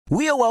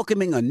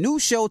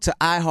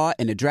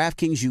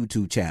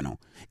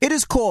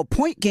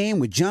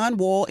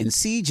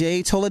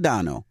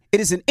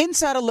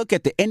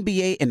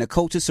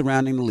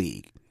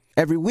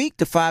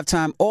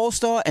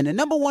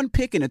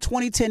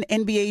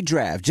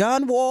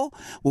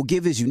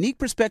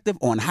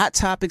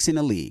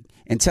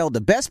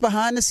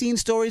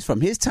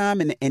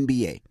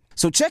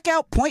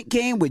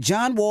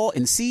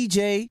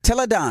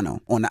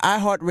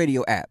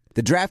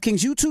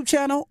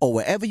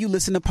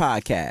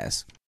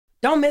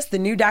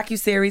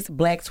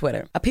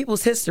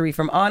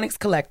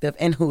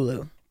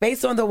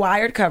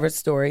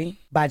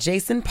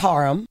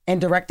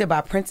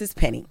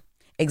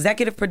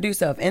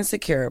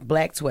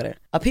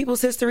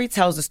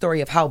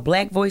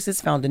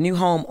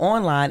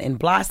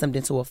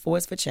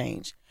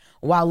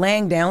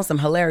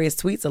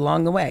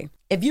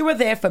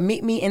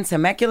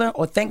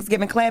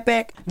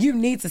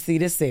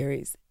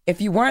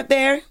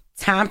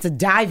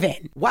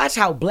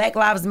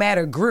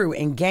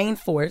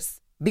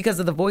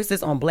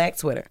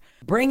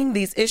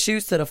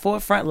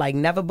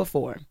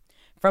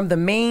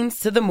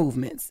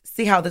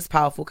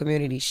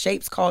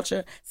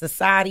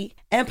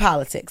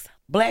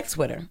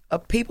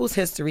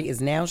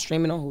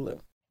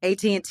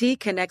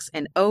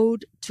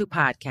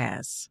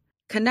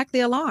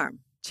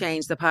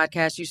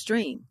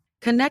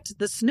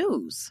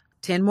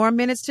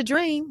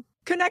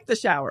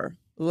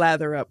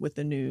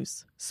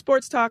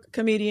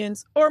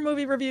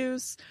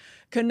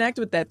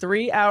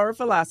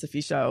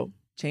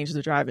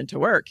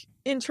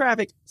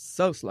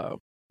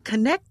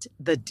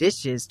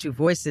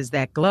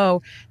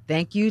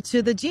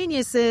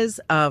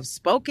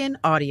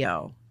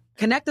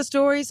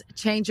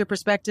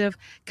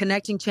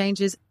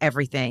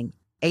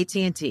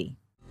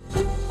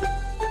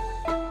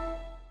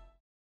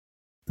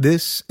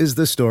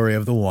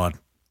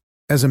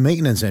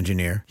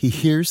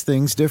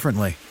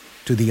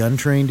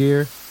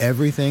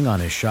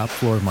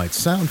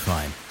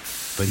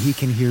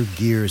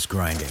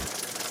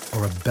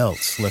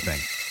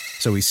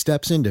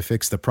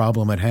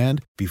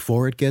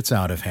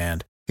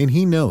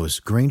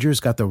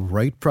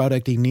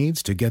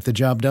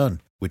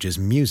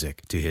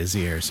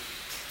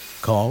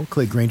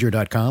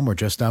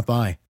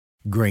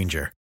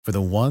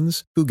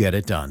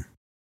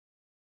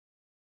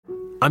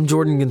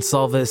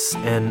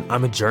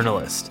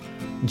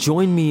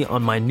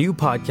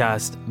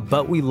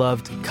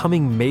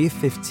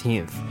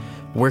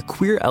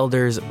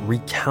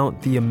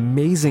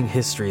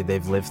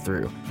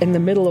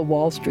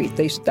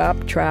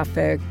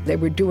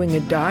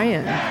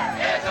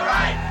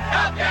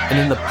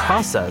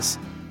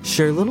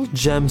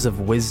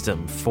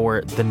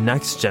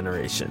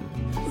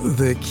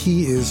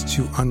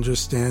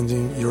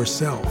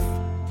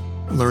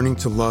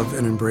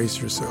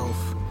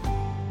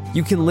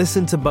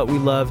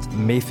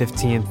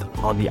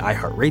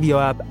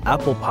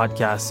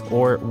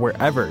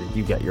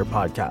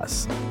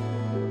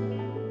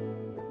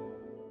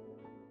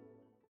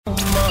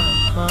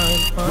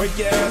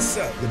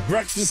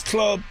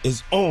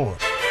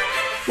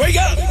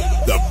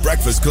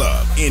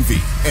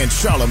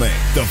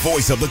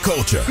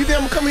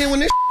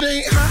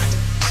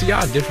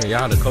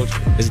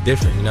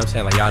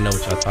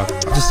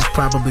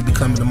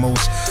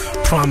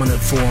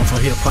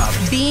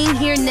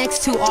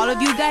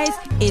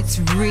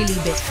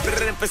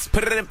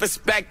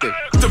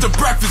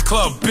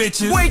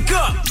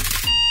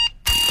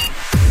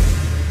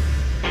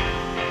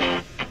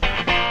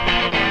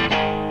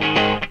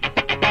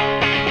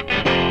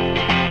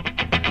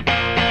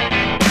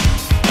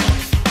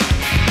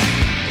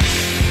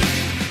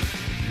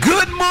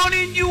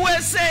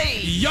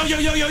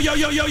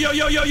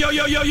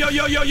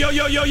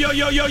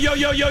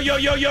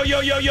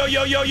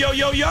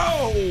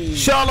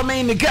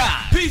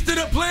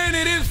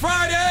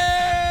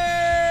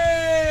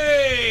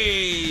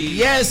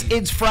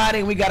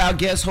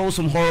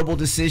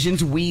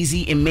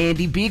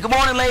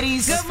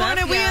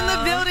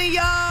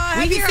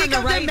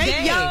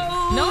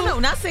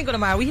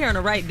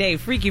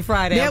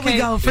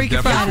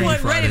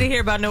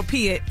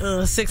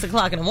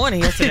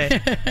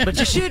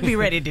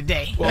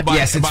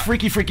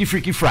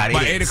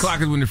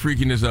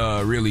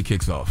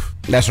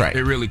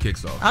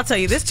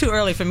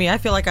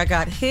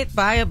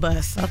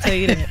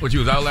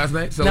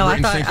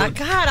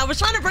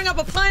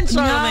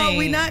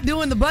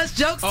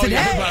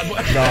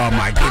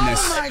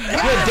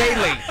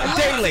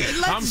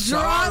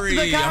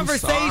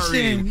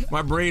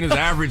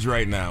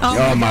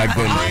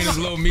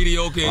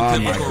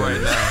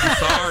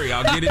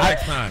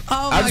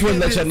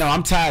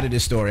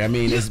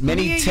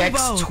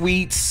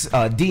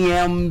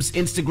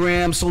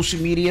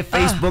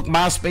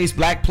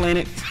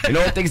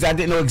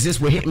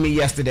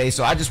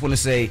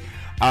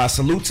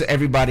Salute to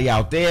everybody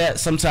out there.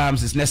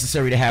 Sometimes it's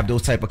necessary to have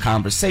those type of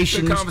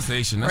conversations. Good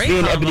conversation. Me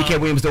and Ebony K.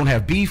 Williams don't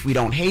have beef. We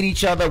don't hate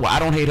each other. Well, I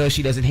don't hate her.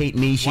 She doesn't hate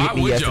me. She hit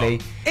me yesterday.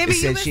 And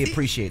said she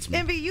appreciates me.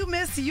 Envy, you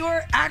missed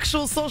your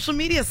actual social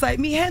media site,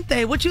 Mi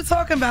Gente. What you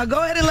talking about?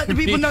 Go ahead and let the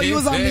people know you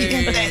was on Mi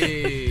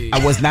Gente.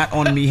 I was not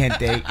on Mi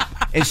Gente.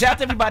 And shout out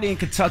to everybody in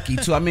Kentucky,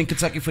 too. I'm in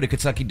Kentucky for the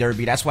Kentucky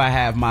Derby. That's why I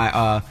have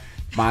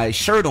my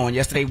shirt on.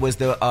 Yesterday was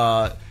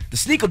the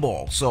sneaker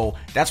ball. So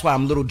that's why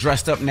I'm a little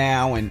dressed up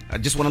now. And I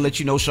just want to let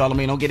you know,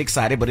 Charlamagne, don't get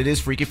excited, but it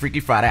is Freaky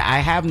Friday. I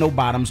have no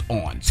bottoms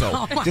on.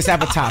 So just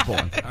have a top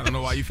on. I don't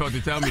know why you felt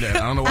to tell me that. I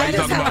don't know why you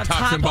talking about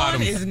tops and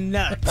bottoms. Is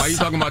nuts. Why are you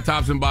talking about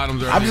tops and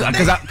bottoms?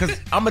 Because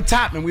I'm a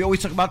top, and we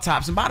always talk about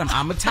tops and bottoms.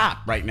 I'm a top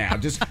right now.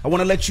 I want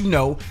to let you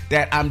know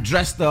that I'm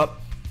dressed up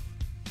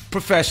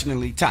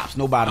professionally, tops,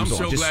 no bottoms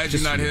on. I'm so glad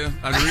you're not here.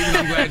 The reason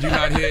I'm glad you're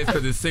not here is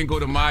because it's Cinco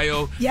de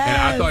Mayo. Yes.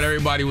 And I thought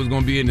everybody was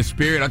going to be in the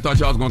spirit. I thought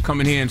y'all was going to come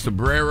in here in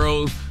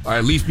sombreros or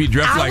at least be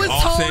dressed like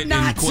Offset and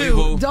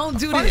Quavo. Don't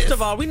do this. First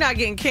of all, we're not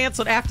getting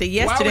canceled after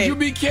yesterday. Why would you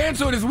be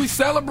canceled? Is we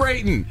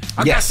celebrating?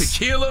 I got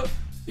tequila.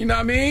 You know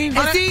what I mean?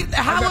 And see,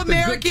 how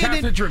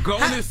American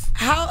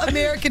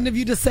of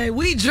you to say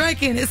we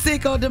drinking at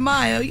Cinco de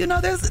Mayo. You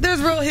know,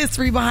 there's real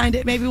history behind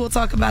it. Maybe we'll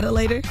talk about it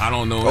later. I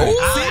don't know.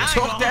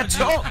 Talk that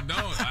talk.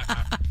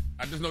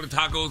 I just know the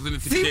tacos and the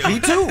tequila.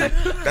 Me too.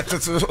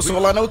 That's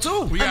all I know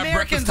too. We got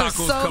Americans breakfast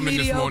tacos so coming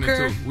mediocre. this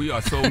morning too. We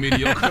are so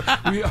mediocre.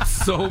 We are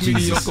so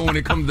mediocre when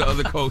it comes to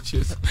other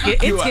cultures.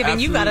 It's giving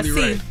you gotta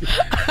see.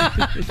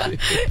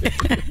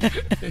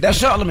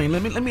 That's Charlamagne.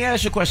 Let me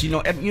ask you a question.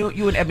 You know,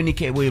 you and Ebony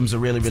K. Williams are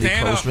really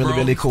Stand close, up, really, bro.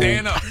 really cool.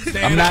 Stand up.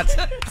 I'm not.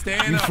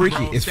 Stand You up, freaky.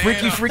 bro. It's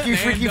Stand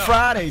Freaky up.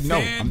 Friday. No,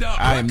 Stand up.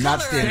 I am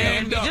not standing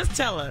Stand up. up. Just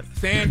tell us.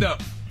 Stand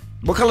up.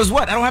 What color's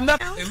what? I don't have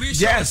nothing. At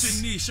least show us your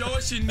knee. Show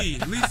us your knee.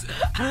 At least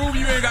prove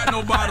you ain't got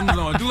no bottoms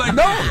on. Do like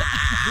No. this.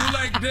 Do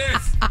like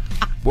this.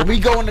 When we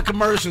go into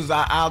commercials,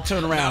 I'll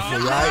turn around for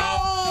you, all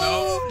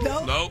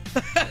right? No.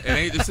 It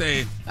ain't the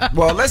same.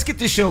 Well, let's get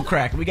this show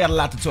cracking. We got a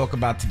lot to talk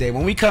about today.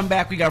 When we come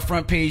back, we got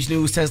front page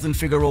news. Teslin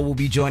Figueroa will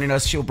be joining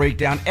us. She'll break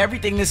down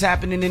everything that's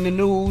happening in the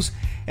news.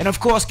 And, of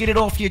course, get it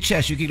off your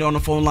chest. You can get on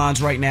the phone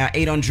lines right now,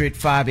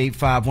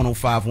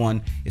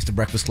 800-585-1051. It's The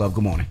Breakfast Club.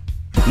 Good morning.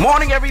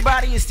 Morning,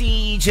 everybody. It's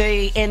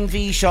DJ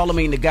NV,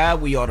 Charlamagne the Guy.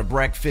 We are The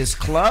Breakfast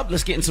Club.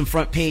 Let's get in some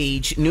front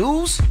page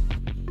news.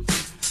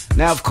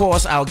 Now, of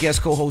course, our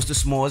guest co-host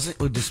this morning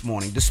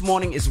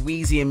is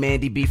Weezy and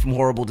Mandy B from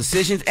Horrible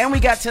Decisions. And we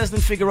got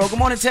Teslin Figueroa. Good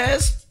morning,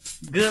 Tez.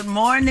 Good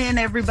morning,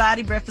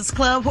 everybody. Breakfast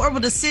Club,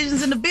 Horrible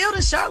Decisions in the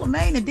building.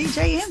 Charlamagne and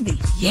DJ Envy.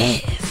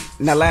 Yes.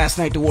 Now, last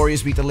night, the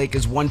Warriors beat the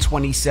Lakers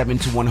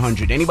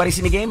 127-100. Anybody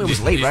seen the game? It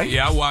was late, right?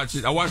 Yeah, I watched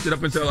it. I watched it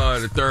up until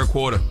the third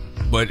quarter.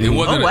 But it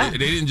wasn't. They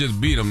didn't just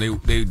beat them. They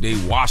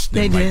washed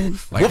them. They did.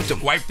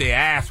 Wiped their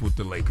ass with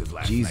the Lakers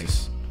last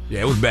night.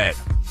 Yeah, it was bad.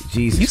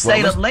 Jesus. You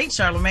stayed up late,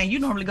 Charlamagne. You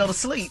normally go to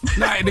sleep.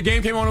 Nah, the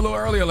game came on a little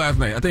earlier last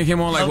night. I think it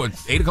came on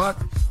 8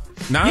 o'clock?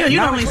 9? Yeah,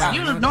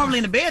 you're normally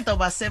in the bed though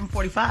by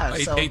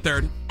 7:45.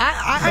 8:30.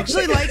 I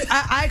actually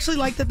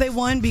like that they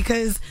won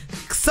because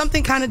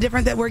something kind of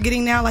different that we're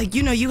getting now. Like,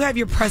 you know, you have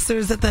your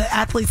pressers that the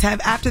athletes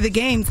have after the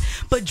games,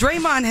 but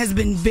Draymond has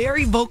been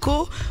very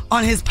vocal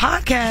on his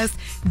podcast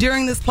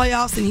during this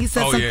playoffs, and he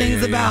said some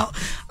things about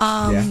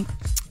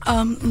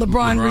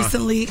LeBron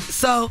recently.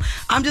 So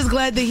I'm just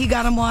glad that he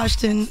got him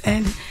washed and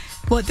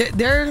what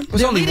they're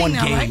only leading one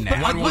now, game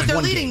right? now.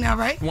 They're leading now,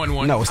 right?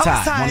 1-1. No, it's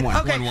tied.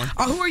 1-1. Okay.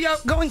 1-1. Who are y'all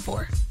going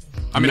for?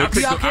 I mean, I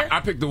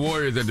picked the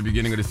Warriors at the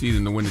beginning of the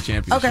season to win the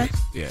championship. Okay.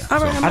 Yeah. All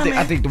right,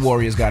 I think the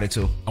Warriors got it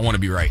too. I want to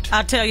be right.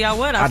 I'll tell y'all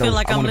what, I feel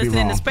like I'm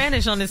listening to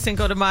Spanish on this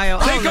Cinco de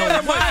Mayo. Cinco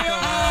de Mayo!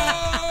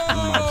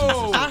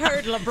 I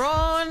heard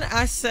LeBron.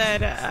 I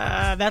said,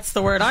 that's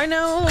the word I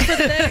know for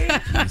the day.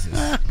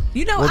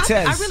 You know,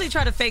 I really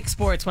try to fake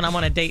sports when I'm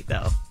on a date,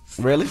 though.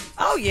 Really?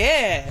 Oh,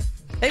 yeah.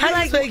 They be How do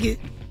you fake it?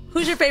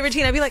 Who's your favorite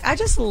team? I'd be like, I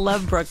just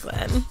love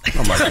Brooklyn.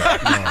 Oh, my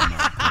God. No,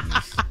 my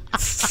goodness.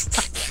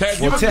 Tez,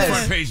 give us the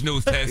front page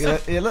news, Tez.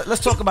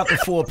 Let's talk about the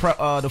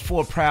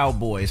four Proud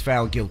Boys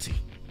found guilty.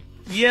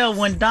 Yeah,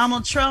 when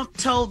Donald Trump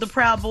told the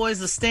Proud Boys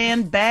to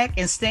stand back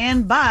and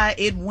stand by,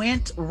 it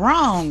went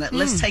wrong.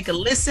 Let's take a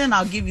listen.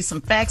 I'll give you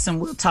some facts,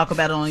 and we'll talk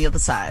about it on the other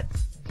side.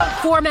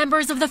 4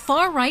 members of the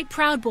far-right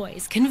Proud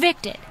Boys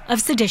convicted of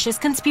seditious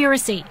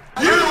conspiracy.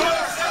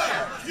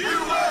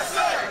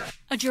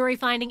 A jury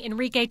finding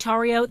Enrique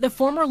Tarrio, the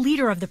former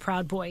leader of the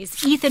Proud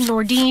Boys, Ethan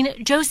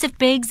Nordine, Joseph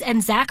Biggs,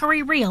 and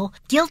Zachary Real,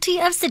 guilty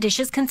of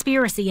seditious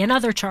conspiracy and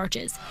other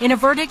charges, in a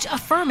verdict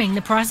affirming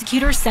the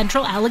prosecutor's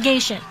central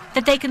allegation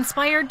that they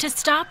conspired to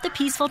stop the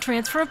peaceful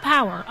transfer of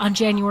power on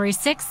January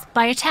 6th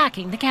by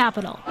attacking the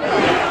Capitol.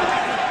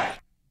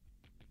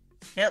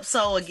 Yep.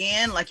 So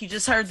again, like you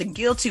just heard, the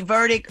guilty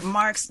verdict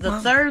marks the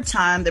third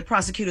time that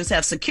prosecutors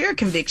have secured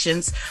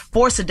convictions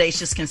for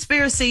seditious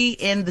conspiracy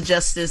in the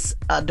Justice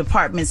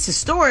Department's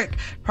historic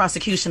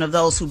prosecution of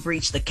those who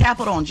breached the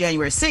Capitol on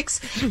January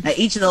 6th. Now,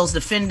 each of those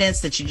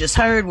defendants that you just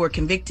heard were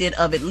convicted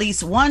of at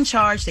least one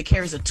charge that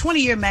carries a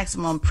 20-year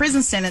maximum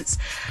prison sentence.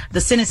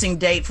 The sentencing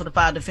date for the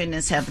 5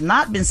 defendants have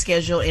not been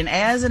scheduled. And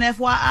as an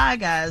FYI,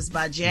 guys,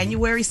 by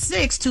January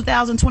 6,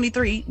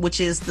 2023, which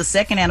is the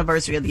second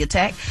anniversary of the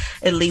attack,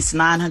 at least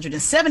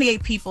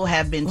 978 people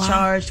have been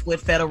charged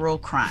with federal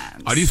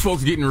crimes. Are these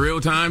folks getting real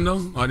time,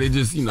 though? Are they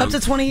just, up to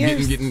 20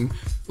 years? Getting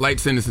light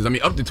sentences? I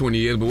mean, up to 20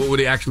 years, but what would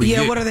they actually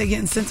get? Yeah, what are they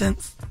getting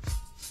sentenced?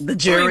 The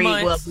jury,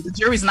 the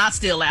jury's not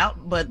still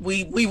out, but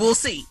we will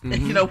see.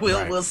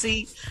 We'll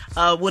see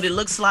what it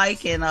looks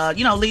like, and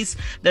at least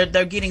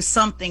they're getting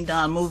something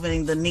done,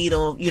 moving the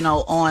needle,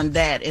 on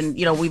that. And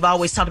we've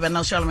always talked about,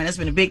 Charlamagne, that's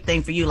been a big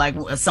thing for you. Like,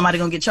 somebody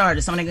gonna get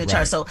charged, somebody gonna get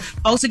charged. So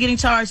folks are getting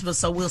charged, but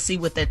so we'll see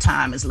what their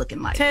time is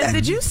looking like. Ted,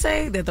 did you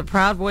say that the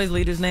Proud Boys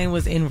leader's name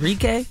was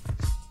Enrique?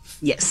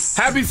 Yes.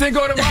 Happy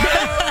Cinco de Mayo.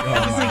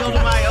 Happy Cinco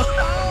de Mayo.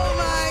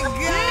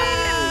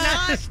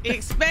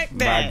 Expect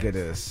that. My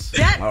goodness.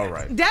 All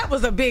right. That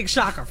was a big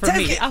shocker for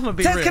me. I'm gonna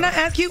be Tess, real. can I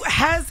ask you,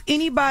 has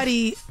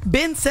anybody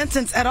been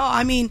sentenced at all?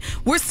 I mean,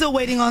 we're still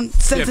waiting on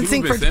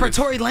sentencing for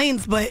Tory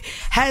Lanez, but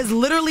has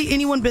literally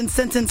anyone been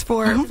sentenced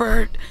for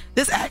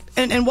this act?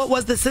 And what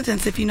was the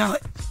sentence, if you know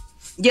it?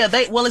 Yeah,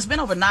 it's been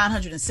over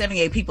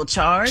 978 people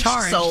charged.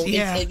 Charged,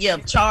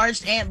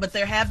 but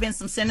there have been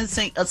some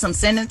sentencing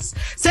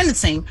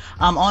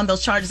on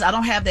those charges. I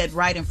don't have that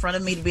right in front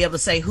of me to be able to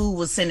say who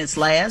was sentenced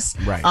last.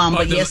 Right.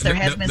 But there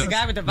has been the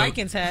guy with the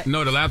Vikings hat.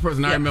 No, the last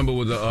person I remember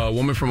was a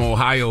woman from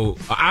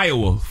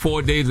Iowa,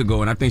 4 days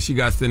ago, and I think she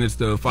got sentenced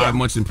to 5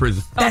 months in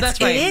prison.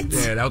 That's right.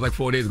 Yeah, that was like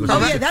 4 days ago.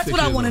 That's what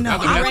I want to know.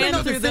 I ran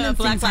through the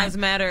Black Lives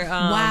Matter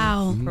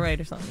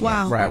parade or something.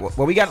 Wow. Right.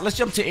 Well, let's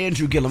jump to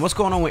Andrew Gillum. What's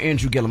going on with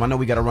Andrew Gillum? I know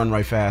we got to run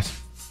right fast.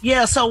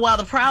 Yeah, so while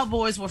the Proud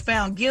Boys were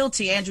found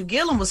guilty, Andrew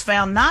Gillum was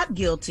found not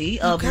guilty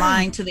of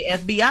lying to the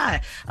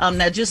FBI.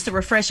 Now, just to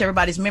refresh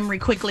everybody's memory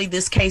quickly,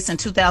 this case in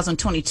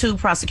 2022,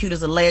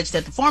 prosecutors alleged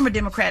that the former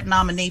Democrat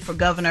nominee for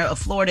governor of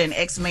Florida and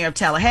ex-mayor of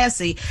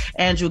Tallahassee,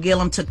 Andrew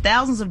Gillum, took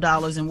thousands of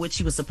dollars in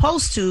which was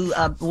supposed to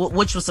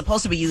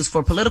be used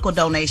for political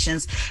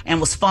donations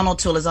and was funneled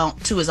to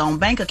his own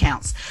bank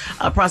accounts.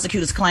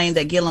 Prosecutors claimed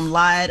that Gillum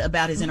lied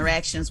about his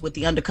interactions with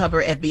the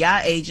undercover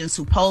FBI agents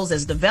who posed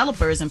as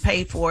developers and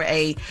paid for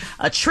a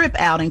trip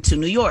outing to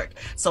New York.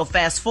 So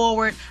fast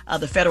forward,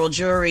 the federal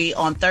jury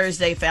on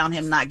Thursday found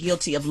him not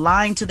guilty of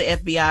lying to the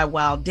FBI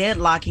while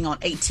deadlocking on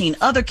 18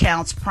 other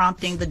counts,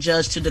 prompting the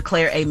judge to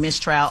declare a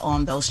mistrial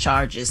on those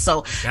charges.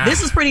 So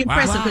this is pretty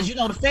impressive because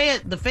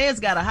the feds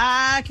got a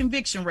high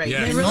conviction rate.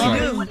 Yeah, they really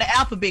do. When the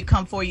alphabet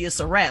come for you, it's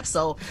a wrap.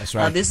 So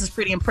this is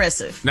pretty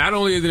impressive. Not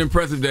only is it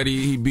impressive that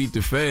he beat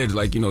the feds,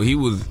 like he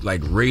was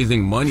like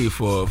raising money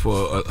for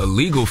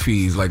legal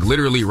fees, like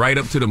literally right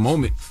up to the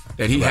moment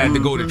that he had to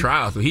go to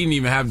trial. So he didn't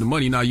even have the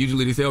money. Now,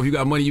 usually they say, if you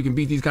got money, you can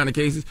beat these kind of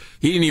cases.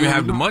 He didn't even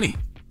have the money.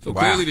 So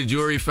clearly the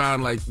jury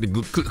found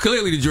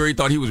clearly the jury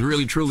thought he was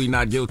really, truly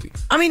not guilty.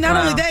 I mean, not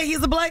only that,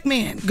 he's a black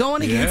man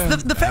going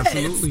against the feds.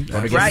 Absolutely.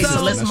 Right.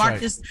 So let's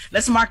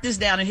mark this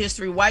down in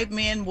history. White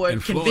men were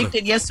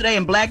convicted yesterday,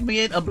 and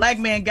a black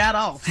man got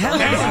off. So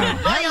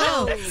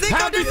Happy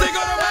Cinco de Mayo!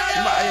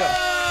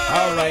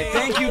 All right.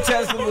 Thank you,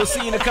 Tesla. We'll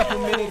see you in a couple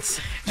minutes.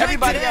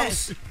 Everybody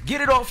else, get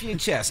it off your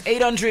chest.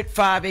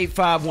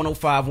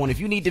 800-585-1051.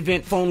 If you need to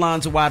vent, phone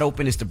lines are wide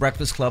open. It's The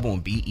Breakfast Club on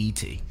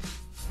BET.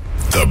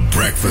 The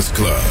Breakfast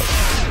Club.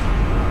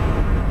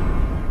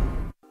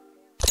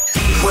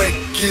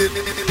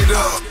 It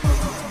up.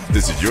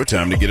 This is your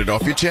time to get it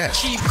off your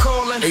chest. Keep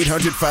calling.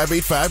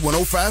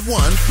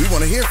 800-585-1051. We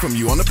want to hear from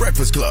you on The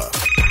Breakfast Club.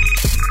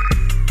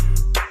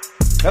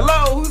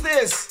 Hello, who's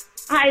this?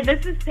 Hi,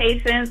 this is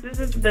Patience. This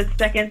is the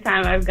second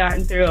time I've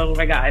gotten through. Oh,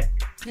 my God.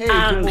 Hey,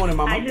 good morning,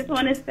 Mama. I just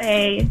want to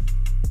say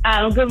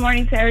good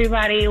morning to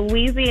everybody.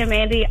 Weezy and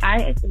Mandy,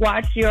 I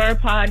watch your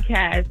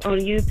podcast on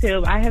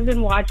YouTube. I have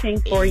been watching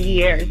for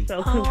years,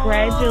 so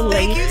congratulations.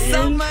 Thank you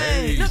so much.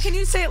 Hey. No, can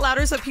you say it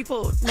louder so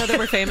people know that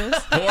we're famous?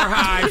 Or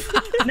high.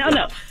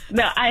 No,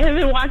 I have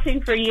been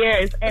watching for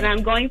years, and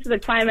I'm going to the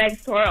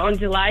Climax Tour on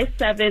July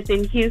 7th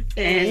in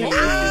Houston.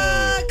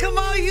 Come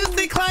on,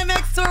 Houston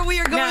Climax Tour. We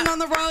are going on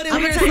the road,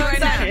 and we're so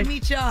excited to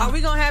meet y'all. Are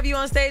we going to have you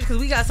on stage? Because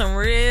we got some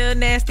real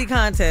nasty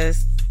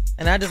contests,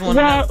 and I just want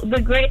to know.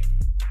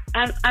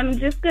 I'm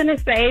just going to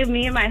say,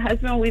 me and my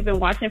husband, we've been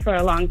watching for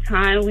a long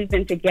time. We've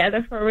been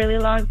together for a really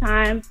long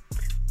time.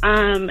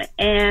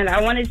 And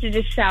I wanted to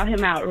just shout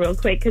him out real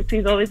quick because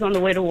he's always on the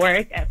way to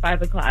work at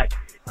 5 o'clock.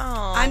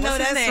 Oh, I know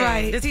that's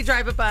right. Does he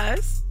drive a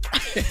bus?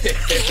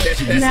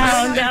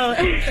 No.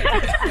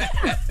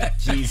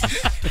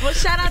 Jesus. Well,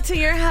 shout out to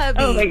your hubby.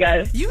 Oh my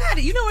God. You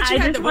know what you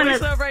had the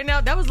voice of right now?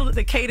 That was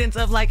the cadence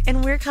of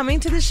and we're coming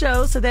to the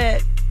show so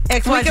that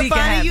XYZ can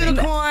find a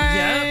unicorn.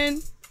 Yep.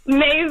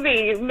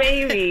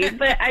 Maybe.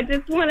 But I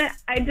just want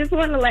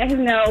to let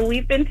him know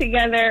we've been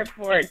together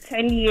for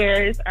 10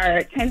 years,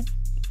 or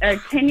Our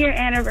 10-year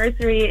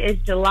anniversary is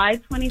July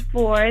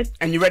 24th.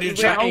 And you ready to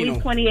try anal? We're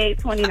only 28,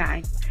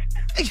 29.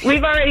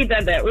 We've already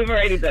done that.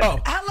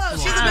 Hello,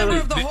 she's a member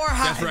of the Whore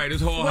Hive. That's right,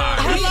 it's Whore Hive.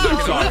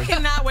 Hello, we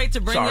cannot wait to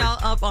bring y'all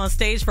up on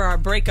stage for our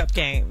breakup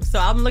game. So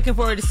I'm looking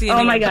forward to seeing.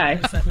 Oh my gosh.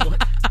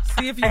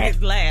 See if you can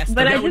last.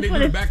 But I when just they do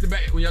want the to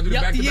back-to-back, when y'all do the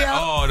back-to-back,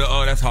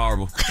 oh, that's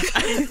horrible.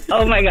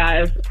 Oh my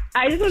gosh.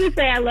 I just want to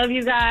say I love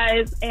you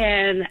guys,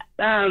 and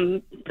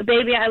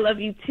baby, I love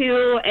you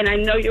too, and I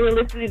know you were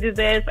listening to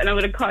this, and I'm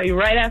going to call you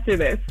right after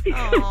this. Tell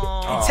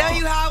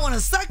you how I want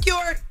to suck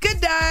your good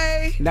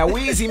day. Now,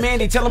 Weezy,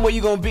 Mandy, tell them where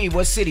you're going to be,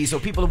 what city, so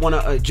people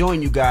want to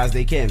join you guys,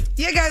 they can.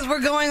 Yeah, guys, we're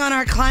going on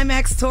our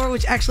Climax tour,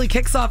 which actually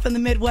kicks off in the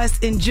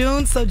Midwest in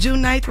June. So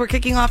June 9th, we're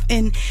kicking off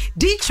in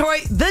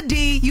Detroit, the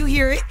D, you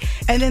hear it,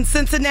 and then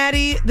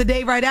Cincinnati the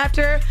day right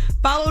after,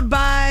 followed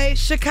by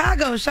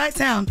Chicago,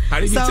 Chi-Town. How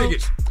do you get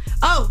tickets?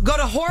 Go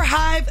to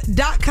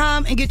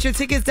whorehive.com and get your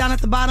tickets. Down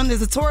at the bottom,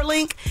 there's a tour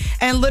link.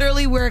 And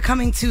literally, we're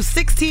coming to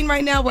 16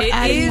 right now. We're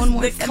adding one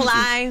more. It is the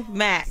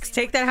climax.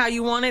 Take that how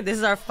you want it. This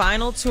is our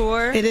final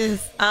tour. It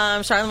is.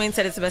 Charlamagne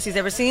said it's the best he's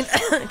ever seen.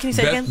 Can you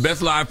say it again?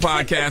 Best live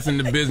podcast in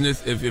the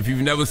business. If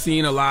you've never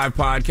seen a live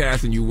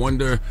podcast and you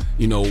wonder,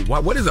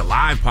 what is a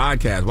live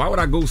podcast? Why would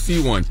I go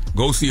see one?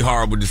 Go see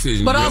Horrible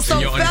Decisions. But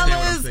also,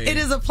 fellas, it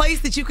is a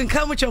place that you can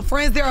come with your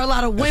friends. There are a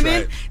lot of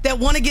women that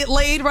want to get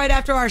laid right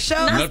after our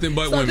show. Nothing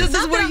but women.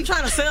 This is where I'm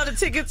trying to sell the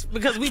tickets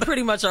because we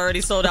pretty much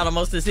already sold out of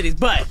most of the cities.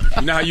 But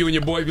now you and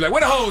your boys be like,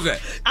 where the hoes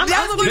at?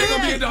 They're going to be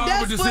at the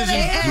Horrible Decisions.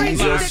 Everybody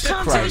that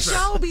comes to the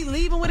show be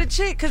leaving with a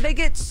chick because they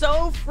get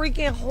so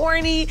freaking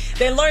horny.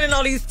 They're learning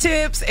all these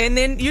tips, and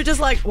then you're just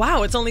like,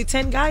 wow, it's only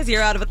 10 guys here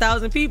out of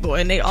 1,000 people,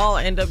 and they all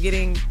end up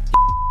getting.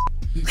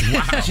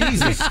 Wow.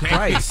 Jesus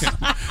Christ.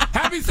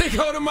 Happy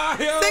Cinco de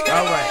Mayo. All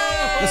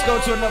right. Let's go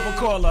to another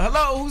caller.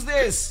 Hello, who's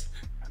this?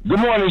 Good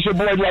morning. It's your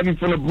boy Jackie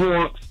from the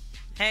Bronx.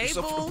 Hey, what's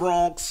up from the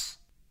Bronx?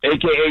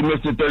 A.K.A.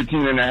 Mr.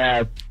 13 and a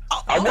half.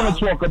 I want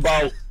to talk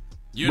about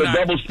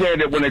double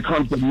standard when it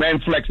comes to men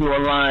flexing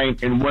online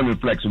and women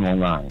flexing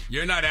online.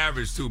 You're not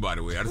average, too, by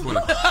the way. I just want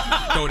to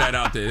throw that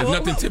out there. There's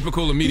nothing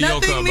typical or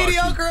mediocre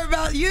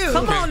about you.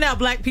 Come on now,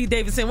 Black Pete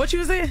Davidson. What you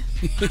was saying?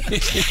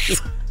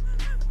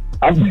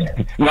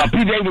 Now,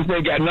 Pete Davidson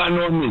ain't got nothing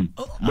on me,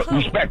 but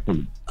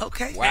respectfully.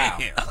 Okay. Wow.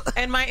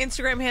 And my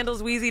Instagram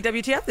handle's Weezy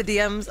WTF. The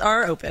DMs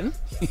are open.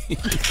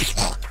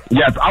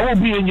 Yes, I will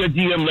be in your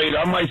DM later.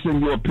 I might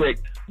send you a pic.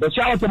 But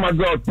shout out to my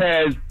girl,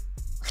 Taz.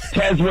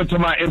 Taz went to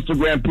my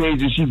Instagram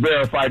page and she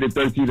verified it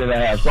 13 and a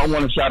half. So I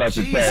want to shout out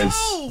to Taz.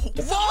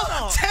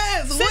 Whoa,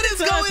 Taz, what is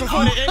going on?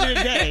 Before the end of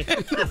the day.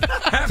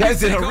 Taz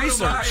did her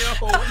research.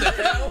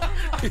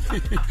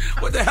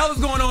 What the hell is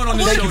going on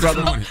this show this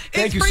morning?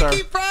 Thank you, sir.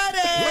 Freaky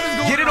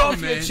Friday. Get it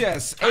off your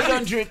chest.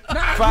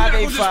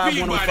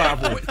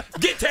 800-585-1051.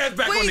 Get Taz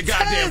back on the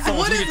goddamn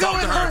phone so we can talk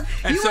to her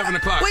at 7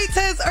 o'clock. Wait,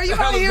 Taz, are you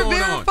out here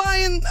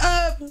verifying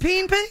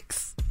peen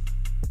pics?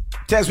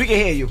 Taz, we can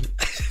hear you.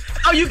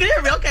 Oh, you can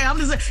hear me? Okay, I'm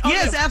just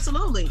yes,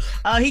 absolutely.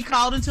 He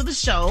called into the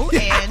show,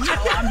 and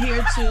I'm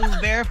here to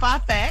verify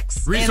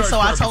facts. And so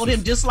I told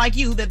him, just like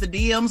you, that the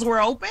DMs were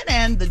open,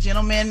 and the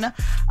gentleman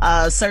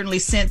certainly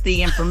sent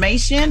the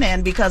information.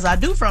 And because I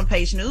do front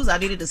page news, I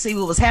needed to see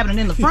what was happening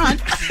in the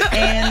front,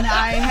 and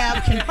I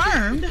have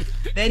confirmed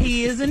that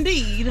he is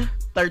indeed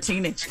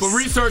 13 inches. For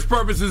research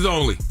purposes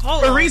only.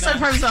 For research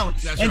purposes only.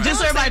 That's and right.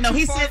 just so everybody know,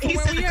 he sent a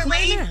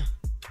clean.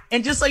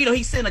 And just so you know,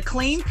 he sent a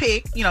clean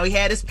pic. He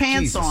had his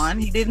pants on.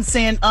 He didn't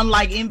send,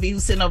 unlike Envy,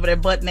 who's sitting over there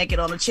butt naked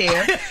on a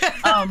chair.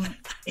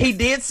 He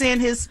did send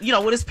his,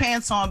 with his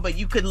pants on, but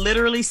you could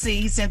literally see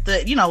he sent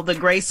the, the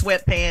gray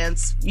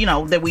sweatpants,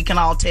 that we can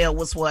all tell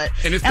was what.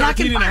 And it's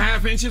 13 and a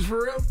half inches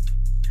for real?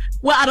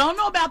 Well, I don't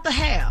know about the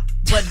half,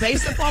 but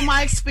based upon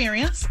my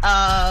experience,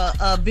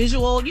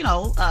 visual,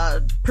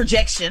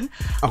 projection,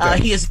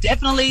 he is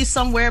definitely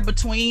somewhere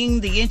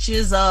between the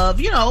inches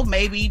of,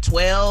 maybe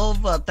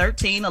 12,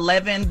 13,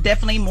 11,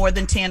 definitely more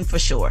than 10 for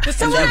sure.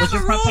 And that was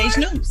your front page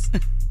news.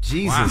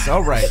 Jesus,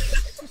 all right.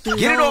 Get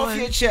it off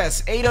your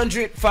chest.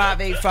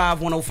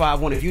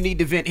 800-585-1051. If you need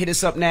to vent, hit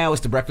us up now.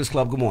 It's The Breakfast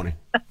Club. Good morning.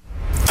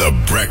 The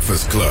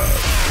Breakfast Club.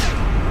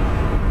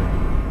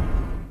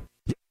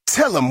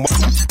 Tell them.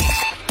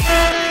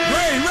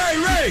 Ray.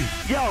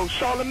 Yo,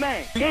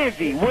 Charlamagne,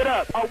 Envy, what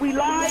up? Are we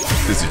live?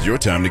 This is your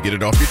time to get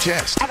it off your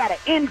chest. I got an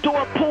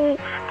indoor pool,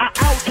 an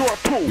outdoor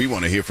pool. We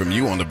want to hear from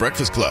you on The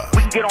Breakfast Club. We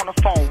can get on the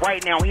phone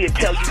right now. He'll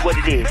tell you what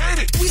it is.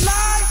 We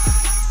live?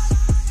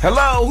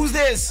 Hello, who's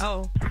this?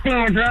 Oh.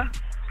 Sandra.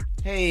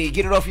 Hey,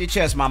 get it off your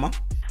chest, mama.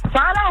 So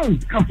I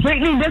don't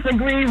completely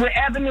disagree with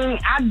Ebony.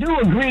 I do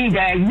agree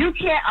that you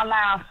can't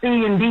allow C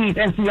and D's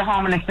into your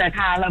home and expect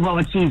high level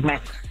of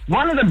achievement.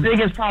 One of the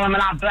biggest problems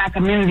in our black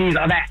communities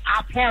are that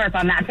our parents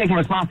are not taking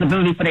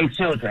responsibility for their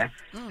children.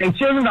 Their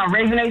children are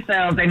raising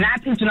themselves. They're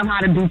not teaching them how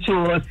to do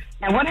chores.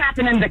 And what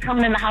happened they're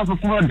coming in the house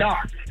before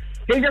dark?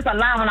 They're just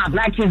allowing our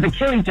black kids to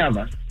kill each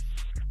other.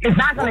 It's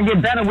not going to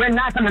get better. We're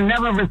not going to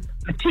never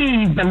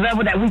achieve the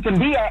level that we can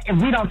be at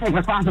if we don't take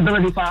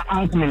responsibility for our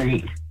own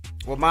communities.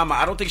 Well, Mama,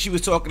 I don't think she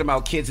was talking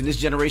about kids in this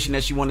generation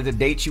that she wanted to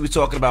date. She was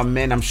talking about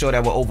men, I'm sure,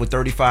 that were over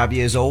 35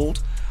 years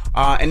old.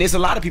 And there's a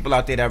lot of people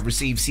out there that have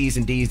received C's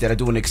and D's that are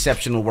doing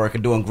exceptional work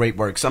and doing great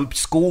work. Some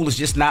school is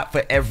just not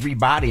for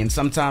everybody, and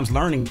sometimes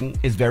learning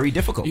is very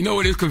difficult. You know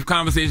where this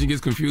conversation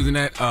gets confusing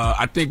at?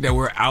 I think that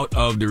we're out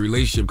of the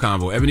relationship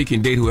convo. Ebony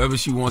can date whoever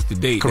she wants to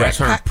date. Correct.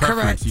 That's her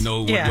preference. Correct. You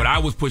know, what I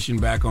was pushing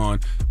back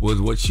on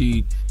was what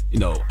she,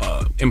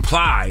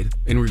 implied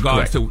in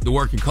regards to the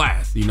working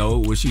class. You know,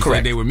 where she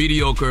said they were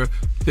mediocre,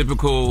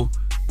 typical.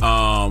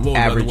 What was the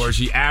other word?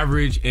 She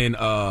average and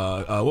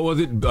what was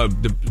it?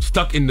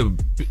 Stuck in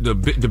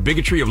the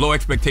bigotry of low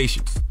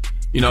expectations.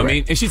 You know what I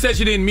mean? And she said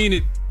she didn't mean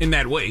it in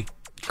that way.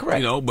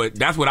 Correct. You know, but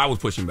that's what I was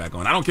pushing back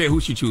on. I don't care who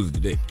she chooses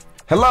today.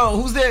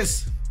 Hello, who's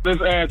this? This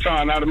is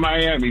Anton out of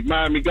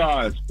Miami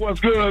Guards. What's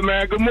good,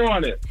 man? Good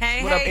morning.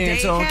 Hey, what up,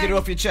 Anton? Get it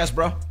off your chest,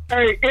 bro.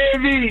 Hey,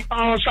 Envy,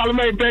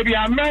 Charlamagne, baby,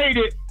 I made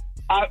it.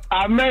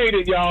 I made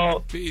it,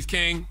 y'all. Peace,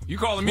 King. You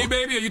calling me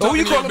baby, or you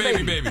talking to your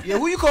baby? Yeah,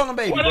 who you calling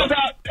baby? What is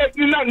that?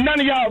 None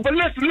of y'all. But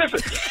listen.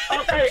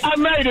 Okay, I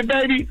made it,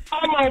 baby.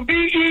 I'm on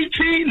BET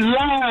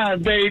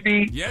Live,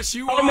 baby. Yes,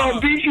 you I'm are. on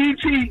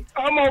BET.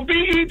 I'm on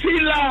BET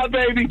Live,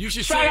 baby. You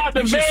should Shout out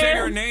to say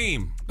her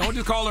name. Don't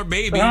just call her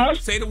baby.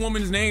 Say the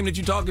woman's name that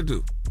you're talking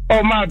to.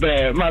 Oh, my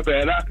bad.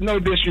 No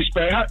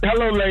disrespect.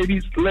 Hello,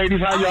 ladies. Ladies,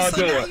 how y'all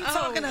doing?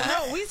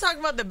 No, we talking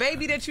about the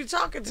baby that you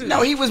talking to.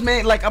 No, he was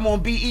made like I'm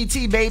on BET,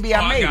 baby.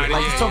 I made it.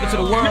 Like he's talking to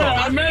the world.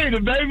 Yeah, I made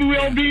it, baby. We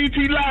on BET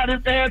Live.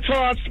 It's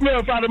Anton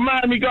Smith out of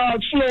Miami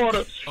Guards,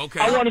 Florida. Okay.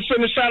 I want to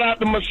send a shout out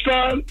to my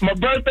son. My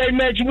birthday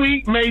next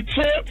week, May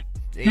 10th.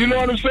 You know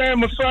what I'm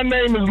saying? My son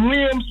name is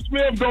Liam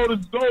Smith. Go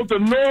to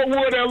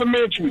Norwood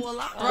Elementary.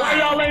 Why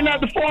y'all ain't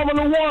at the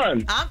Formula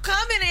One? I'm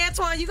coming,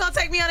 Antoine. You gonna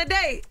take me on a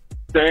date?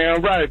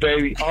 Damn right,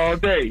 baby. All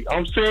day.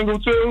 I'm single,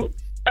 too.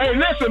 Hey,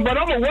 listen, but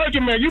I'm a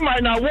working man. You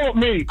might not want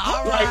me.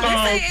 All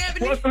right.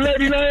 What's the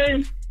lady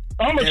name?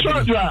 I'm a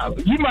truck driver.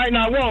 You might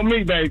not want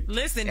me, baby.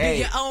 Listen, do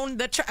you own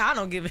the truck? I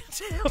don't give it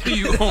to you. Do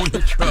you own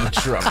the truck?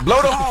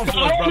 Blow the horn for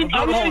us, brother.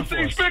 I'm only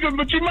 6 figures,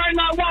 but you might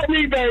not want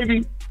me,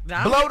 baby.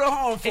 Blow the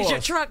horn for us. Is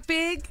your truck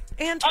big,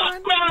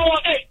 Antoine?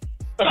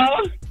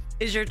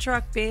 Is your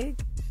truck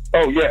big?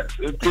 Oh, yes.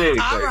 It's big.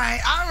 All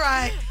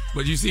right.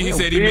 But you see, he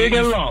said he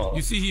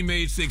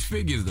made 6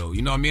 figures, though.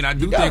 You know what I mean? I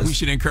do think we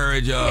should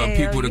encourage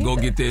people to go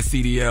get their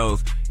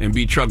CDLs and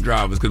be truck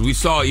drivers, because we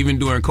saw even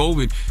during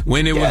COVID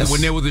when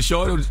there was a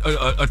shortage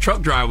of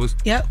truck drivers.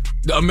 Yep.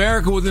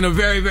 America was in a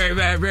very,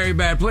 very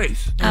bad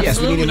place. Absolutely.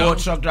 Yes, we needed more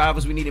truck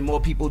drivers. We needed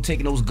more people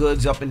taking those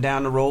goods up and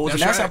down the roads.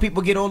 That's how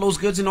people get all those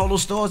goods in all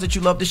those stores that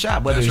you love to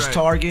shop, whether it's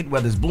Target,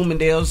 whether it's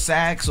Bloomingdale's,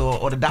 Saks,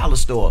 or the dollar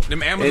store.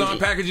 Them Amazon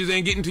packages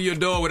ain't getting to your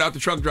door without the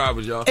truck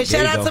drivers, y'all. And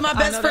shout out to my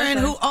best friend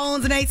who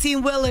owns an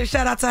 18-wheeler.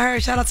 Shout out to her.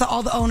 Shout out to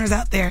all the owners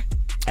out there.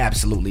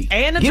 Absolutely.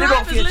 And the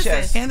drivers,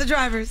 And the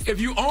drivers.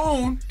 If you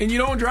own and you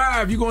don't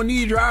drive, you're going to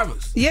need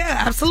drivers.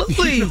 Yeah,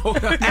 absolutely. You know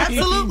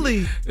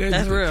absolutely.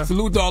 That's real.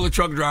 Salute to all the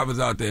truck drivers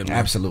out there, man.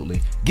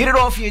 Absolutely. Get it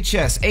off your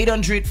chest.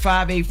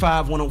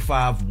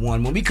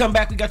 800-585-1051. When we come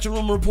back, we got your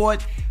room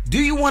report. Do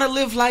you want to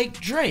live like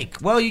Drake?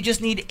 Well, you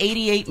just need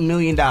 $88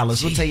 million. We'll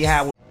tell you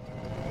how.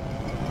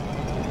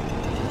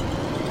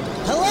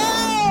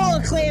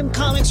 Acclaimed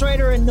comics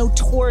writer and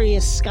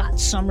notorious Scott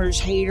Summers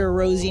hater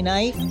Rosie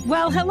Knight.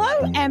 Well,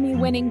 hello,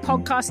 Emmy-winning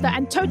podcaster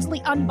and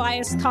totally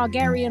unbiased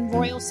Targaryen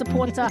royal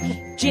supporter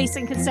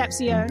Jason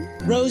Concepcion.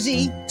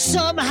 Rosie,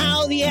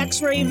 somehow the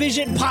X-Ray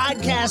Vision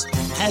podcast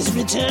has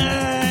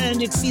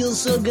returned. It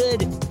feels so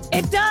good.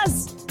 It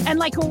does. And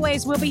like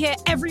always, we'll be here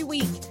every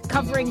week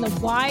covering the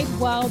wide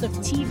world of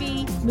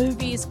TV,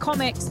 movies,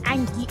 comics,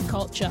 and geek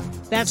culture.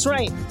 That's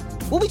right.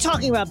 We'll be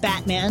talking about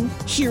Batman,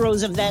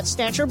 heroes of that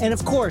stature, and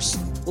of course,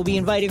 we'll be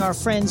inviting our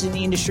friends in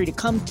the industry to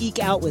come geek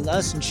out with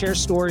us and share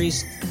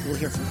stories. We'll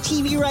hear from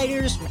TV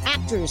writers, from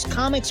actors,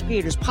 comics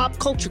creators, pop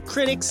culture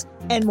critics,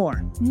 and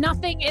more.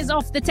 Nothing is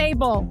off the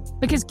table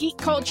because geek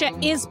culture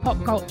is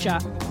pop culture,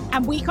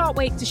 and we can't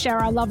wait to share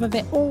our love of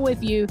it all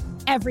with you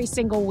every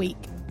single week.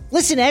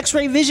 Listen to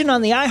X-Ray Vision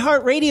on the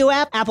iHeartRadio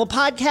app, Apple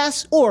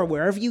Podcasts, or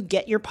wherever you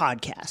get your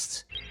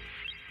podcasts.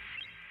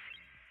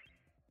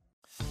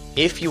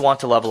 If you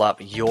want to level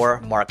up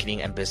your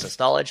marketing and business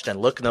knowledge, then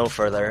look no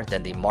further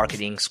than the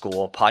Marketing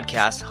School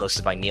podcast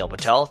hosted by Neil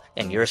Patel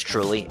and yours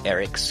truly,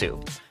 Eric Su.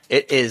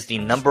 It is the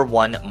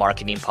 #1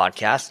 marketing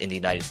podcast in the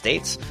United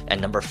States and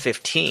number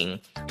 15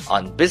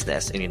 on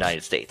business in the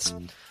United States.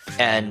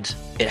 And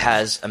it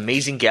has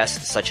amazing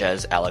guests such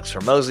as Alex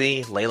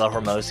Hormozi, Layla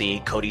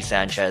Hormozi, Cody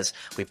Sanchez.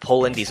 We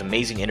pull in these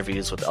amazing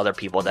interviews with other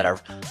people that are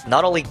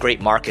not only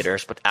great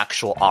marketers, but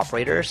actual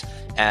operators.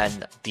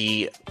 And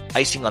the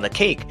icing on the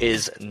cake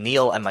is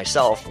Neil and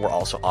myself were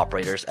also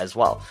operators as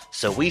well.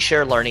 So we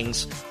share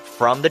learnings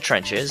from the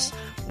trenches.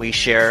 We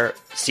share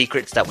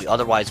secrets that we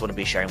otherwise wouldn't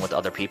be sharing with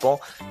other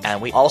people.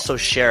 And we also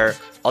share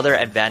other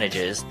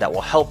advantages that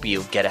will help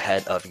you get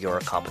ahead of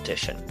your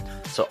competition.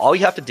 So all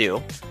you have to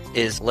do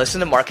is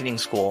listen to Marketing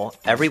School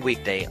every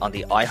weekday on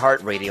the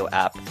iHeartRadio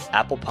app,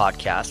 Apple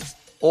Podcasts,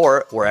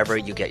 or wherever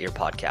you get your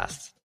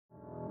podcasts.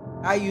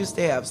 I used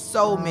to have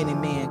so many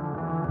men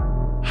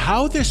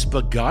how this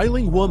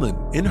beguiling woman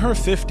in her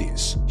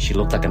 50s, she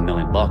looked like $1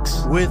 million,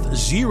 with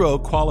 0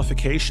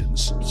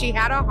 qualifications, she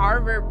had a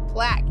Harvard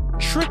plaque,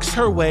 tricks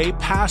her way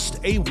past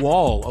a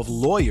wall of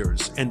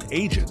lawyers and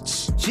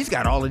agents. She's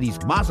got all of these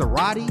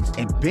Maseratis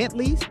and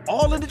Bentleys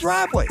all in the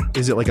driveway.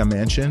 Is it like a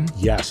mansion?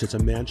 Yes, it's a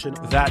mansion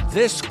that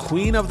this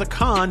queen of the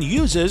con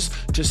uses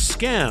to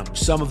scam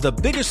some of the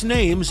biggest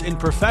names in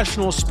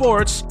professional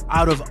sports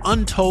out of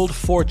untold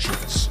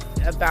fortunes.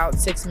 About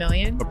 $6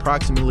 million.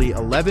 Approximately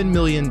 $11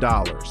 million.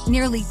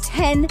 Nearly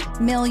 $10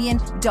 million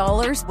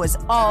was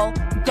all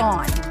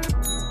gone.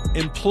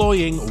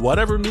 Employing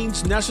whatever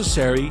means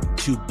necessary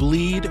to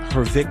bleed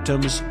her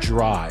victims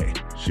dry.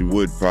 She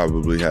would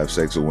probably have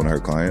sex with one of her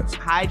clients.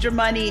 Hide your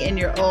money in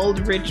your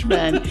old rich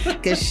man,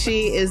 because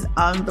she is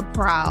on the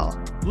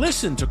prowl.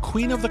 Listen to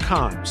Queen of the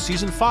Con,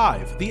 Season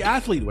 5, The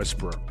Athlete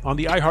Whisperer, on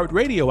the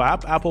iHeartRadio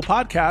app, Apple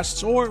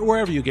Podcasts, or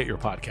wherever you get your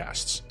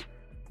podcasts.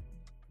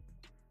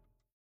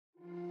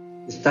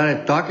 We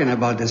started talking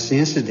about this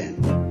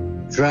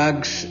incident.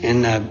 Drugs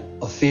and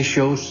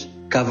officials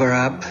cover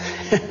up.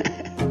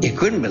 You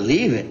couldn't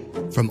believe it.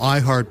 From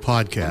iHeart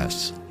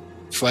Podcasts.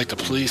 It's like the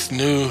police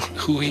knew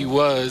who he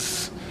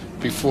was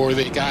before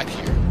they got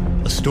here.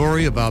 A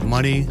story about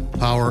money,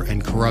 power,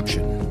 and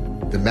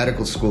corruption. The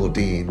medical school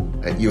dean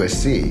at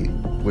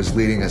USC was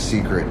leading a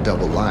secret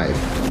double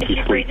life. Is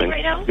she breathing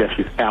right now? Yes,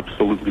 she's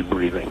absolutely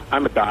breathing.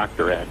 I'm a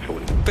doctor,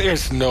 actually.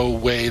 There's no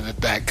way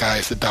that guy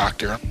is a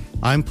doctor.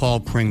 I'm Paul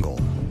Pringle,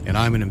 and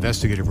I'm an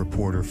investigative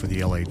reporter for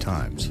the LA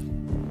Times.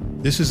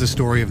 This is the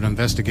story of an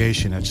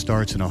investigation that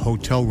starts in a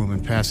hotel room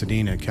in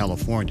Pasadena,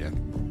 California,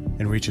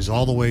 and reaches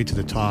all the way to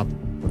the top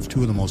of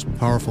 2 of the most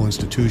powerful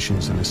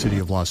institutions in the city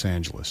of Los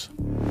Angeles.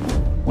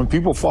 When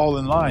people fall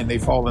in line, they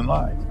fall in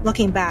line.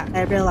 Looking back,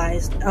 I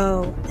realized,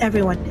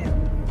 everyone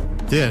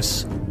knew.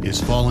 This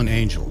is Fallen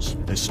Angels,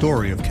 a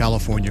story of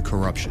California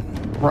corruption.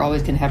 We're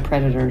always going to have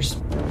predators.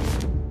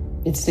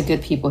 It's the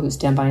good people who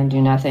stand by and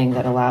do nothing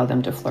that allow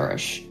them to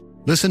flourish.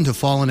 Listen to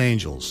Fallen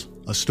Angels,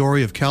 a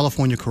story of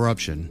California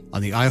corruption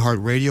on the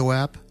iHeartRadio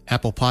app,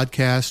 Apple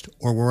Podcast,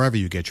 or wherever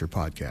you get your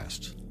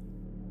podcasts.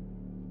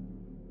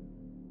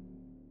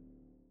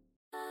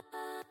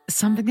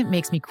 Something that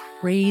makes me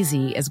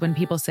crazy is when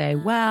people say,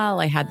 well,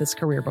 I had this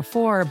career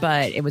before,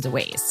 but it was a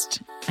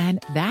waste.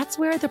 And that's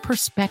where the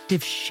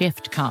perspective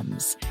shift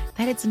comes,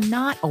 that it's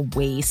not a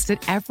waste,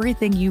 that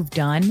everything you've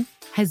done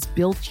has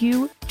built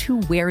you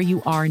to where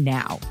you are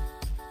now.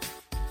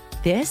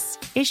 This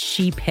is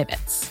She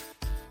Pivots,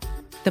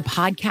 the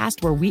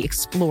podcast where we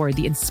explore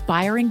the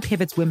inspiring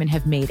pivots women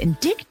have made and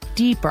dig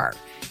deeper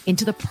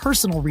into the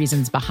personal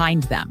reasons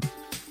behind them.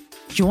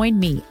 Join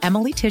me,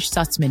 Emily Tish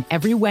Sussman,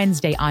 every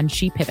Wednesday on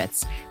She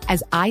Pivots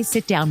as I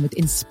sit down with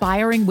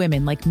inspiring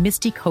women like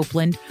Misty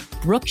Copeland,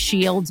 Brooke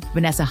Shields,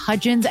 Vanessa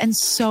Hudgens, and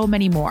so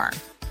many more.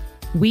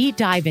 We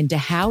dive into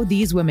how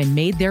these women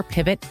made their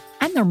pivot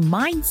and their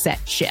mindset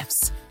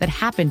shifts that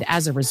happened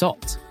as a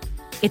result.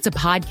 It's a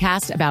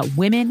podcast about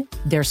women,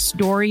 their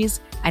stories,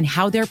 and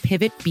how their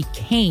pivot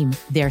became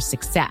their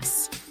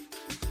success.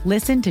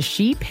 Listen to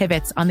She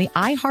Pivots on the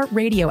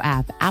iHeartRadio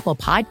app, Apple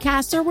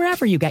Podcasts, or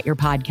wherever you get your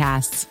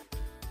podcasts.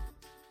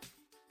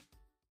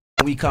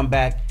 When we come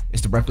back,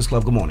 it's The Breakfast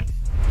Club. Good morning.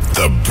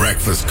 The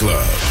Breakfast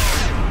Club.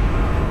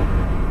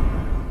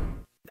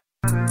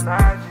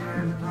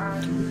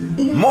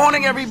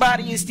 Morning,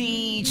 everybody. It's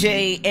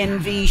DJ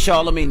Envy,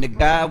 Charlamagne the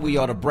Guy. We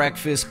are The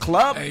Breakfast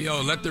Club. Hey,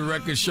 yo, let the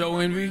record show,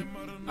 Envy.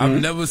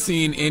 I've never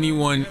seen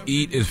anyone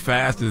eat as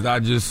fast as I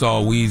just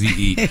saw Weezy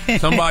eat.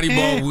 Somebody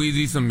bought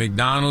Weezy some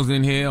McDonald's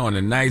in here on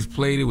a nice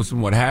plate. It was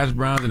some hash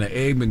browns and an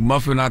egg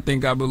McMuffin,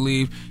 I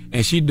believe.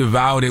 And she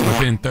devoured it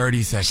within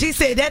 30 seconds. She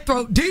said that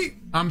throat deep.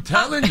 I'm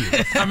telling you.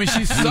 I mean,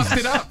 she sucked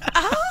it up.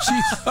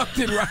 She sucked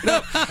it right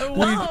up.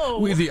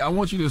 Weezy, I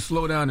want you to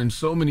slow down in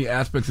so many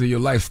aspects of your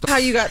life. How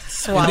you got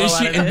swallowed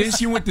and then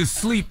she went to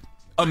sleep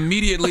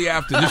immediately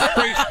after. Just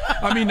straight,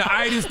 the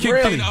itis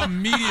kicked in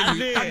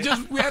immediately.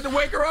 We had to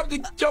wake her up to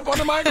jump on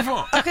the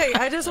microphone. Okay,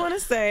 I just want to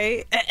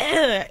say,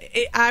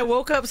 I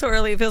woke up so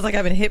early, it feels like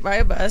I've been hit by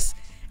a bus.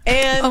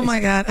 And oh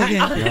my God,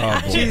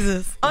 again.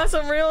 Jesus. On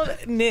some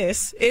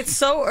realness, it's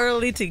so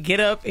early to get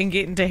up and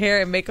get into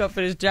hair and makeup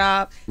for this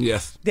job.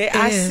 Yes.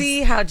 I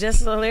see how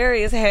Just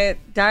Hilarious had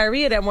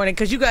diarrhea that morning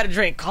because you got to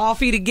drink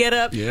coffee to get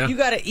up. Yeah. You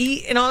got to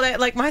eat and all that.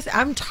 Like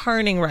I'm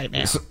turning right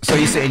now. So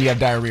you're saying you have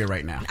diarrhea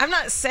right now? I'm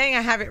not saying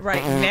I have it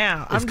right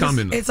now. It's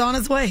coming. It's on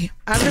its way.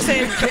 I'm just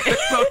saying.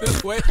 It's on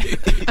its way.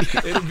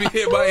 It'll be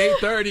here by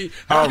 8:30.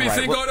 All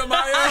right. Go to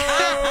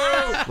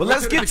my Well,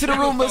 let's get to the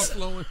rumors.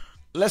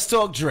 Let's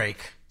talk Drake.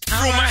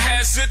 Rumor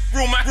has it.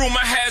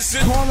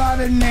 Call out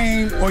a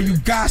name, or you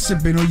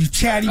gossiping, or you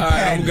chatty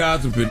patty. I'm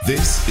gossiping.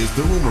 This is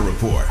the Rumor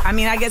Report. I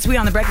mean, I guess we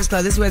on The Breakfast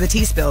Club. This is where the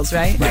tea spills,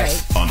 right?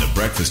 Yes, on The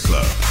Breakfast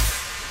Club.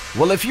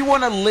 Well, if you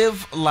want to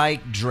live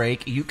like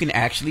Drake, you can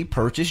actually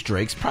purchase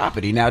Drake's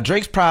property. Now,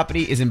 Drake's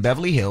property is in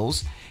Beverly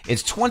Hills.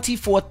 It's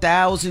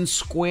 24,000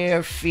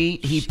 square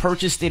feet. He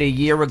purchased it a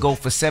year ago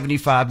for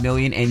 $75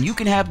 million, and you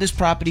can have this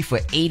property for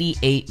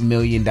 $88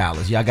 million.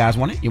 Y'all guys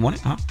want it? You want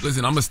it? Huh?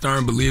 Listen, I'm a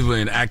stern believer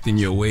in acting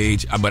your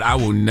wage, but I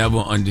will never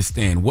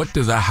understand, what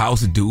does a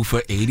house do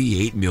for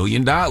 $88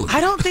 million? I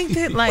don't think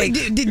that, like...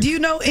 Wait, do you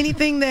know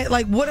anything that,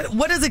 like,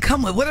 what does it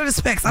come with? What are the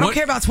specs? I don't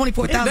care about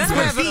 24,000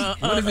 square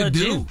feet. What does it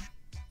do?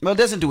 Well, it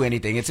doesn't do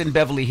anything. It's in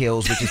Beverly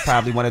Hills, which is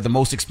probably one of the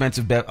most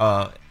expensive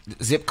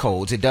zip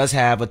codes. It does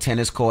have a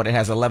tennis court. It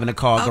has an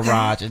 11-car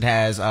garage. It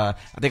has, I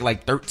think,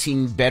 like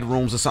 13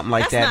 bedrooms or something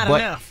like that. That's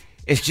not enough.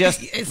 It's just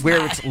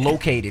it's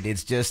located.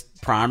 It's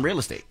just prime real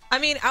estate. I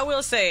mean, I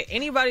will say,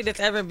 anybody that's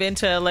ever been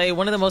to LA,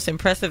 one of the most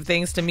impressive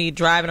things to me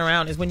driving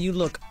around is when you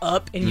look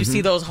up and you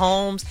see those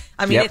homes.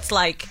 I mean, it's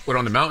like... What,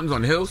 on the mountains,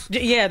 on the hills?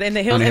 Yeah, and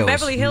the hills. And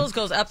Beverly Hills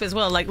goes up as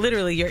well. Like,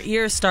 literally, your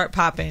ears start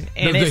popping.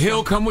 And Does the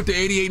hill come with the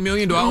 $88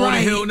 million? Do I own a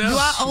hill now? Do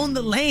I own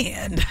the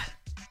land?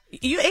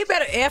 They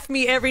better F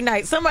me every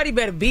night. Somebody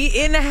better be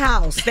in the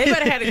house. They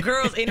better have the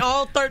girls in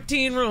all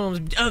 13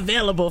 rooms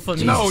available for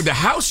me. No, the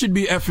house should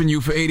be effing you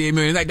for $88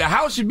 million. Like, the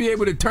house should be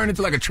able to turn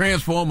into like a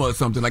transformer or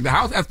something. Like, the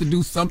house has to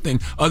do something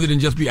other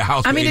than just be a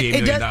house for $88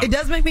 million. It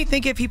does make me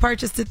think if he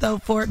purchased it, though,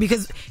 for it,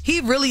 because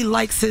he really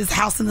likes his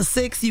house in the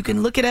 6. You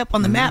can look it up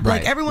on the map. Right.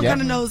 Like, everyone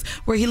kind of knows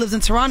where he lives in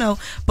Toronto.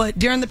 But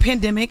during the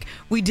pandemic,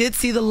 we did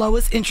see the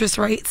lowest interest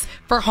rates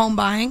for home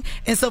buying.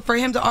 And so for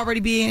him to already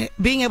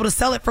being able to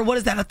sell it for, what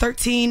is that, a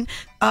 $13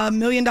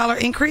 million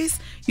increase?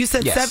 You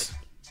said yes.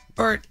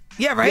 right?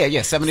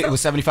 Yeah. 70. It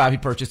was 75. He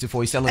purchased it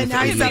for. He's selling it for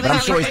 88. But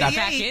I'm sure he's not.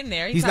 Back in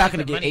there. He's not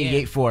going to get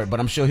 88 for it. But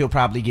I'm sure he'll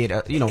probably get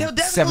he'll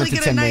 $7 to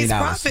 $10 million.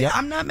 Profit. Yep.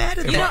 I'm not mad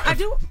at that. I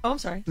do. Oh, I'm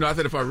sorry. No, I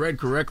said if I read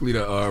correctly,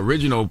 the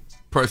original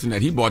person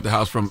that he bought the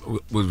house from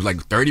was like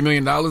 $30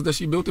 million that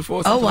she built it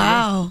for. Oh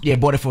wow! Yeah,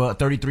 bought it for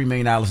 $33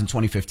 million in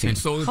 2015 and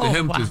sold it to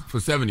him for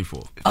 $74.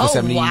 For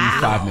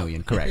 $75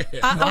 million, correct.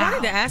 I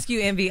wanted to ask you,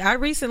 Envy. I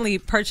recently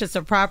purchased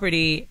a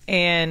property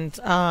and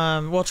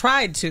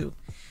tried to.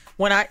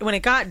 When it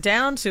got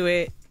down to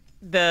it,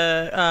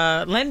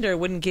 the lender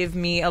wouldn't give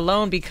me a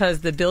loan because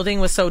the building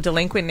was so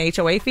delinquent in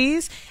HOA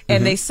fees,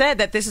 and they said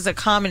that this is a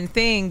common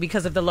thing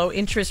because of the low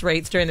interest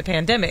rates during the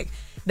pandemic.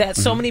 That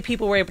so many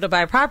people were able to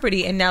buy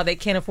property and now they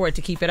can't afford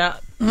to keep it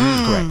up.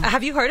 Correct.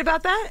 Have you heard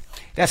about that?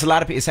 That's a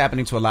lot of people. It's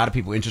happening to a lot of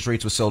people. Interest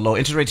rates were so low.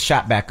 Interest rates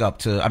shot back up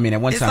to, at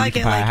one time you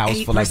could buy a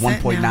house for like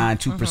 1.9,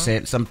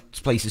 2%, some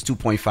places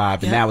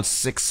 2.5, and now it's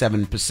 6,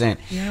 7%.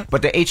 Yep.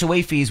 But the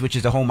HOA fees, which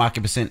is the home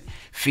occupant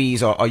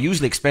fees, are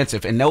usually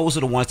expensive, and those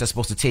are the ones that's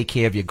supposed to take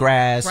care of your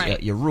grass,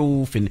 your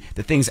roof, and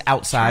the things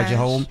outside your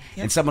home.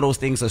 Yep. And some of those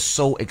things are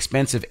so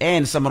expensive,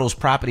 and some of those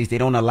properties, they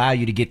don't allow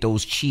you to get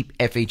those cheap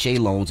FHA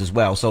loans as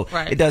well. So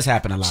it does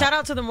happen a lot. Shout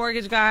out to the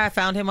mortgage guy. I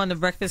found him on the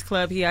Breakfast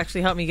Club. He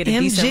actually helped me get a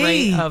decent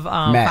rate of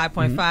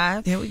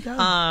 5.5. There we go.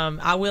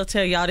 I will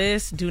tell y'all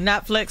this: do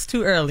not flex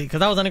too early,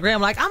 because I was on the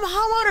gram like, I'm a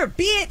homeowner,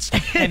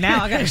 bitch, and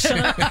now I gotta shut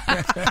up.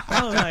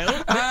 I was like,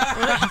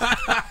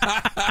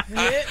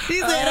 he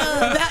said,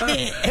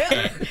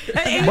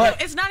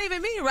 but it's not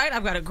even me, right?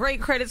 I've got a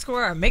great credit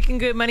score. I'm making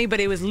good money, but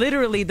it was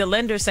literally the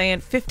lender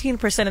saying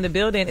 15% of the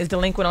building is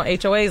delinquent on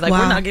HOAs. Like,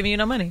 we're not giving you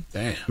no money.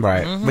 Damn.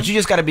 Right. But you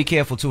just got to be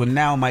careful too. And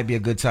now might be a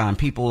good time.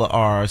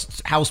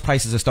 House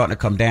prices are starting to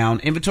come down.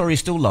 Inventory is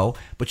still low,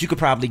 but you could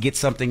probably get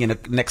something in the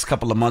next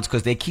couple of months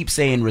because they keep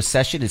saying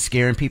recession is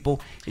scaring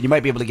people, and you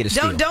might be able to get a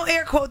steal. Don't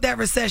air quote that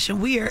recession.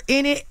 We are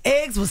in it.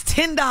 Eggs was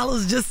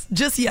 $10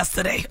 just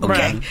yesterday.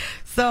 Okay. Right.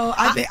 So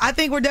I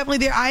think we're definitely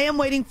there. I am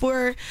waiting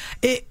for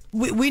it.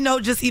 We know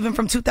just even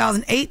from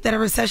 2008 that a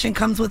recession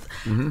comes with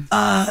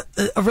a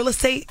real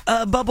estate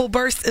bubble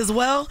burst as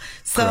well.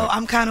 So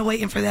I'm kind of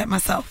waiting for that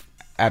myself.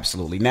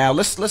 Absolutely. Now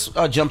let's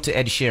jump to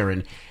Ed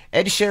Sheeran.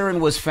 Ed Sheeran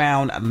was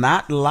found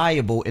not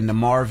liable in the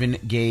Marvin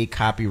Gaye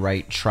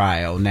copyright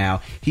trial.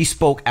 Now, he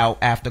spoke out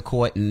after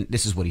court, and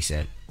this is what he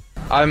said.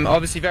 I'm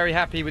obviously very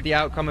happy with the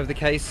outcome of the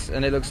case,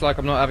 and it looks like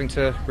I'm not having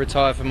to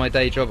retire from my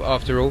day job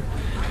after all.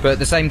 But at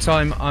the same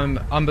time, I'm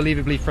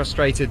unbelievably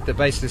frustrated that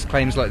baseless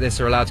claims like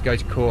this are allowed to go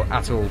to court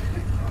at all.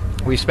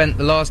 We've spent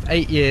the last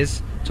 8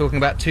 years talking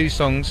about 2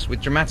 songs with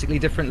dramatically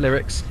different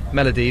lyrics,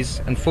 melodies,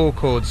 and 4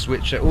 chords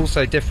which are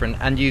also different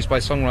and used by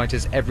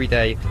songwriters every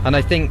day. And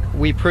I think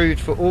we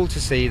proved for all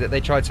to see that they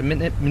tried to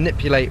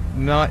manipulate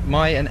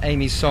my and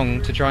Amy's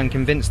song to try and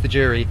convince the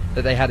jury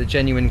that they had a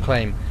genuine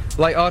claim.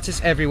 Like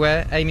artists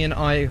everywhere, Amy and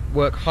I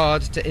work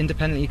hard to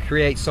independently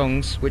create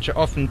songs which are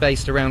often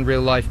based around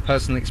real-life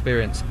personal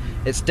experience.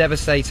 It's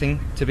devastating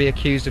to be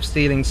accused of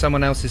stealing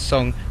someone else's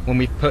song when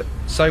we've put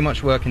so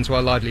much work into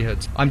our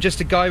livelihoods. I'm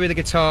just a guy with a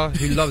guitar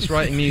who loves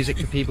writing music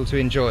for people to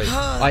enjoy.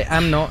 I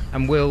am not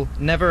and will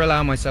never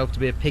allow myself to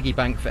be a piggy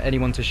bank for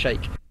anyone to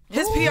shake.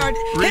 His PR.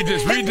 Read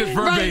this verbatim.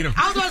 Right,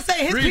 I was going to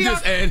say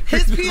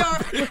his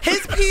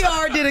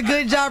PR did a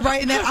good job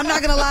writing that. I'm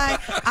not going to lie.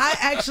 I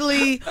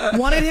actually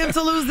wanted him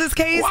to lose this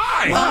case.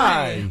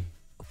 Why?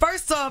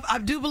 First off, I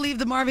do believe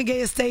the Marvin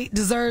Gaye estate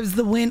deserves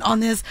the win on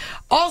this.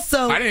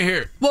 Also, I didn't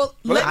hear. Well,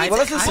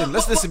 let's listen.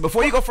 Let's listen.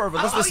 Before you go further,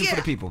 let's listen for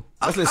the people.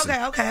 Let's listen.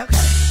 Okay.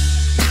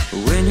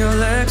 When your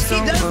legs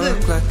don't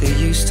work like they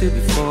used to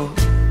before.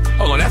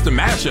 Hold on, that's the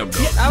mashup,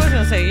 though. I was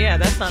going to say, yeah,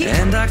 that's not He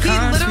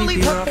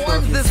literally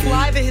performs this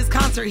live at his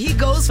concert. He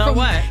goes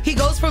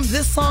from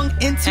this song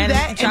into and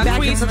that and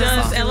back into the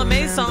does song.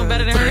 LMA's song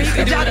better than her. He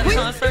can do it at a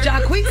concert.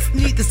 Jacquees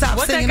need to stop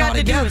What that singing got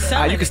to do altogether. with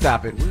selling? You can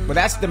stop it. But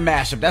that's the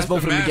mashup. That's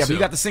both of them together. mashup. You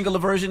got the singular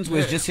versions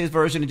where it's just his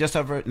version and just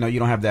her version. No, you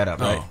don't have that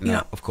up, right?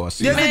 No, of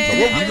course. Yeah,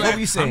 What were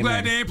you saying, I'm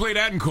glad man? they ain't play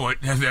that in court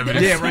as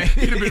evidence. Yeah, right.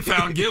 He'd have been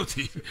found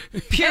guilty.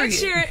 Ed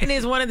Sheeran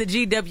is one of the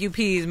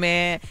GWPs,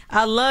 man.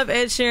 I love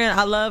Ed Sheeran.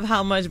 I love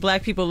how much black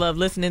people love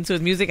listening to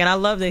his music, and I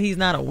love that he's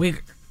not a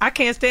wigger. I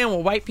can't stand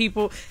when white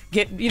people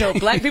get,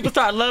 black people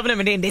start loving him,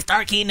 and then they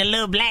start getting a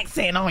little black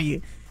scent on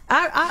you.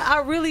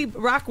 I really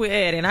rock with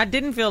Ed, and I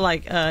didn't feel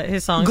like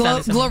his song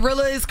sounded similar.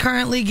 Glorilla is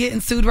currently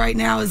getting sued right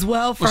now as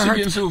well for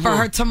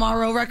her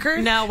Tomorrow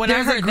record. Now, when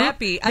I heard that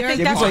beat, I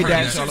think that's played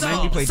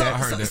that. You played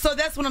that. So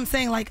that's what I'm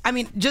saying. Like, I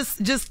mean,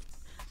 just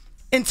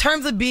in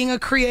terms of being a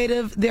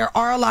creative, there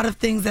are a lot of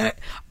things that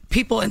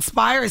people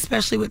inspire,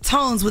 especially with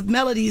tones, with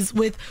melodies,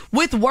 with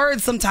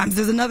words sometimes.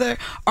 There's another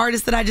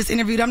artist that I just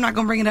interviewed. I'm not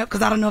going to bring it up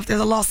because I don't know if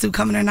there's a lawsuit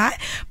coming or not.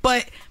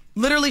 But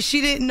literally,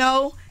 she didn't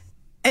know,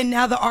 and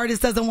now the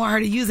artist doesn't want her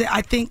to use it.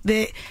 I think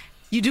that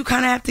you do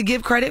kind of have to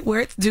give credit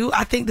where it's due.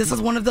 I think this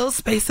is one of those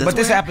spaces. But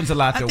this happens a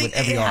lot, though, with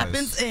every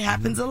artist. It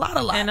happens a lot.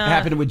 And, it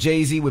happened with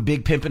Jay-Z, with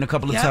Big Pimpin' a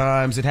couple of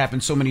times. It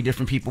happened so many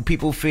different people.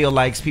 People feel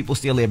like people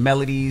steal their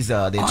melodies,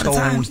 their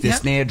tones, their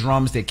snare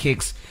drums, their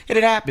kicks. And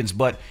it happens.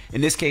 But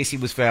in this case, he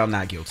was found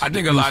not guilty. I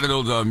think a lot of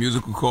those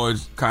musical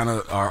chords kind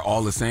of are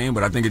all the same,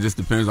 but I think it just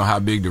depends on how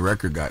big the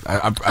record got.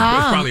 There's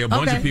probably a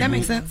bunch of people. That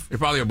makes sense. There's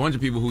probably a bunch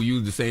of people who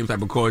use the same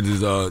type of chords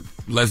as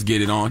 "Let's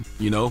Get It On,"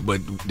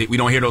 but we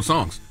don't hear those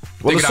songs.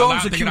 Well, the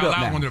songs are queued up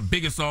now. One of the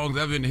biggest songs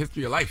ever in the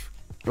history of life.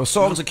 Well,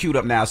 songs are queued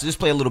up now, so just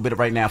play a little bit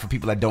right now for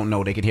people that don't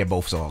know. They can hear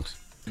both songs.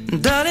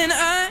 Darling,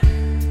 I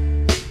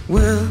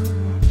will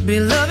be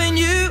loving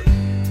you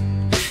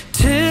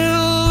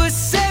till we're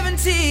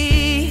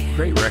 70.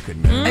 Great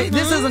record, man. Hey,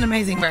 this is an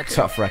amazing record.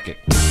 Tough record.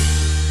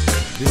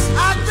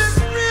 I've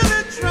been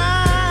really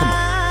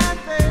trying,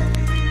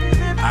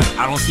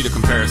 I don't see the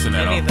comparison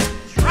at all.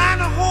 trying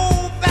to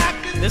hold back.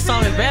 This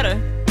song is better.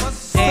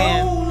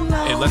 And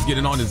Let's Get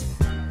It On is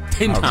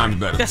 10 times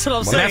better. That's what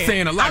I'm saying. saying. That's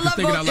saying a lot.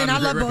 I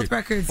love both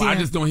records. But I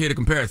just don't hear the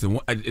comparison.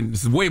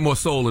 This is way more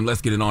soul in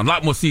Let's Get It On. A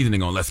lot more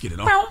seasoning on Let's Get It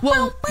On.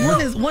 Well,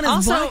 one is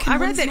also, black and I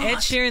read one's that not. Ed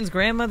Sheeran's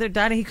grandmother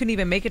died and he couldn't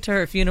even make it to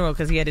her funeral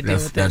because he had to deal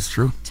with this. That's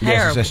true.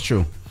 Terrible. Yes, that's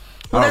true.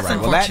 Well, All that's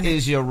right. Well, that unfortunate.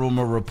 is your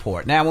rumor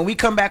report. Now, when we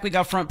come back, we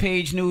got front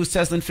page news.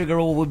 Teslin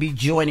Figueroa will be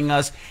joining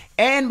us,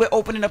 and we're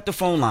opening up the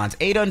phone lines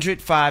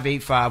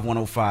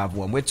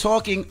 800-585-1051. We're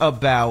talking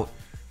about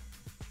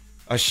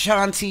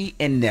Ashanti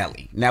and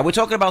Nelly. Now, we're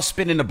talking about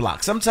spinning the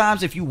block.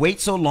 Sometimes, if you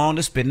wait so long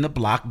to spin the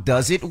block,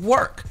 does it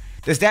work?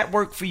 Does that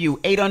work for you?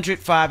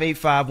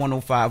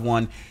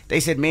 800-585-1051.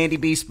 They said Mandy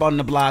B spun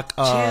the block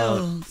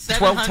 12 times.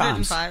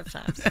 705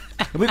 times.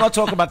 We're going to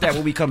talk about that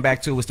when we come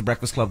back to It's the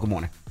Breakfast Club. Good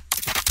morning.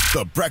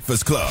 The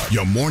Breakfast Club.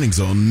 Your mornings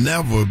will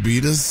never be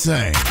the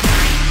same.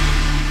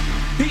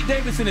 Pete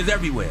Davidson is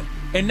everywhere,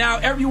 and now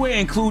everywhere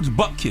includes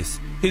Butt Kiss,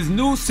 his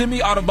new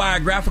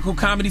semi-autobiographical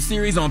comedy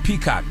series on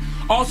Peacock,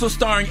 also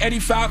starring Eddie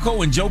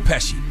Falco and Joe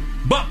Pesci.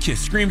 Butt Kiss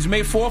screams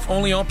May 4th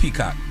only on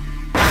Peacock.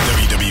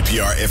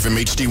 WWPR FM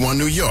HD1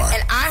 New York.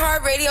 An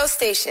iHeartRadio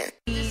station.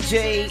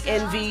 DJ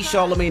NV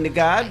Charlamagne the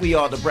God. We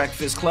are the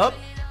Breakfast Club.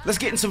 Let's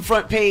get in some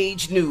front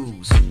page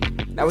news.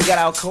 Now we got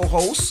our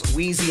co-hosts,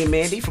 Weezy and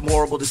Mandy from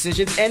Horrible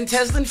Decisions, and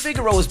Teslin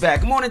Figueroa is back.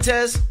 Good morning,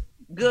 Tez.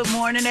 Good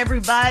morning,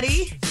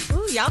 everybody.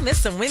 Ooh, y'all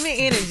missed some women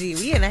energy.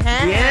 We in the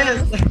house.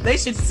 Yes, they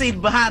should see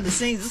behind the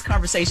scenes. This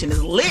conversation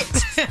is lit.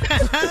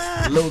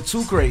 A little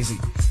too crazy.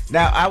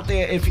 Now, out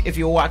there, if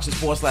you were watching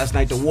sports last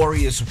night, the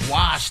Warriors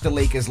washed the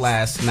Lakers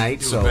last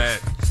night. So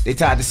they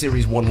tied the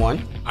series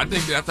 1-1. I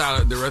think that's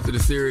how the rest of the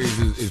series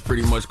is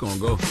pretty much going to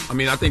go. I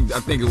mean, I think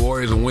the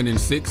Warriors will win in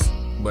 6,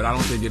 but I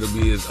don't think it'll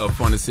be as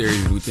fun a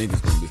series as we think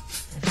it's going to be.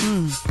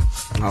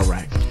 All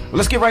right. Well,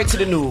 let's get right to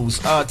the news.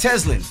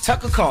 Teslin,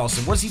 Tucker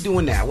Carlson, what's he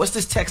doing now? What's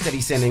this text that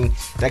he's sending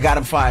that got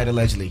him fired,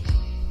 allegedly?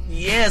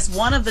 Yes,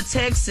 one of the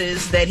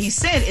texts that he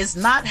sent is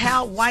not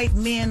how white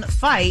men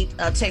fight.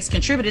 A text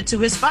contributed to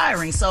his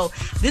firing. So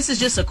this is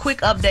just a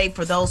quick update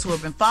for those who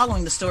have been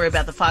following the story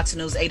about the Fox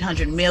News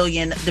 $800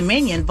 million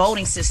Dominion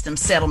voting system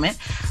settlement.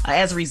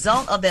 As a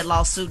result of that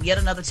lawsuit, yet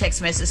another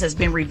text message has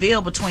been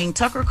revealed between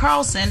Tucker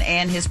Carlson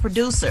and his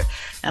producer.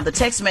 Now, the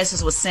text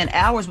message was sent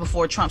hours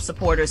before Trump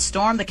supporters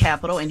stormed the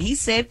Capitol, and he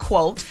said,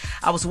 quote,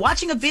 "I was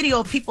watching a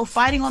video of people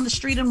fighting on the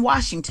street in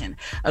Washington.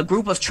 A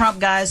group of Trump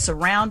guys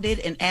surrounded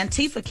an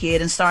Antifa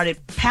kid and started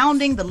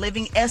pounding the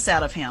living S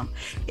out of him.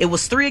 It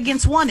was 3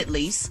 against 1 at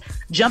least.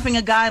 Jumping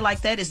a guy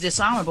like that is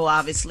dishonorable,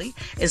 obviously.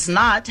 It's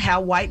not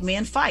how white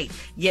men fight.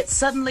 Yet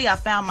suddenly I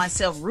found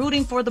myself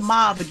rooting for the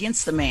mob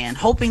against the man,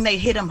 hoping they'd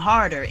hit him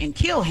harder and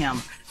kill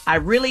him. I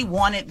really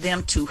wanted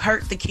them to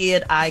hurt the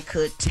kid. I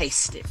could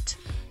taste it."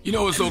 You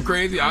know what's so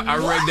crazy? I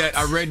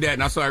read that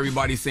and I saw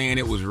everybody saying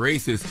it was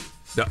racist.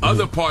 The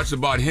other parts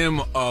about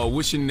him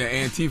wishing the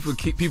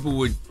Antifa people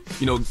would,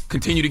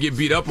 continue to get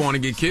beat up on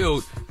and get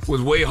killed was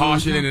way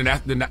harsher than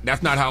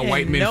that's not how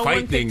white men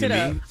fight thing to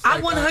me. I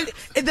 100.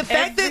 The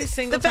fact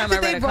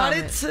that they brought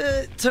it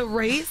to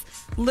race.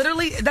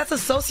 Literally, that's a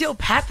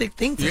sociopathic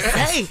thing to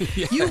say.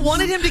 Yes. You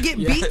wanted him to get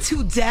beat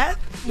to death?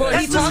 Well,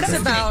 he talks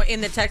about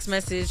in the text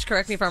message,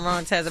 correct me if I'm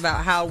wrong, says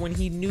about how when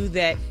he knew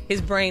that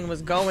his brain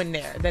was going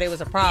there, that it was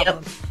a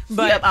problem.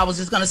 But I was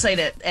just going to say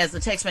that as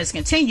the text message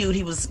continued,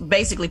 he was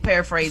basically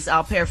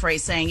I'll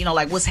paraphrase saying,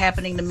 like, what's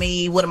happening to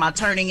me? What am I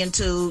turning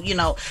into?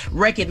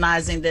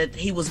 Recognizing that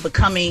he was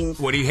becoming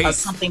what he hates.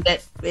 Something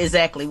that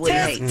exactly what he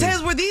hates.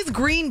 Tez, were these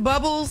green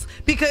bubbles?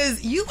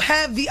 Because you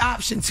have the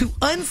option to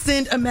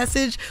unsend a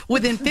message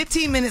within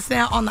 15 minutes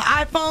now on the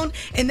iPhone,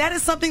 and that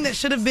is something that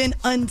should have been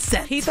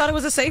unsent. He thought it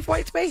was a safe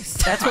white space.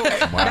 That's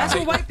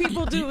what white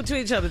people do to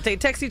each other. They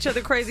text each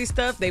other crazy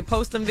stuff. They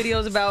post them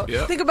videos about.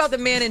 Yep. Think about the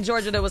man in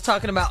Georgia that was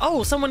talking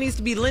about, someone needs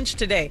to be lynched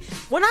today.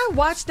 When I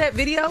watched that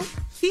video,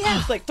 he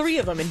had like 3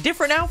 of them in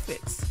different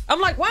outfits.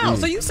 I'm like, wow.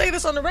 So you say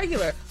this on the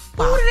regular?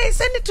 Who did they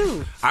send it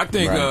to? I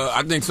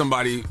think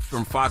somebody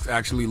from Fox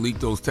actually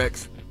leaked those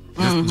texts.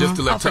 Just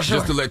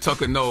to let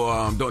Tucker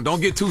know,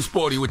 don't get too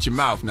sporty with your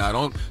mouth now.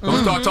 Don't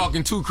start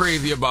talking too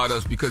crazy about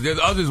us, because there's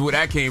others where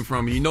that came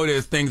from. And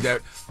there's things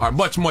that are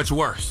much, much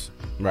worse.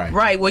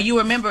 Right. Well, you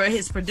remember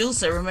his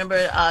producer.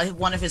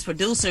 One of his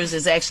producers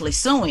is actually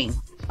suing.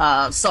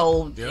 I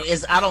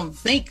don't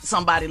think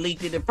somebody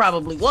leaked it. It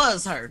probably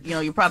was her.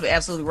 You're probably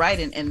absolutely right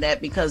in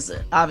that, because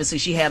obviously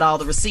she had all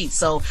the receipts.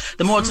 So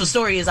the moral to the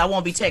story is I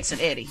won't be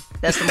texting Eddie.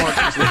 That's the moral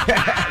to the story.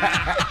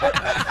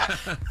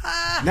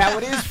 Now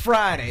it is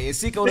Friday. It's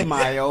Cinco de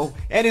Mayo.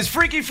 And it's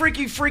Freaky,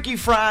 Freaky, Freaky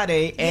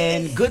Friday.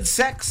 And good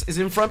sex is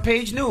in front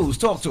page news.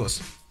 Talk to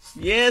us.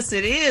 Yes,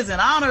 it is.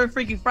 In honor of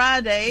Freaky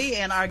Friday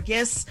and our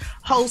guest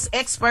host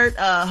expert,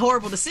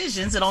 Horrible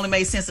Decisions, it only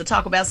made sense to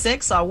talk about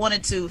sex. So I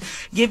wanted to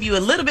give you a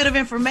little bit of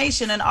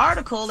information. An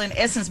article in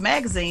Essence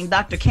Magazine,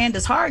 Dr.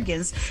 Candace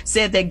Hargens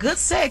said that good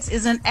sex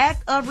is an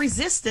act of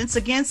resistance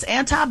against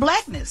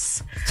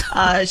anti-blackness.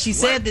 She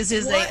said this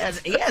is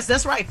yes,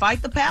 that's right.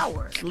 Fight the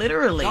power.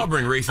 Literally. Y'all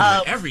bring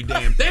racism to every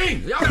damn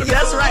thing.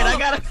 That's right.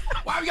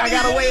 I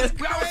gotta weigh it.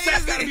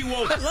 Sex gotta be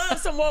woke. Love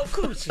some woke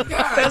coochie.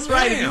 That's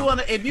right.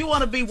 If you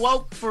want to be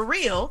woke for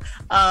real,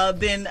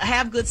 then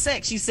have good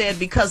sex. She said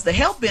because the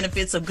health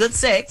benefits of good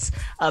sex,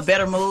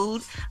 better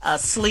mood,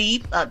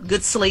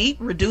 good sleep,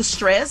 reduced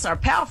stress, are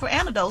powerful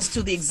antidotes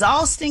to the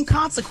exhausting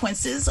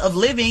consequences of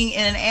living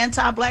in an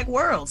anti-black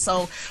world.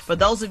 So for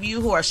those of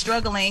you who are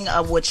struggling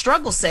with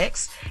struggle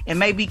sex and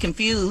may be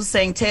confused,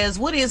 saying, Tez,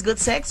 what is good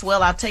sex?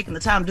 Well, I've taken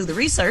the time to do the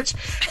research,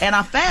 and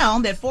I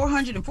found that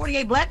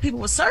 448 black people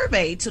were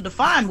surveyed to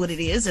define what it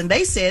is, and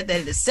they said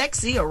that it is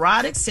sexy,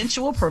 erotic,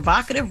 sensual,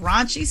 provocative,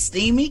 raunchy,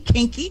 steamy,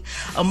 kinky,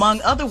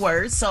 among other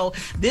words. So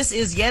this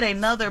is yet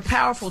another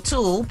powerful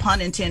tool,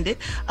 pun intended,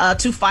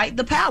 to fight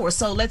the power.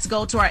 So let's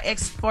go to our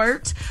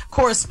expert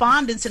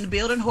correspondents in the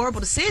building,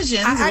 Horrible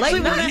Decisions. I actually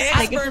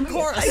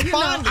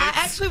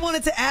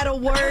wanted to add a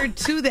word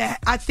to that.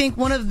 I think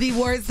one of the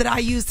words that I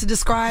use to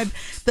describe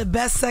the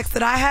best sex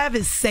that I have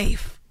is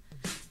safe.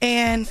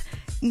 And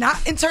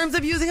not in terms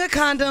of using a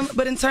condom,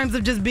 but in terms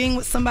of just being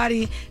with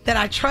somebody that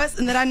I trust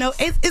and that I know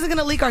isn't going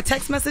to leak our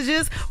text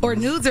messages or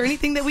nudes or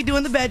anything that we do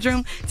in the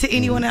bedroom to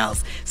anyone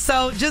else.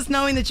 So just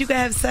knowing that you can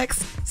have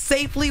sex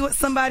safely with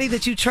somebody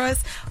that you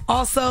trust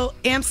also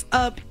amps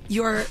up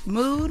your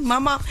mood. My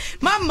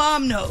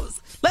mom knows.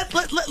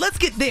 Let's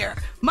get there.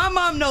 My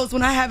mom knows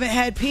when I haven't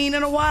had peen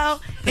in a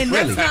while, and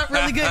that's not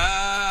really good.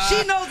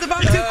 She knows if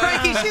I'm too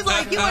cranky. She's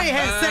like, you ain't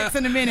had sex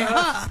in a minute,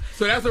 huh?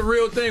 So that's a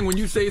real thing. When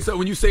you say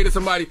to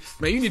somebody,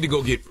 man, you need to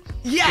go get.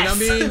 Yes.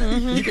 You know what I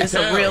mean? You can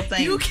tell. A real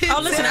thing.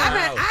 Listen,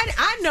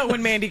 I know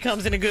when Mandy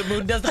comes in a good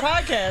mood and does the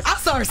podcast. I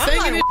start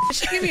singing it.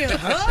 She give me a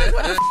hug.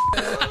 What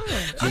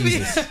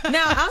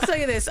now, I'll tell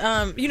you this.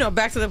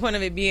 Back to the point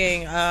of it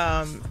being,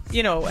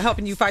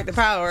 helping you fight the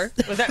power.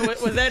 Was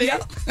that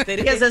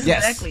it? Yes, that's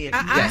exactly it.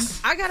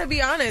 I gotta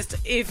be honest.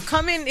 If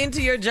coming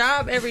into your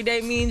job every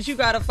day means you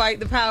gotta fight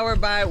the power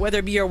by whether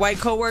it be your white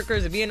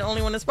coworkers or being the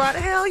only one in the spot,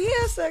 hell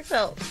yeah, sex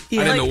helps. I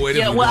didn't know where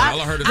this was going.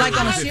 All I heard is because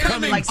I'm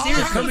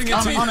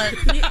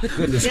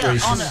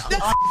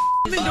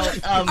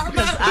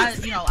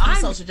a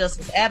social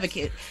justice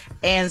advocate,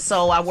 and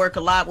so I work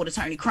a lot with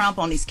Attorney Crump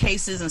on these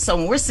cases. And so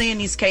when we're seeing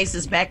these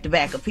cases back to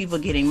back of people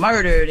getting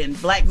murdered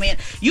and black men,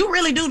 you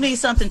really do need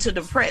something to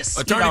depress.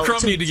 Attorney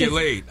Crump need to get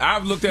laid.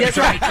 I've looked at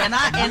Attorney Crump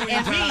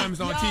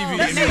times on TV.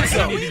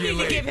 We need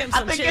to give him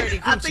some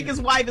charity. I think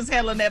his wife is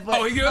handling that.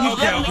 But Okay.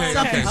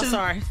 I'm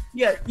sorry.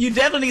 Yeah, you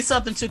definitely need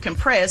something to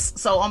compress.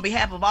 So on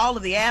behalf of all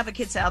of the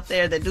advocates out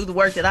there that do the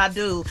work that I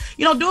do,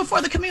 do it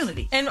for the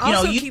community. And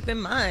also keep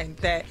in mind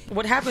that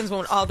what happens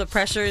when all the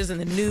pressures and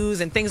the news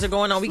and things are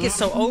going on, we get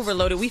so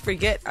overloaded, we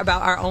forget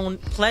about our own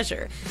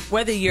pleasure.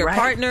 Whether you're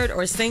partnered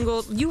or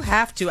single, you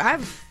have to.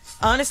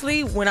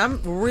 honestly, when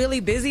I'm really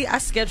busy, I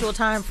schedule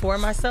time for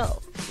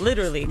myself.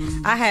 Literally.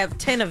 I have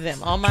 10 of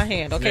them on my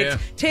hand. Okay, Yeah.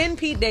 10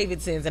 Pete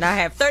Davidsons, and I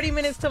have 30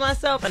 minutes to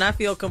myself, and I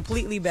feel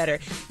completely better.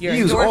 You're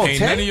Ain't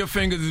none of your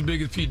fingers as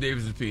big as Pete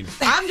Davidson's penis.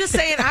 I'm just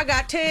saying, I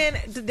got 10.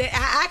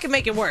 I can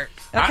make it work.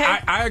 Okay.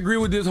 I agree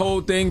with this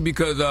whole thing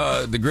because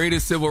the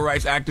greatest civil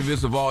rights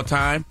activist of all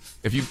time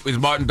is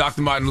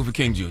Dr. Martin Luther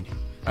King Jr.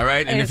 All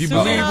right, and if you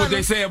believe what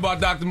they say about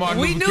Dr.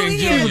 Martin Luther King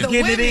Jr., he was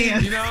getting it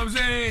in. You know what I'm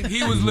saying?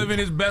 He was living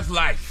his best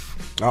life.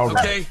 All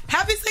right. Okay.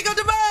 Happy Cinco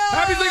de Mayo!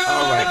 Happy Cinco de Mayo!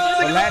 All right.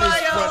 Well, that is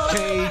front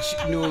page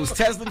news.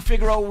 Tesla and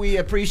Figaro, we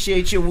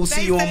appreciate you. We'll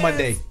see you on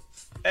Monday.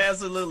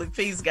 Absolutely.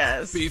 Peace,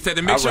 guys. Peace.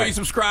 And make sure you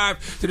subscribe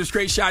to the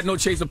Straight Shot No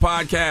Chaser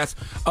podcast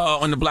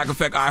on the Black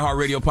Effect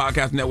iHeartRadio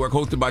podcast network,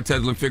 hosted by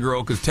Tesla and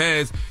Figaro. Because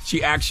Tez,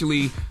 she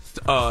actually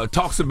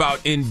talks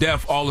about in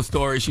depth all the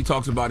stories she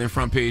talks about in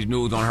front page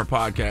news on her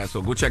podcast.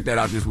 So go check that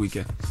out this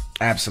weekend.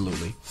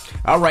 Absolutely.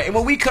 All right. And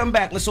when we come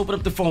back, let's open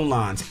up the phone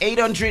lines.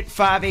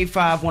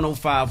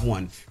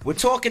 800-585-1051. We're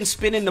talking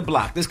spinning the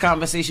block. This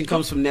conversation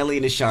comes from Nelly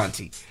and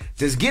Ashanti.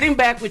 Does getting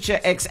back with your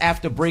ex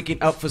after breaking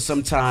up for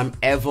some time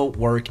ever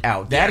work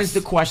out? That is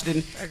the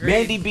question. Agreed.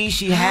 Mandy B,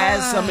 she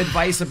has some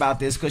advice about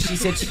this because she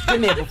said she's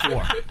been there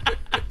before.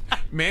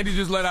 Mandy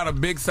just let out a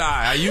big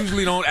sigh. I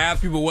usually don't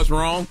ask people what's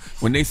wrong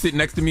when they sit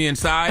next to me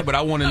inside, but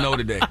I want to know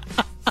today.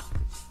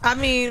 I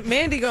mean,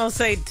 Mandy gonna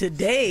say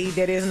today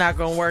that it's not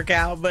gonna work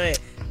out, but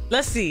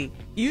let's see.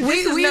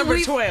 This is number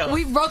 12.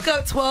 We broke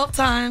up 12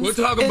 times. We'll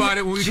talk about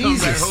it when we come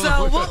back.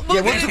 So we'll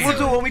We'll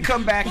do it when we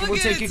come back, and we'll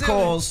take your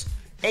calls.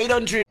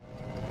 800.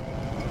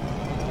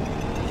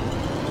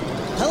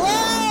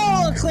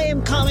 Hello,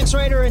 acclaimed comics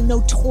writer and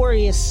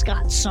notorious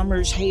Scott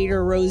Summers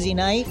hater, Rosie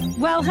Knight.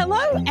 Well,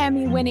 hello,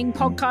 Emmy-winning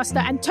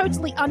podcaster and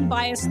totally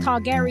unbiased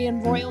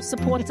Targaryen royal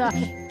supporter,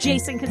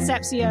 Jason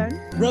Concepcion.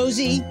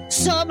 Rosie,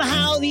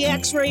 somehow the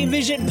X-Ray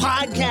Vision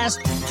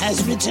podcast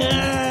has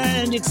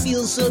returned. It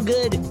feels so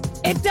good.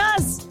 It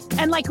does.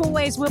 And like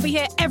always, we'll be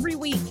here every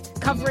week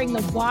covering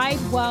the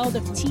wide world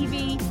of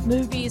TV,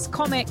 movies,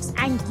 comics,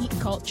 and geek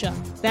culture.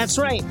 That's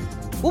right.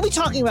 We'll be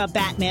talking about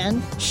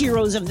Batman,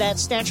 heroes of that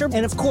stature,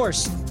 and of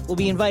course, we'll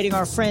be inviting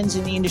our friends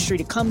in the industry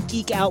to come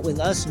geek out with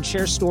us and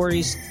share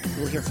stories.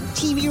 We'll hear from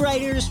TV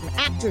writers, from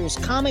actors,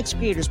 comics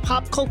creators,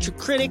 pop culture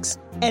critics,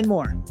 and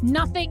more.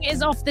 Nothing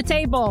is off the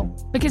table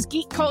because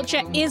geek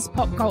culture is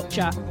pop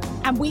culture,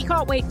 and we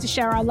can't wait to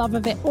share our love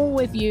of it all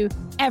with you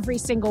every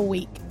single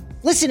week.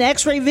 Listen to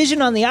X-Ray Vision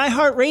on the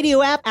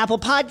iHeartRadio app, Apple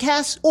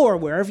Podcasts, or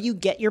wherever you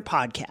get your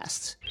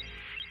podcasts.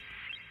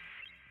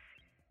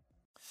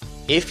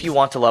 If you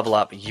want to level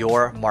up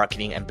your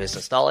marketing and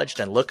business knowledge,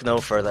 then look no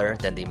further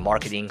than the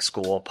Marketing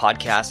School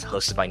podcast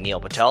hosted by Neil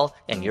Patel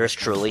and yours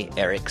truly,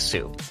 Eric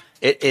Sue.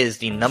 It is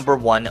the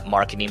 #1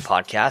 marketing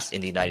podcast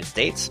in the United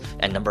States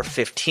and number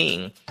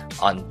 15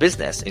 on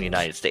business in the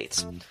United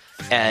States.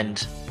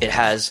 And it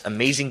has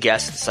amazing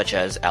guests such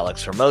as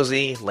Alex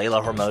Hormozi,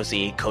 Layla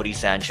Hormozi, Cody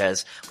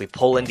Sanchez. We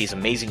pull in these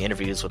amazing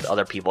interviews with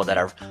other people that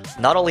are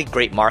not only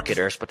great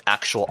marketers, but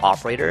actual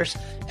operators.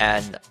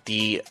 And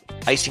the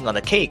icing on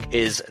the cake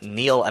is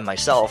Neil and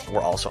myself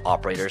were also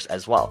operators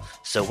as well.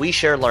 So we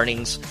share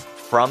learnings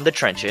from the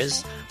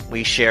trenches.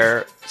 We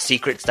share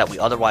secrets that we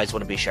otherwise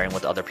wouldn't be sharing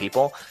with other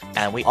people.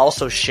 And we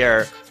also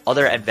share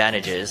other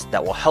advantages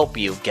that will help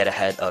you get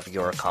ahead of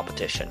your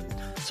competition.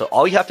 So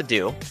all you have to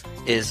do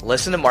is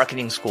listen to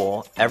Marketing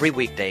School every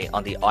weekday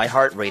on the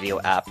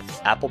iHeartRadio app,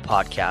 Apple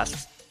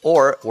Podcasts,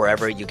 or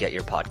wherever you get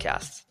your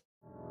podcasts.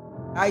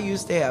 I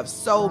used to have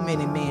so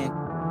many men.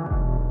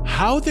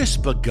 How this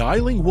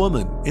beguiling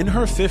woman in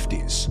her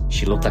 50s,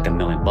 she looked like $1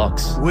 million,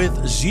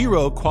 with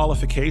 0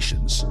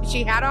 qualifications,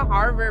 she had a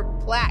Harvard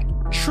plaque,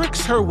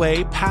 tricks her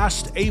way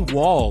past a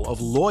wall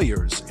of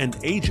lawyers and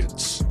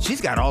agents.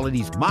 She's got all of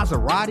these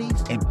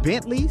Maseratis and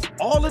Bentleys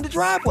all in the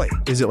driveway.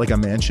 Is it like a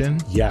mansion?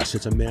 Yes,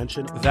 it's a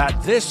mansion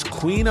that this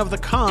queen of the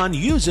con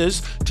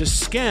uses to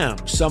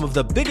scam some of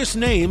the biggest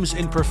names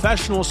in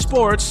professional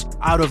sports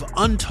out of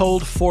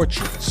untold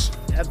fortunes.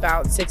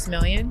 About $6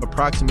 million.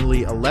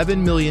 Approximately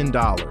 $11 million.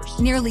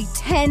 Nearly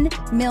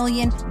 $10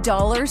 million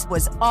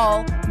was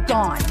all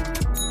gone.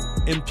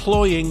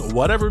 Employing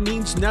whatever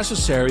means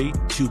necessary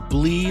to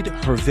bleed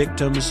her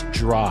victims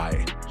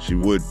dry. She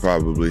would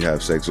probably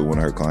have sex with one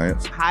of her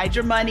clients. Hide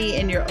your money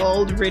in your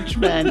old rich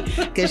man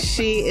because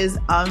she is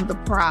on the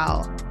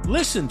prowl.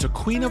 Listen to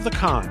Queen of the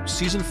Con,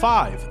 Season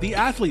 5, The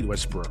Athlete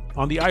Whisperer,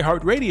 on the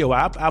iHeartRadio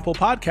app, Apple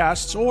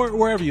Podcasts, or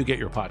wherever you get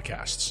your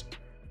podcasts.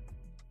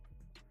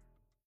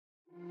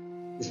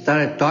 We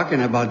started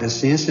talking about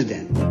this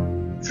incident.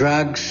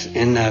 Drugs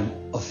and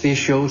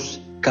officials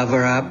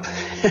cover up.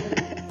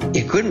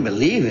 You couldn't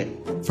believe it.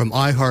 From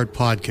iHeart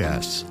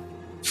Podcasts.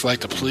 It's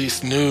like the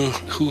police knew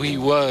who he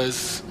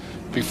was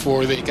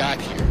before they got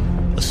here.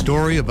 A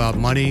story about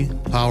money,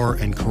 power,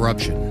 and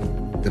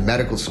corruption. The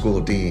medical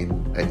school dean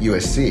at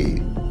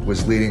USC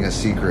was leading a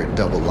secret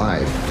double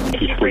life.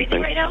 She's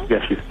breathing right now?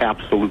 Yes, she's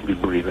absolutely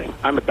breathing.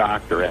 I'm a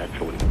doctor,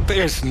 actually.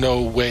 There's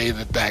no way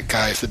that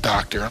guy's a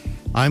doctor.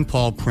 I'm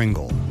Paul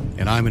Pringle,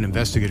 and I'm an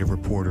investigative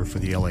reporter for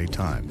the LA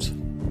Times.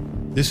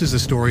 This is the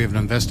story of an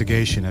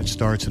investigation that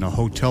starts in a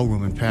hotel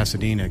room in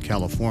Pasadena,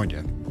 California,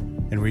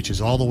 and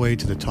reaches all the way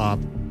to the top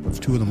of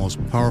two of the most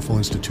powerful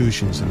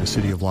institutions in the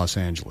city of Los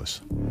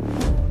Angeles.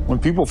 When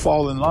people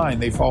fall in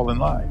line, they fall in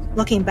line.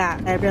 Looking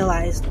back, I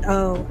realized,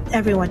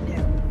 everyone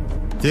knew.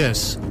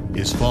 This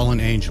is Fallen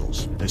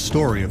Angels, a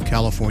story of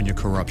California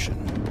corruption.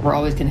 We're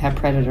always going to have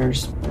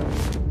predators.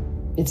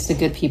 It's the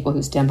good people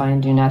who stand by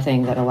and do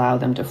nothing that allow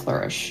them to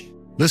flourish.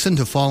 Listen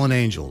to Fallen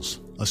Angels,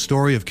 a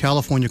story of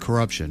California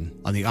corruption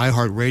on the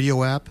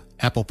iHeartRadio app,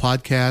 Apple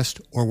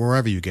Podcast, or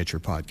wherever you get your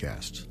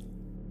podcasts.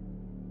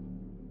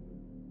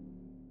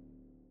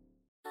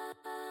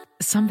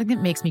 Something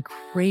that makes me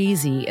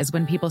crazy is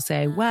when people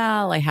say,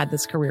 well, I had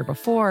this career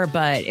before,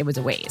 but it was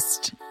a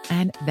waste.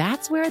 And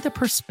that's where the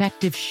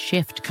perspective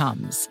shift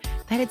comes,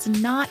 that it's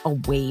not a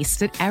waste,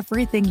 that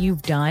everything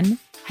you've done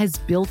has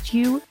built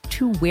you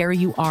to where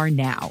you are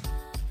now.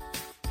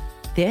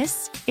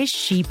 This is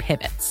She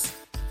Pivots,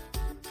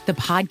 the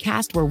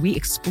podcast where we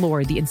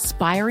explore the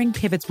inspiring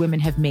pivots women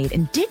have made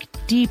and dig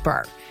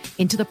deeper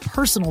into the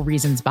personal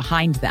reasons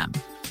behind them.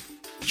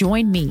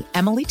 Join me,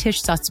 Emily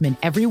Tish Sussman,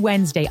 every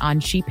Wednesday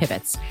on She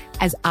Pivots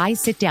as I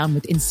sit down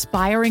with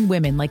inspiring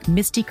women like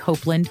Misty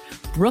Copeland,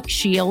 Brooke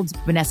Shields,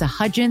 Vanessa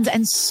Hudgens,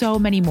 and so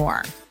many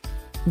more.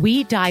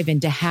 We dive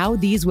into how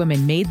these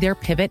women made their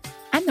pivot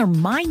and their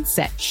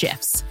mindset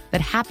shifts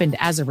that happened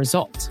as a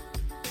result.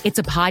 It's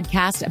a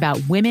podcast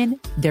about women,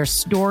 their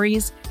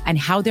stories, and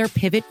how their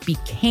pivot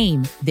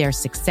became their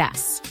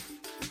success.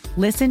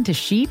 Listen to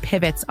She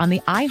Pivots on the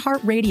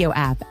iHeartRadio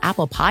app,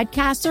 Apple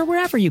Podcasts, or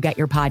wherever you get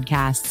your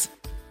podcasts.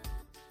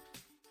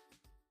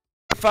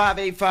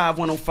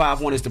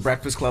 585-1051 is The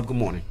Breakfast Club. Good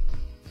morning.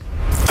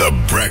 The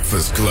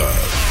Breakfast Club.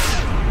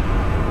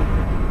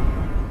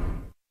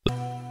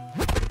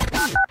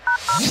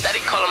 Steady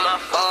calling my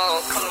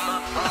phone.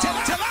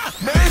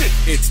 Made it.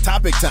 It's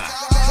topic time.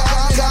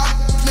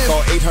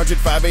 Call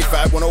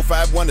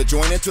 800-585-1051 to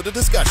join into the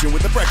discussion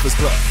with The Breakfast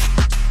Club.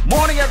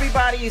 Morning,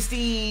 everybody. It's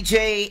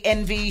DJ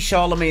NV,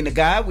 Charlamagne the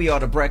Guy. We are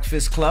The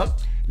Breakfast Club.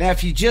 Now,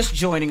 if you're just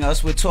joining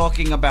us, we're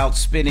talking about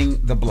spinning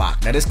the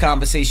block. Now, this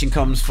conversation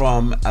comes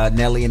from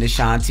Nelly and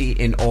Ashanti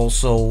and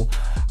also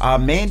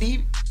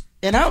Mandy.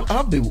 And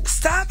I'll be...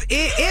 Stop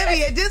it,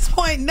 Evie. At this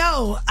point,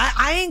 no.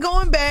 I ain't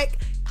going back.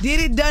 Did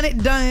it,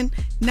 done.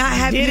 Not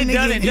happening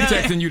again. He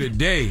texting you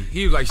today.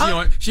 He was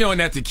like, she on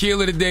that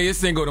tequila today. It's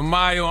Cinco de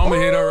Mayo. I'm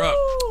going to hit her up.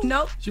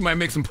 Nope. She might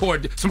make some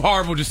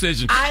horrible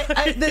decisions.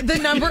 The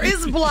number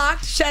is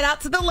blocked. Shout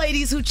out to the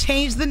ladies who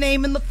changed the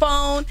name in the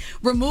phone,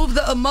 remove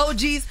the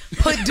emojis,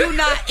 put do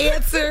not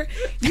answer.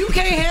 You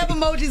can't have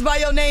emojis by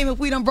your name if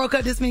we done broke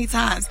up this many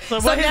times. So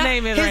what his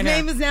name is right now? His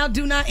name is now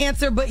do not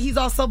answer, but he's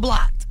also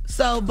blocked.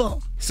 So,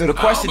 boom. So the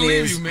question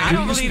is, do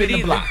you spin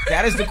the block?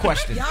 That is the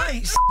question. Y'all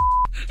ain't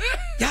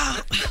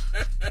y'all.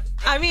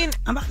 I mean,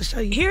 I'm about to show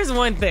you. Here's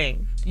one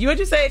thing. Would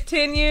you say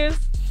 10 years?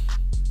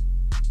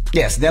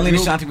 Yes, Nelly and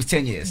Ashanti was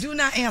 10 years. Do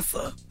not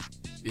answer.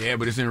 Yeah,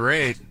 but it's in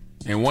red,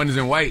 and one is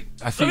in white.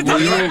 I see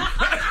one in red.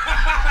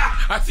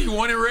 I see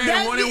one in red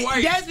and one in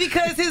white. That's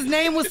because his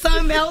name was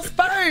something else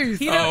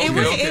first.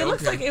 It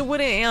looks like it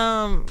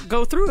wouldn't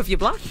go through if you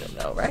blocked him,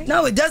 though, right?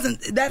 No, it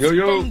doesn't. That's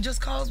phone just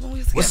calls when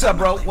we. What's up,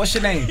 bro? What's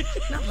your name?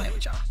 Not playing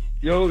with y'all.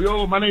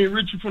 Yo, my name is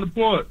Richie from the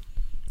Port.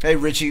 Hey,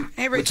 Richie.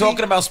 We're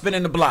talking about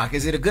spinning the block.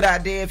 Is it a good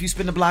idea if you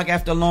spin the block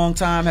after a long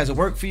time? Has it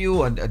worked for you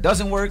or it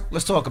doesn't work?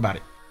 Let's talk about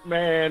it.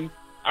 Man,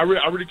 I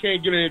really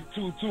can't get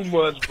into too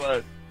much,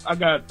 but I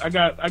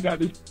got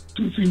these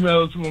two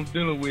females who I'm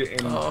dealing with,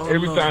 and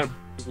every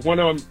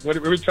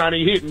time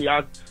they hit me,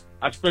 I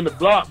spin the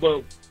block,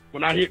 but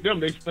when I hit them,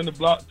 they spin the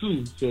block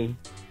too. So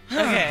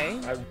okay.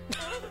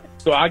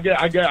 I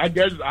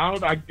guess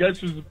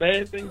it's a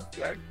bad thing.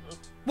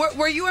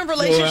 Were you in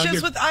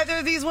relationships with either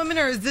of these women,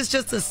 or is this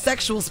just a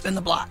sexual spin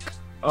the block?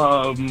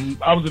 I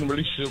was in a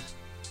relationship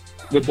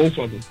with both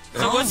of them.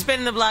 So what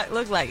spinning the block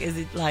look like? Is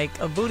it like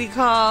a booty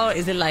call?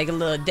 Is it like a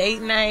little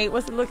date night?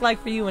 What's it look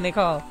like for you when they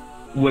call?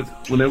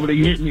 Whenever they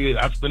hit me,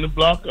 I spin the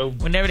block.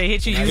 Whenever they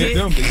hit you, you hit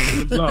them. They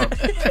spin the block.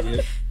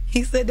 Yeah.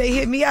 He said they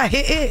hit me, I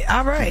hit it.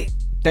 All right.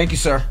 Thank you,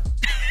 sir.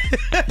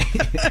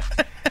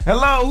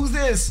 Hello, who's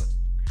this?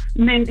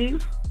 Mindy.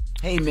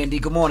 Hey, Mindy.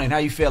 Good morning. How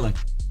you feeling?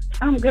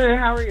 I'm good.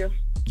 How are you?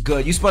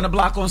 Good. You spun the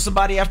block on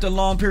somebody after a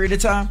long period of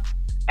time?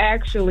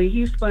 Actually,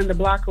 he spun the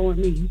block on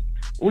me.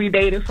 We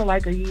dated for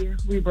like a year.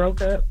 We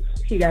broke up.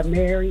 He got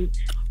married,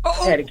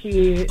 had a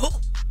kid.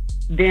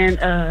 Then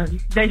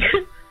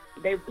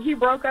he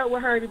broke up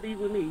with her to be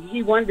with me.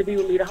 He wanted to be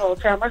with me the whole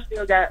time. I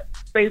still got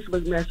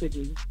Facebook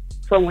messages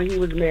from when he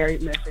was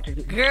married messaging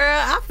me. Girl,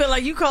 I feel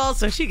like you called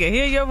so she could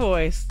hear your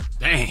voice.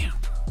 Damn.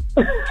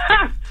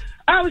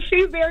 Oh,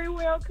 she very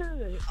well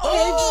could.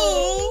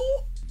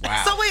 Oh.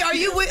 Wow. So wait,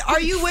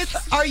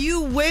 are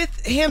you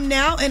with him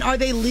now, and are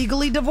they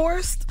legally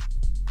divorced?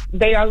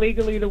 They are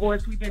legally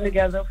divorced. We've been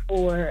together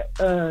for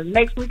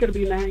next week it'll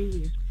be 9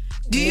 years.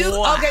 Do you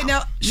okay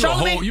now?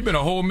 Charlamagne, you've been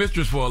a whole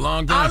mistress for a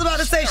long time. I was about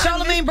to say,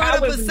 Charlamagne brought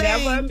up a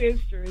saying. Never a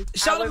mistress.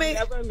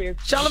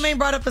 Charlamagne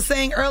brought up a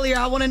saying earlier.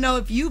 I want to know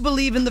if you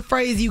believe in the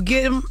phrase "you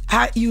get him,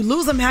 you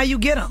lose him, how you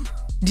get him."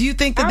 Do you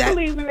think that I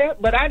believe in it,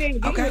 but I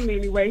didn't get him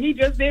anyway. He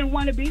just didn't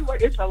want to be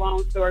with. It's a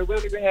long story. We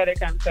don't even have that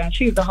kind of time.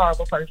 She's a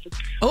horrible person.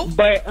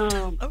 But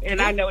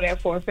and I know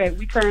that for a fact.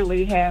 We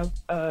currently have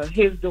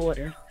his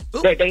daughter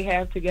that they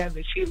have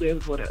together. She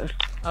lives with us.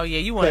 Oh yeah,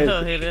 you want her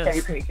to hear Can't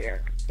this? take care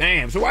of her.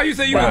 Damn. So why you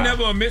say you were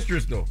never a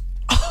mistress though?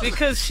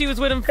 Because she was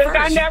with him Because first.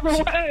 I never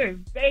was.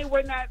 They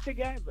were not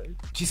together.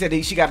 She said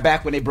she got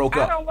back when they broke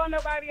I up. don't want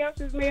nobody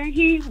else's man.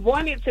 He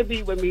wanted to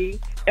be with me,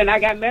 and I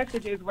got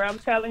messages where I'm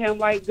telling him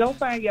like, "Go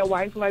find your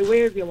wife." Like,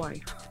 where's your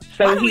wife?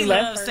 So Why do he we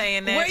left love her.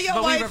 saying that? Where your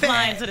but wife we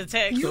replying at? to the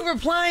text. You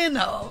replying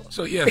though?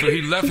 So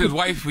he left his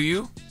wife for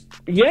you?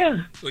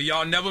 Yeah. So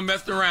y'all never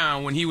messed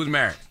around when he was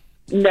married?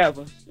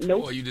 Never.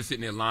 Nope. Or you just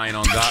sitting there lying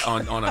on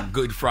God on a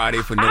Good Friday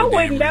for no I damn would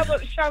reason? never,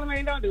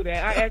 Charlamagne, don't do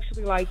that. I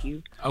actually like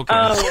you. Okay.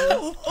 All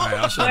right,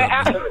 I'll shut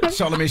up.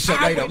 Charlamagne, shut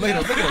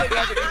later.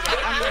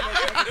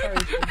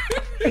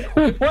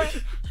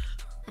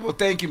 Well,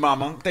 thank you,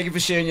 Mama. Thank you for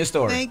sharing your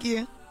story. Thank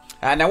you.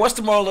 Now, what's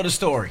the moral of the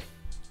story?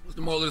 What's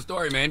the moral of the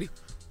story, Mandy?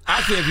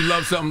 I say if you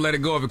love something, let it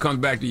go. If it comes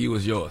back to you,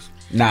 it's yours.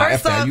 Nah,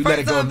 F that. You let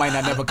it go, it might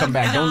not never come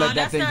back. Don't let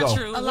that thing go.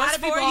 True. A lot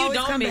of people you always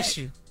don't come miss back.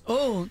 you.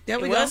 Oh, there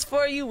we go. What's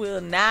for you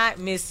will not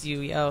miss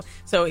you, yo.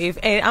 So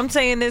and I'm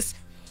saying this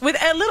with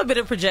a little bit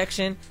of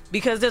projection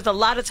because there's a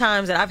lot of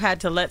times that I've had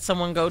to let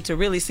someone go to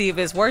really see if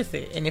it's worth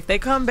it. And if they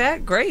come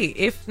back, great.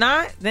 If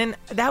not, then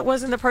that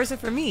wasn't the person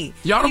for me.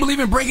 Y'all don't believe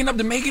in breaking up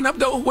to making up,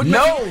 though? What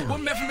No.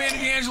 What Method Man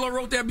and D'Angelo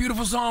wrote that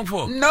beautiful song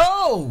for?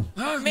 No.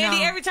 Huh?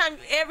 Mandy,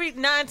 every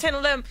 9, 10,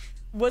 11,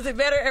 was it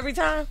better every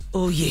time?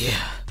 Oh yeah.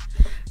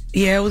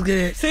 Yeah, it was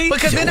good. See?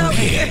 Because then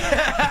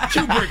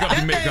You break up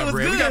the makeup,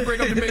 Red. good. We got to break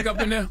up the makeup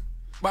in there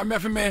by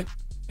Method Man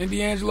and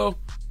D'Angelo?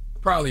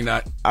 Probably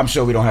not. I'm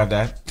sure we don't have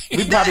that.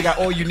 We probably got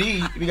All You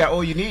Need. We got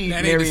All You Need. That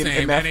ain't Mary the and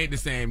same. Meth. That ain't the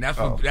same.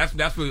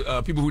 That's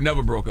for people who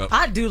never broke up.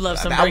 I do love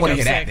some I wanna breakup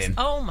hear that, sex. then.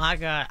 Oh my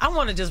God. I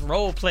want to just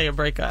role play a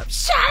breakup.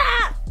 Shut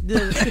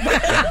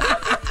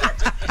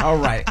up! All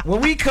right.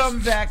 When we come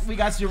back, we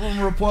got your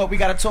rumor report. We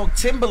got to talk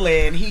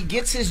Timberland. He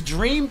gets his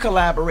dream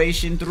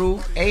collaboration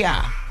through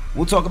AI.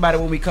 We'll talk about it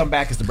when we come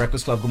back. It's the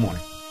Breakfast Club. Good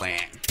morning.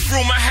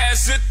 Rumor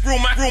has it,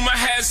 rumor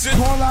has it.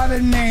 Call out a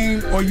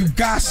name, or you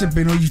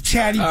gossiping, or you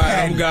chatty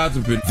patty. I'm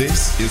gossiping.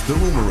 This is the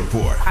Rumor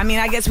Report I mean,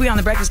 I guess we on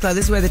the Breakfast Club.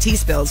 This is where the tea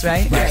spills,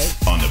 right?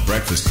 on the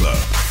Breakfast Club.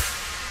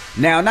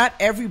 Now, not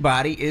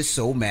everybody is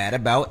so mad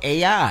about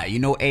AI. You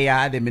know,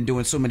 AI, they've been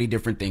doing so many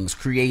different things,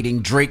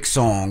 creating Drake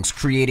songs,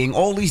 creating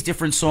all these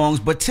different songs.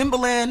 But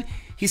Timberland,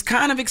 he's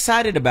kind of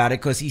excited about it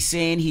because he's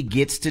saying he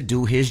gets to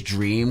do his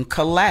dream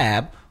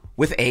collab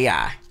with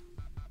AI.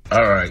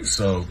 All right,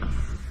 so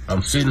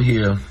I'm sitting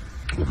here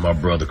with my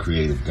brother,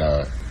 Creative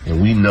God,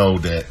 and we know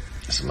that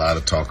there's a lot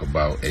of talk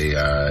about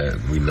AI,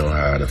 and we know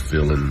how the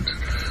feelings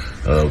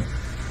of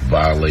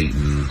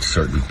violating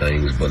certain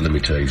things, but let me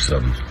tell you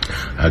something.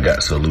 I got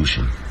a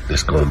solution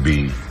that's going to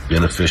be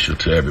beneficial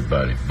to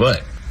everybody.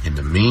 But in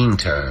the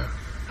meantime,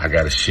 I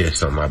got to share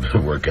something I've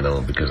been working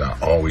on because I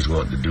always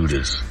wanted to do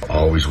this. I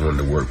always wanted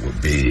to work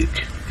with Big,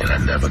 and I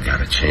never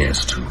got a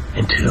chance to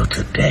until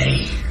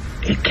today.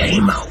 It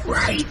came out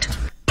right.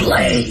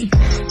 Play.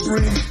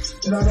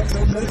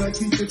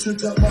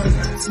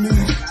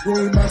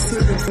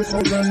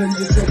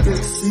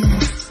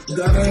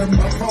 Gotta have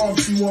my palm,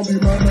 she won't be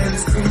my man,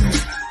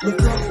 please.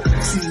 Look up,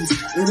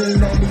 cheese. It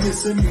ain't on me,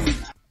 it's in me.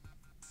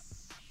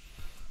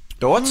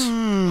 Thoughts?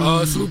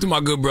 Salute to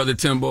my good brother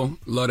Timbo.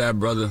 Love that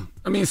brother.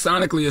 I mean,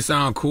 sonically it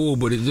sounds cool,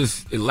 but it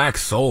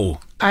lacks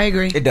soul. I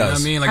agree. It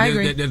does. You know what I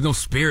mean, like there's no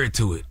spirit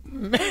to it.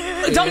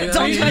 Don't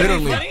try to be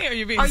Literally. funny, or are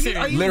you being serious?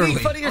 Are you Literally.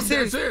 being funny or I'm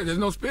serious? serious. There's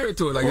no spirit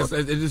to it. Like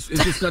it's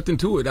just nothing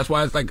to it. That's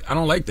why it's like I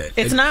don't like that.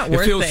 It's It- not it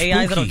worth feels the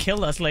AI that'll spooky.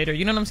 kill us later.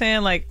 You know what I'm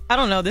saying? Like, I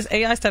don't know. This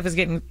AI stuff is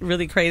getting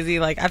really crazy.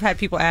 Like, I've had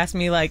people ask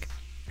me, like,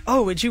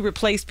 oh, would you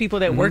replace people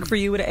that work for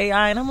you with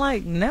AI? And I'm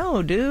like,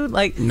 no, dude.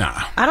 Like, Nah.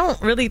 I don't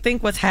really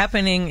think what's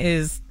happening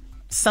is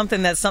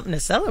something to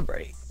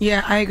celebrate.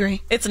 Yeah, I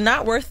agree. It's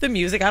not worth the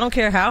music. I don't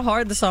care how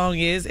hard the song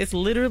is. It's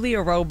literally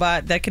a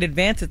robot that could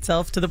advance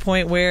itself to the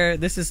point where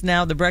this is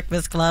now the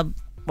Breakfast Club.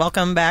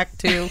 Welcome back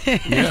to.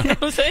 You know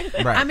what I'm saying?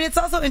 Right. I mean, it's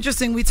also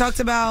interesting. We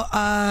talked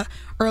about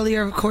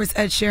earlier, of course,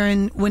 Ed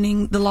Sheeran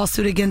winning the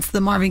lawsuit against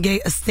the Marvin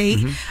Gaye estate.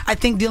 I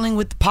think dealing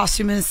with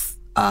posthumous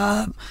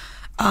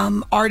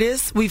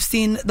artists. We've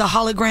seen the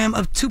hologram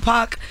of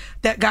Tupac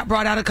that got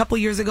brought out a couple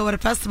years ago at a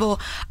festival.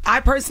 I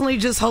personally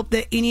just hope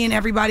that any and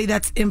everybody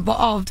that's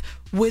involved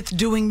with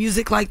doing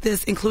music like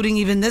this, including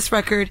even this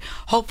record,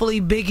 hopefully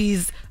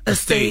Biggie's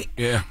estate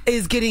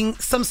is getting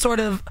some sort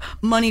of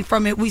money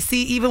from it. We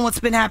see even what's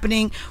been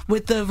happening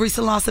with the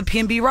recent loss of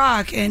PNB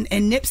Rock and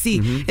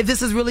Nipsey. If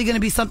this is really going to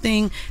be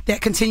something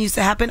that continues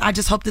to happen, I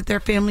just hope that their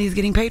family is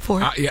getting paid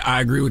for it. I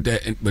agree with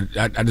that, but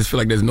I just feel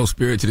like there's no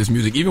spirit to this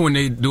music. Even when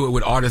they do it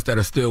with artists that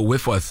are still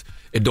with us,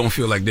 it don't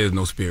feel like there's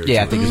no spirit.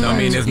 Yeah, to I think it. You know what I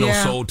mean? There's no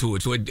Yeah. soul to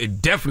it, so it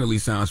definitely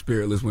sounds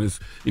spiritless when it's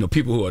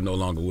people who are no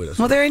longer with us.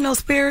 Well, there ain't no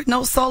spirit,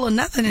 no soul, or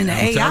nothing in the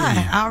I'm telling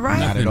AI. you. All right.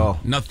 Not at all.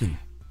 Nothing.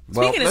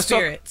 Well, Speaking of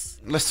spirits.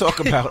 Let's talk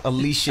about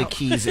Alicia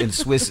Keys and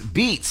Swiss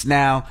Beats.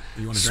 Now,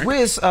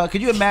 Swiss,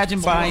 could you imagine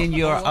buying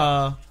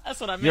your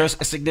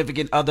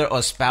significant other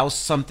or spouse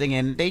something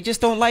and they just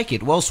don't like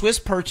it? Well, Swiss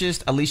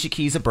purchased Alicia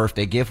Keys a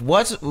birthday gift,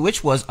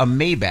 which was a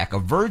Maybach, a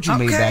Virgil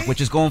Maybach, which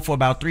is going for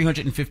about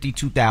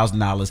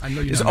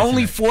 $352,000. There's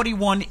only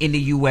 41 in the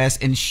U.S.,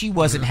 and she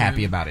wasn't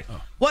happy about it.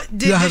 What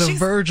You had a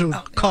Virgil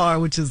car,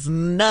 which is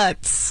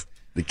nuts.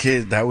 The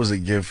kids, that was a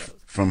gift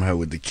from her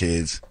with the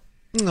kids.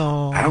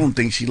 No, I don't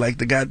think she liked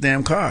the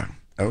goddamn car.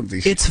 I don't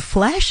think it's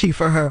flashy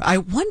for her. I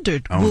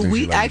wondered, will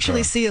we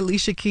actually see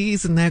Alicia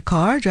Keys in that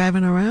car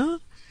driving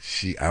around?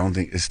 I don't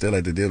think it's still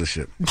at the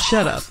dealership.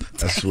 Shut up.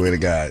 I swear to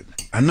God.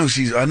 I know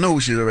she's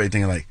already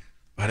thinking like,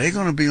 are they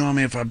gonna be on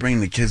me if I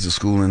bring the kids to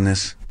school in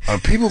this? Are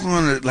people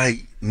gonna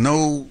like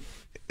know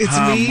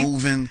how I'm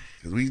moving?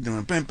 Cause we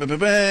doing bam, bam, bam,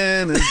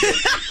 bam, and,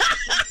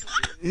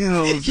 you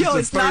know, it's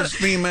the first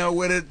female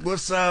with it.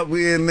 What's up?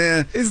 We in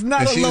there. It's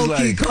not a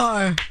low-key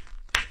car.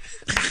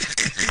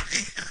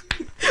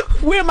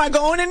 Where am I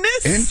going in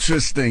this?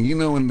 Interesting. You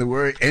know when the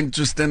word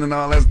interesting and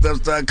all that stuff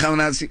started coming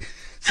out, she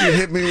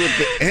hit me with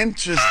the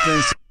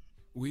interesting.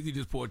 Weezy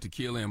just poured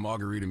tequila and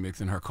margarita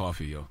mix in her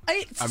coffee, yo.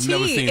 I've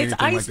never seen anything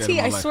like that in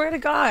my life. I swear to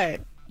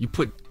God. You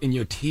put in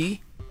your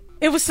tea?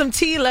 It was some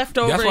tea left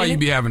over. That's why you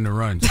be having the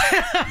runs.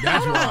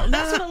 That's why.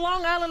 That's what a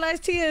Long Island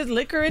iced tea is,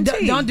 liquor and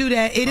tea. Don't do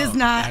that. It is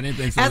not. I didn't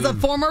think so As a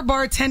former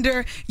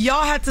bartender,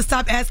 y'all have to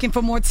stop asking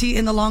for more tea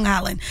in the Long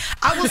Island.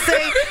 I will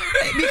say,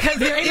 because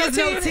there is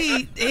no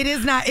tea. It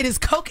is not. It is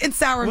Coke and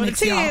sour mix,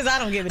 the tea y'all. is, I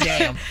don't give a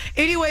damn.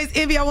 Anyways,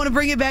 Envy, I want to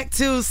bring it back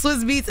to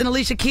Swiss Beats and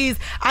Alicia Keys.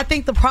 I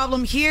think the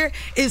problem here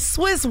is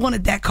Swiss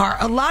wanted that car.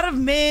 A lot of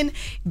men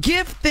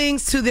give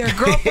things to their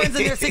girlfriends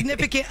and their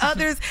significant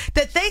others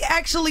that they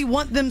actually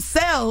want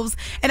themselves,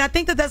 and I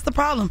think that's the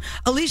problem.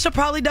 Alicia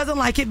probably doesn't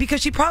like it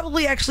because she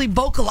probably actually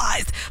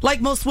vocalized,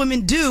 like most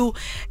women do,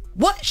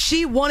 what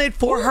she wanted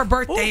for her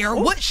birthday or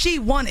what she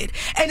wanted.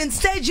 And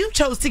instead you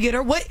chose to get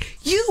her what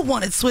you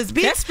wanted, Swiss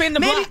Beats. That spin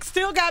the block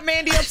still got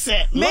Mandy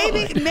upset.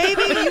 Maybe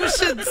you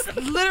should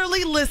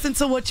literally listen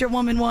to what your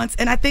woman wants.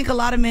 And I think a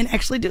lot of men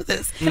actually do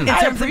this.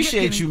 I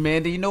appreciate you,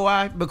 Mandy. You know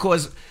why?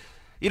 Because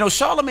you know,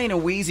 Charlamagne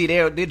and Weezy,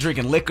 they're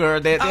drinking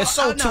liquor. They're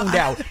so tuned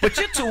out. But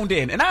you're tuned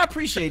in. And I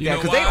appreciate that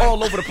because they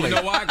all over the place. You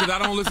know why? Because I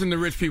don't listen to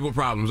rich people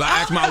problems. I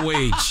ask my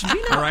wage.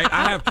 All right?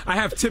 I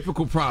have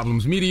typical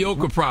problems,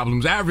 mediocre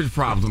problems, average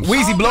problems.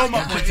 Weezy, blow them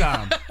up one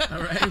time. All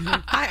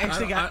right?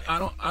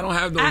 I don't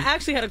have those. I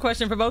actually had a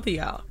question for both of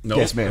y'all. No,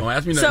 yes, ma'am. Don't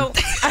ask me nothing.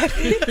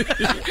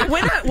 So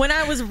when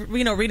I was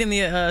reading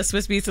the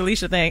Swiss Beats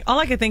Alicia thing, all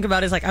I could think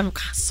about is like, I'm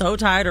so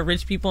tired of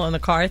rich people in the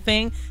car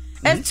thing.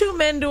 As two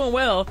men doing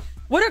well,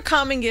 what are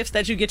common gifts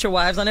that you get your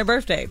wives on their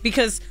birthday?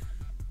 Because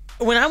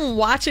when I'm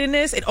watching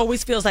this, it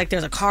always feels like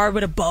there's a car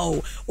with a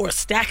bow or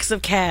stacks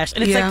of cash.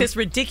 And it's like this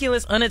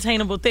ridiculous,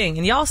 unattainable thing.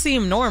 And y'all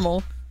seem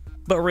normal,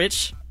 but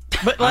rich.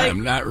 But like, I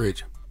am not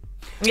rich.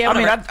 Yeah, I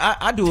mean,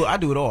 I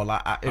do it all.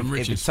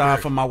 If it's time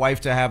for my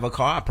wife to have a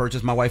car, I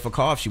purchase my wife a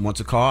car. If she wants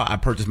a car, I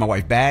purchase my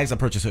wife bags. I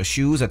purchase her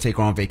shoes. I take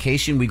her on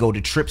vacation. We go to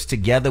trips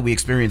together. We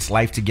experience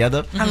life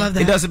together. I love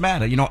that. It doesn't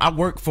matter. You know, I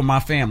work for my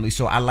family,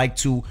 so I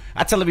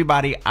tell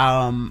everybody,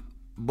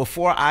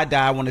 before I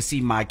die, I want to see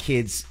my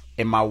kids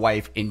and my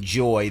wife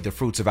enjoy the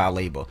fruits of our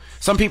labor.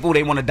 Some people,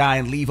 they want to die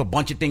and leave a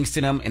bunch of things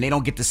to them and they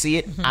don't get to see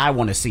it. I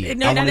want to see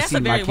it. I want to see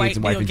my kids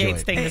and wife enjoy it.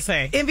 Thing to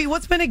say. Envy,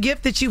 what's been a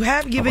gift that you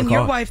have given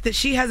your wife that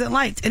she hasn't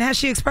liked, and has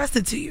she expressed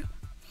it to you?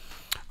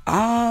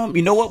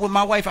 You know what? With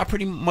my wife, I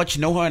pretty much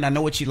know her and I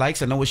know what she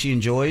likes. I know what she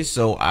enjoys.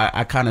 So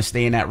I kind of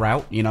stay in that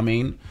route. You know what I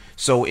mean?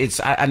 So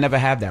I never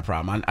have that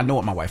problem. I know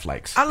what my wife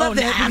likes. I love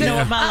that. I know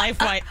what my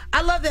life likes.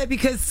 I love that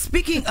because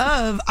speaking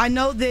of, I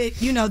know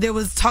that, there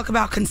was talk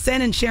about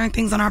consent and sharing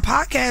things on our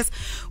podcast.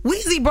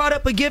 Weezy brought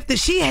up a gift that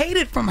she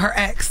hated from her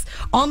ex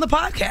on the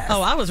podcast.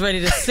 Oh, I was ready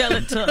to sell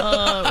it to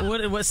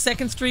what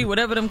 2nd Street,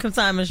 whatever them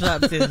consignment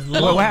shops is.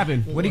 What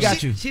happened? What he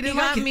got you? She didn't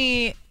got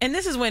me, and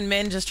this is when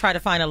men just try to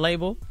find a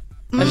label.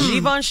 A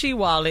Givenchy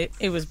wallet.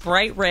 It was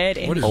bright red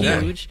and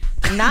huge.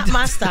 Not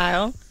my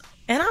style.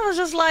 And I was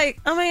just like,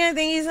 I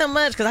think he's so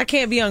much because I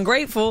can't be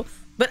ungrateful.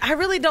 But I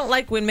really don't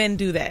like when men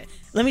do that.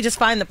 Let me just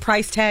find the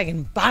price tag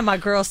and buy my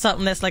girl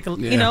something that's like,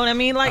 you know what I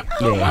mean? Like,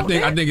 I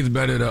think it's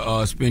better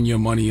to spend your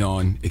money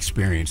on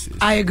experiences.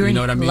 I agree. You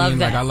know what I mean? Love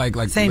that. Like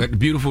the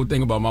beautiful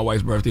thing about my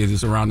wife's birthday is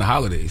it's around the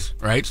holidays,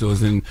 right? So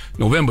it's in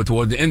November,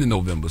 towards the end of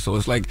November. So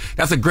it's like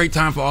that's a great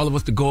time for all of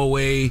us to go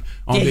away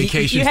on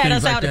vacations. You had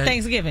us like out at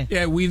Thanksgiving.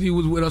 Yeah, Weezy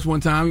was with us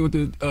one time. We went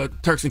to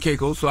Turks and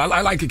Caicos. So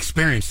I like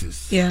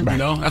experiences. Yeah, you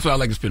know that's why I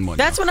like to spend money.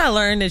 That's when I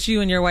learned that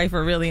you and your wife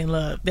are really in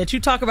love. That you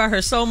talk about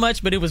her so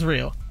much, but it was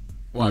real.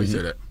 Why you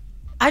say that?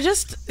 I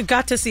just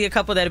got to see a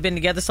couple that have been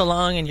together so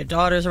long and your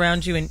daughter's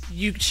around you and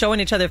you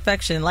showing each other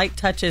affection, light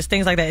touches,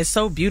 things like that. It's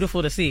so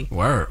beautiful to see.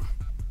 Word.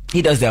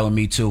 He does that with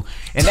me too.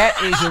 And that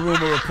is your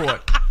rumor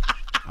report.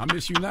 I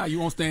miss you now. You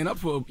won't stand up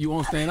for.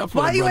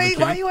 Why you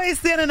ain't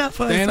standing up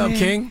for us? Stand up, man?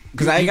 King.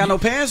 Because I ain't got no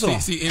pants on.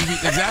 See,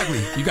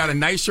 exactly. You got a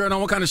nice shirt on.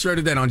 What kind of shirt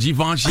is that on?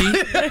 Givenchy.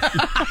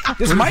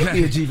 This might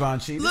be a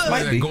Givenchy. This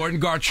might be Gordon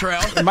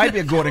Gartrell. It might be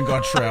a Gordon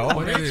Gartrell.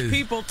 What it is?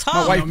 People talk.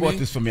 My wife bought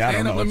this for me. I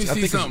don't know. Let me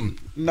see something.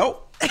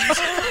 Nope.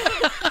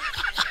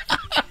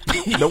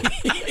 Nope.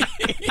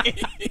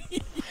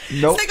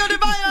 Nope. Cinco de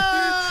Mayo.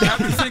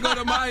 Happy Cinco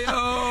de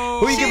Mayo.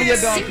 Who you giving your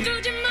donkey?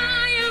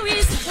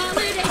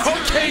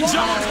 Okay,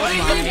 Jones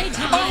waiting.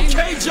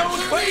 Okay,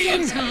 Jones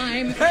waiting.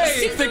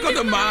 Hey, Cinco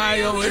de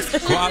Mayo,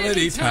 it's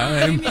quality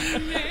time.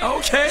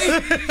 Okay.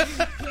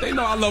 They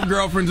know I love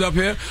girlfriends up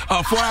here.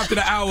 4 after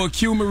the hour,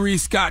 Q Marie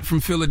Scott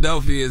from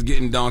Philadelphia is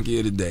getting donkey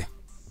of the day.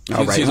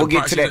 All right, we'll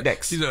get to that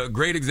next. She's a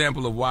great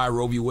example of why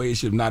Roe v. Wade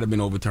should not have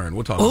been overturned.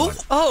 We'll talk about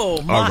it.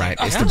 Oh, my. All right,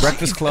 it's the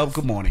Breakfast Club.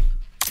 Good morning.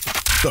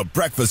 The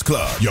Breakfast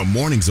Club. Your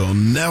mornings will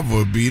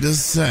never be the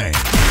same.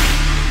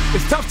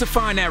 It's tough to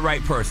find that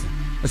right person,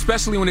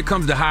 especially when it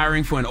comes to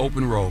hiring for an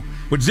open role.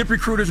 With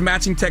ZipRecruiter's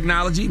matching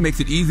technology,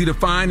 makes it easy to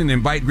find and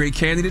invite great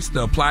candidates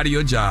to apply to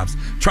your jobs.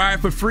 Try it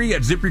for free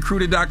at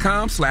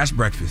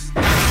ZipRecruiter.com/breakfast.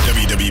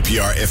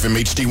 WWPR FM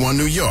HD1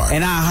 New York.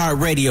 An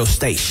iHeart radio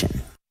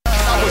station.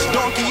 I was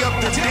donkey up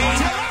the day.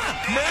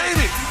 Made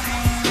it.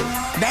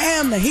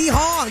 Damn, the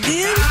hee-haw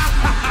again.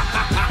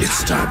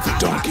 It's time for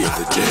donkey of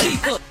the day.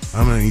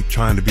 I ain't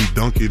trying to be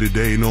donkey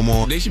today no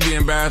more. They should be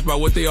embarrassed by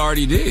what they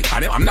already did.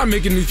 I'm not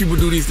making these people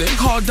do these things.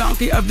 Called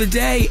donkey of the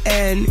day,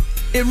 and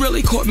it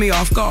really caught me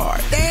off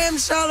guard. Damn,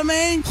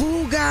 Charlamagne,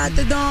 who got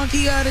the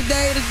donkey of the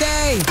day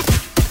today?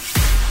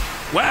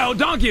 Well,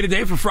 donkey of the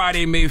day for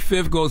Friday, May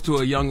 5th goes to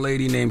a young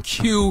lady named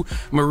Q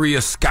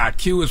Maria Scott.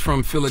 Q is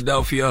from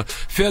Philadelphia.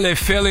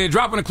 Philly,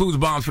 dropping the clues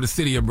bombs for the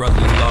city of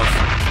brotherly love.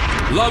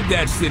 Love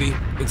that city,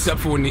 except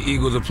for when the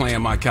Eagles are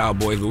playing my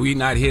Cowboys. But we're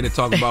not here to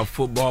talk about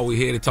football. We're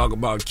here to talk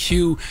about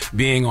Q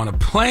being on a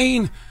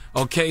plane,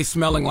 okay,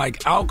 smelling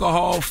like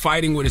alcohol,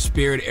 fighting with a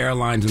Spirit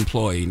Airlines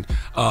employee. Did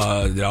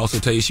I also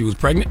tell you she was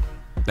pregnant?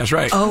 That's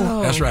right.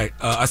 Oh. That's right.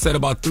 I said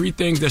about 3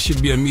 things that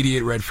should be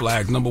immediate red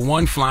flags. Number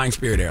 1, flying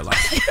Spirit Airlines.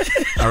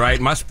 All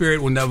right, my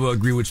Spirit will never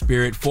agree with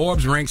Spirit.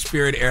 Forbes ranks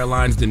Spirit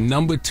Airlines the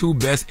number 2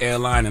 best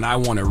airline, and I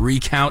want to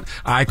recount.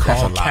 I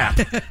call cap.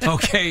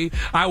 Okay,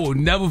 I will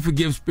never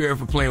forgive Spirit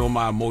for playing with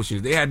my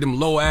emotions. They had them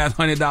low-ass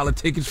 $100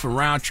 tickets for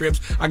round trips.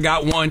 I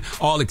got one,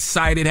 all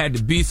excited, had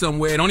to be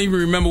somewhere. Don't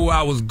even remember where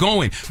I was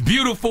going.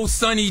 Beautiful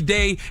sunny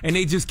day, and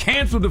they just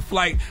canceled the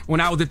flight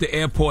when I was at the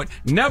airport.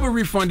 Never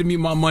refunded me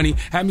my money.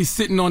 Had me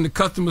sitting on the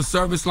customer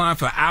service line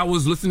for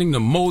hours listening to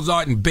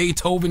Mozart and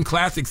Beethoven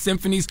classic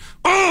symphonies.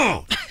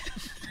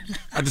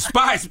 I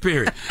despise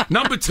Spirit.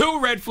 Number 2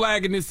 red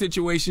flag in this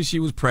situation, she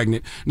was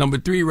pregnant. Number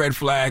 3 red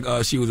flag,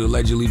 she was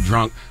allegedly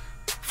drunk.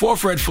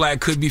 4th red flag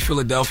could be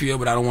Philadelphia,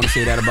 but I don't want to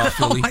say that about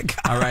Philly. Oh my gosh.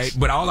 All right,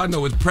 but all I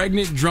know is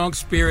pregnant, drunk,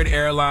 Spirit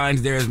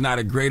Airlines. There is not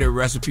a greater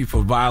recipe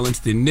for violence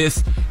than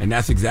this, and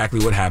that's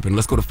exactly what happened.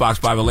 Let's go to Fox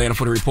 5 Atlanta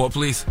for the report,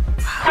 please.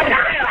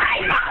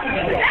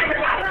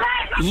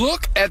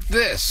 Look at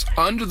this.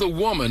 Under the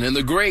woman in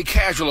the gray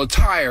casual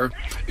attire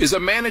is a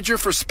manager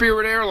for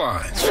Spirit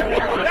Airlines,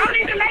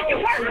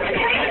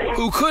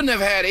 who couldn't have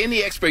had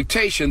any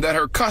expectation that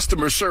her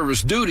customer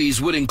service duties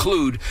would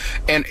include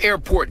an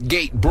airport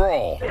gate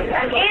brawl.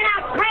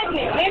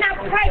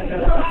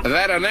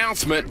 That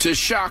announcement to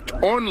shocked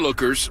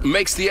onlookers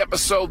makes the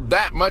episode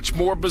that much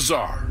more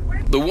bizarre.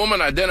 The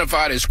woman,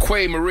 identified as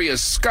Quay Maria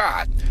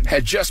Scott,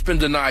 had just been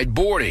denied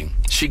boarding.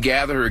 She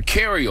gathered her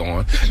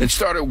carry-on and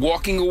started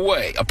walking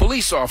away. A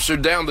police officer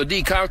down the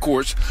D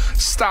concourse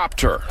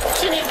stopped her.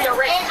 She needs to be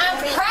arrested.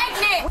 I'm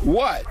pregnant.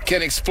 What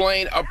can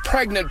explain a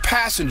pregnant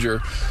passenger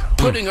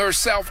putting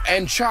herself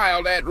and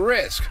child at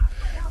risk?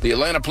 The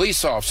Atlanta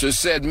police officer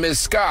said Ms.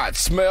 Scott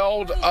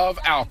smelled of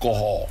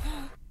alcohol.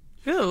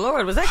 Good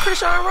Lord, was that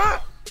Krishan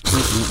Rock?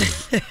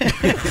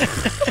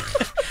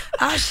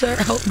 I sure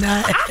hope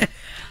not.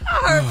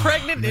 I heard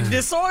pregnant and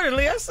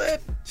disorderly. I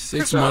said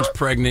 6 months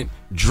pregnant,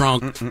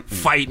 drunk,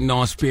 fighting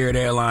on Spirit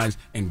Airlines,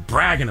 and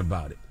bragging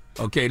about it.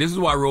 Okay, this is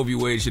why Roe v.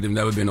 Wade should have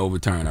never been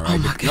overturned, all right?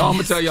 Oh, my I'm going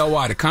to tell y'all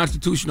why. The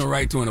constitutional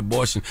right to an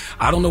abortion,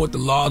 I don't know what the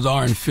laws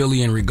are in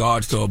Philly in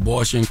regards to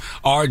abortion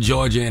or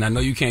Georgia, and I know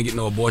you can't get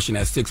no abortion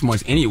at 6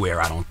 months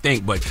anywhere, I don't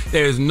think, but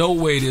there's no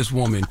way this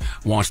woman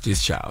wants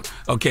this child,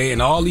 okay?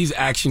 And all these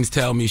actions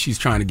tell me she's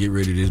trying to get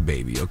rid of this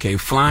baby, okay?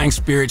 Flying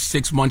Spirit,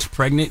 6 months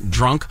pregnant,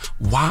 drunk,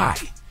 why?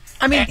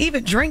 I mean,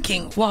 even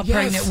drinking while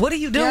pregnant. What are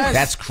you doing? Yes.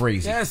 That's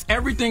crazy. Yes,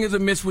 everything is a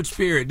miss with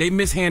Spirit. They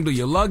mishandle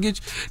your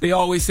luggage. They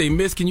always say,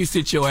 Miss, can you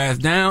sit your ass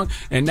down?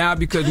 And now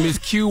because Miss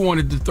Q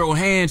wanted to throw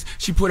hands,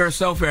 she put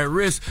herself at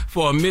risk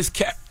for a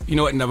miscap. You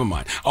know what? Never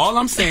mind. All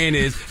I'm saying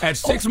is, at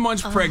 6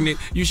 months pregnant,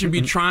 you should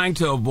be trying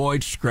to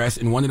avoid stress.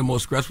 And one of the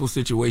most stressful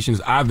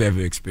situations I've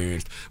ever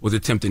experienced was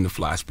attempting to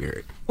fly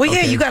Spirit. Well,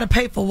 yeah, you got to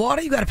pay for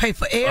water. You got to pay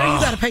for air. You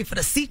got to pay for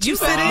the seat you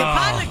sit in. The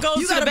pilot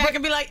goes to the back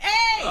and be like,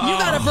 hey! You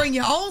got to bring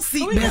your own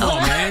seat belt. Come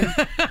on, man.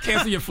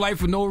 Cancel your flight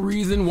for no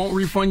reason. Won't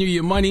refund you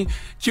your money.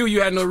 Q,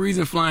 you had no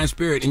reason flying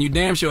Spirit. And you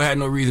damn sure had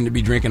no reason to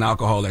be drinking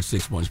alcohol at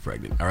 6 months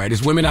pregnant. All right?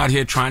 There's women out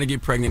here trying to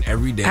get pregnant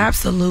every day.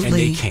 Absolutely. And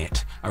they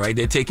can't. All right?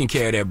 They're taking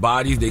care of their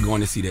bodies. They're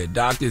going to see their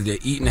doctors. They're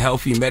eating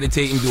healthy,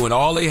 meditating, doing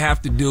all they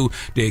have to do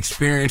to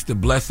experience the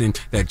blessing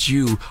that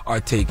you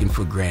are taking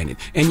for granted.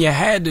 And you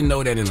had to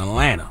know that in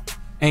Atlanta,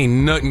 ain't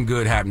nothing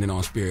good happening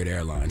on Spirit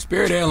Airlines.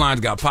 Spirit Airlines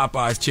got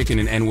Popeye's chicken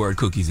and N-word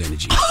cookies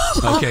energy.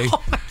 Okay?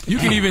 You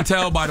can even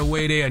tell by the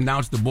way they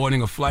announce the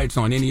boarding of flights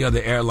on any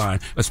other airline,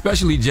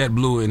 especially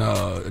JetBlue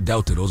and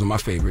Delta. Those are my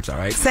favorites, all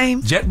right?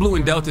 Same. JetBlue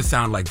and Delta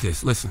sound like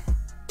this. Listen.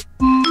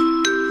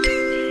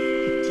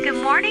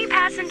 Good morning,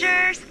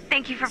 passengers.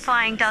 Thank you for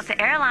flying Delta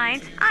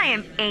Airlines. I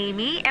am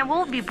Amy, and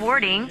we'll be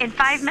boarding in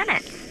 5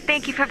 minutes.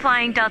 Thank you for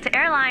flying Delta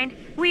Airlines.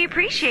 We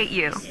appreciate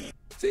you.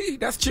 See,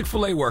 that's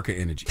Chick-fil-A worker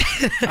energy.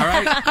 All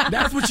right?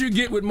 That's what you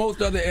get with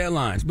most other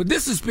airlines. But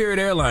this is Spirit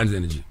Airlines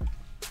energy.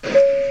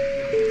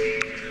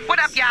 What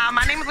up, y'all?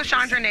 My name is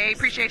LaShondra Nay.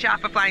 Appreciate y'all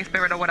for flying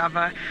Spirit or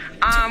whatever.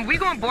 We're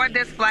going to board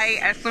this flight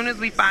as soon as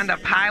we find a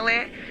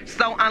pilot.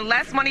 So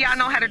unless one of y'all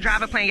know how to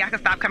drive a plane, y'all can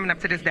stop coming up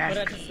to this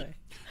desk.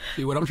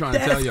 See, what I'm trying to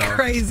tell y'all.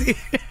 Crazy.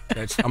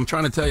 I'm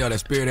trying to tell y'all that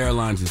Spirit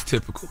Airlines is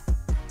typical.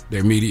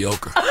 They're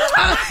mediocre.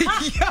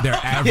 They're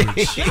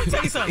average.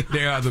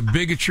 They are the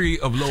bigotry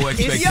of low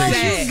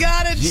expectations. You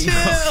gotta chill.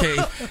 Okay.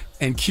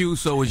 And Q,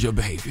 so is your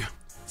behavior.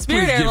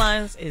 Spirit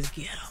Airlines is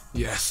ghetto.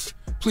 Yes.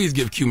 Please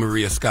give Q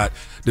Maria Scott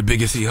the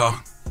biggest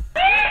hee-haw.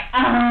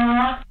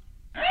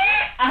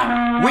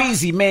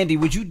 Weezy, Mandy,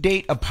 would you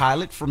date a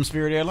pilot from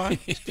Spirit Airlines?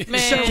 Man,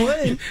 sure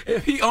would.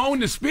 If he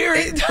owned the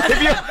Spirit.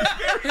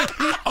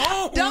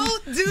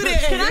 Don't do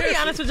that. Can I be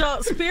honest with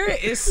y'all?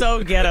 Spirit is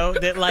so ghetto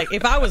that, like,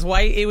 if I was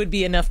white, it would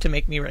be enough to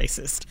make me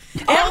racist.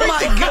 Oh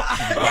my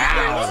God.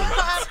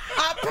 Wow.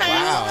 I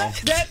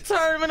pass that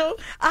terminal.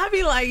 I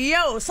be like,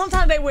 yo,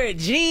 sometimes they wear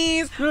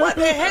jeans. What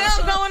the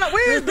hell going on?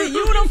 Where is the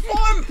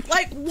uniform?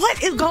 Like,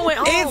 what is going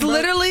on? It's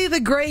literally the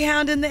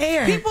Greyhound in the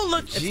air. People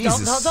look.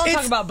 Don't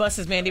talk about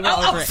buses, Mandy. We're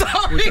over I'm it.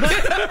 sorry. And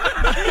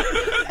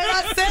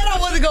I said I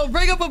wasn't going to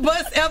bring up a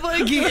bus ever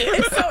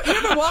again. So you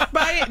ever walk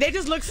by it? They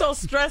just look so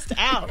stressed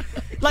out.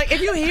 Like,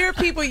 if you hear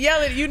people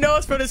yelling, you know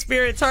it's from the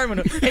Spirit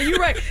Terminal. And you're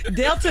right,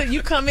 Delta,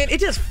 you come in, it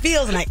just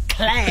feels like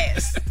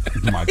class.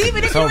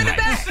 Even if you're in the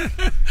back.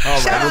 All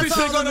right. Shout out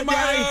to all of the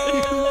gang.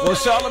 Well,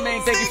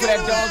 Charlamagne, thank you for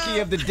that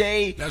donkey of the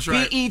day. That's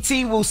right. BET,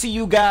 we'll see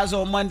you guys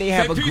on Monday.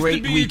 Have a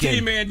great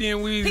weekend. Man,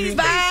 Peace,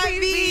 bye,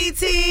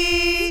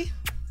 BT.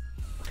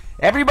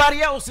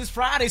 Everybody else, it's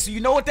Friday, so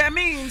you know what that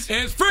means.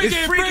 It's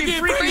Freaky Friday.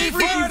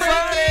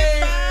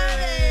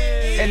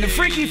 And the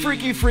Freaky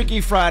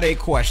Friday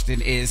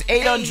question is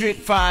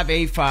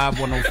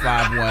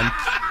 800-585-1051.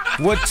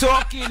 We're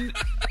talking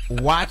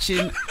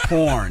watching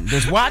porn.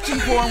 Does watching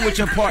porn with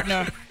your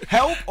partner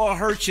help or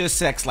hurt your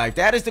sex life?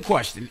 That is the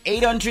question.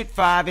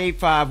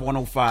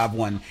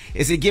 800-585-1051.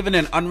 Is it giving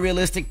an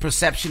unrealistic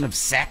perception of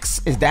sex?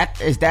 Is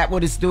that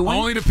what it's doing?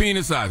 Only the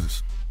penis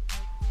sizes.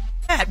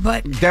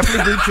 But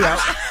definitely bleep you out.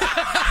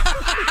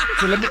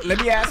 So let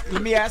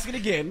me ask it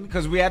again,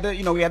 because we had to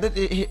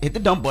hit the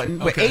dump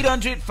button. Okay.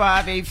 But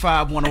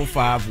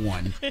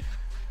 800-585-1051.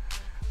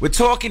 We're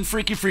talking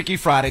Freaky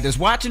Friday. Does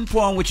watching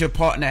porn with your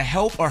partner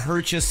help or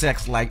hurt your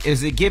sex life?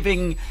 Is it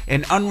giving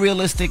an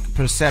unrealistic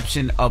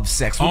perception of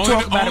sex? We'll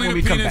talk about it when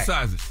we come back.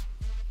 Sizes.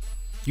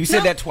 You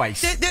said that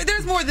twice.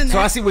 There's more than that. So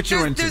I see what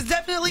you're into. There's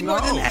definitely more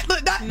than that.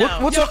 Look,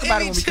 we'll talk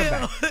about it when we come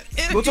back.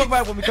 We'll talk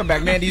about it when we come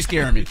back. Mandy, you're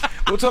scaring me.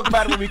 We'll talk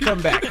about it when we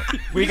come back.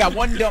 We got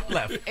one dump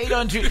left.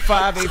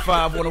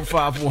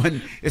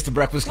 800-585-1051. It's the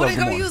Breakfast Club.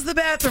 Go use the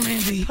bathroom,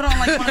 Andy. Put on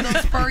like one of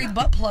those furry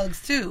butt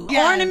plugs, too.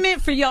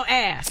 Ornament for your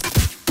ass.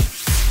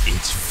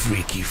 It's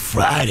Freaky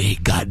Friday,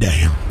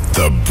 goddamn.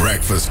 The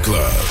Breakfast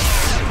Club.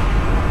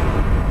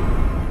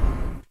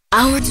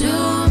 I would do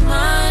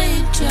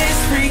my job.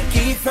 It's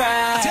Freaky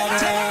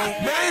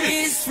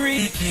Friday. It's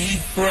Freaky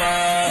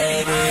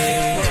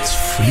Friday. It's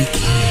freaky.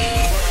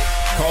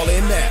 Call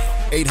in now.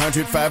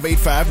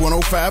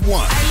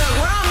 800-585-1051.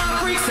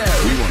 We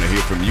want to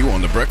hear from you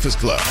on The Breakfast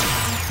Club.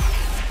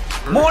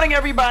 Morning,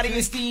 everybody.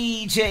 It's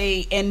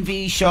DJ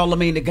NV,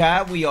 Charlamagne the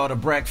Guy. We are The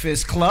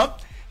Breakfast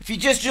Club. If you're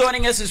just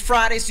joining us, it's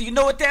Friday, so you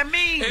know what that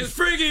means. It's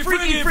Freaky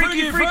Friday.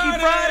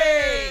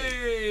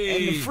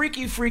 And the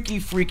Freaky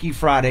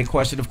Friday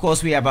question. Of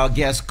course, we have our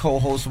guest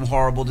co-host from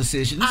Horrible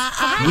Decisions,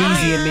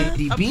 Weezy and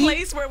Mindy A B.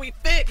 place where we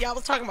fit. Y'all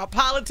was talking about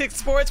politics,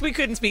 sports. We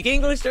couldn't speak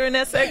English during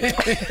that segment.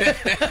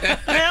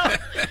 Now,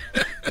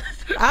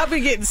 I'll be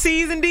getting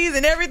C's and D's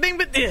and everything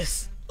but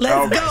this.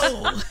 Let's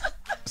go.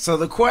 So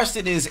the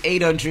question is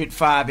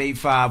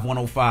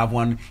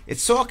 800-585-1051.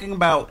 It's talking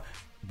about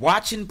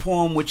watching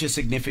porn with your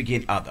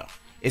significant other.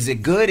 Is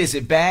it good? Is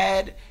it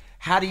bad?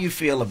 How do you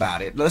feel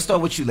about it? Let's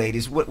start with you,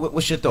 ladies.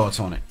 What's your thoughts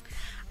on it?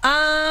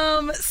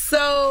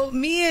 So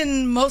me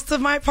and most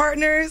of my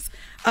partners,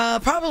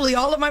 probably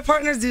all of my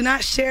partners, do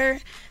not share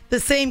the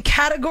same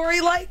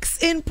category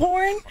likes in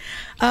porn.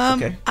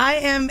 I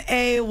am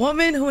a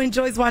woman who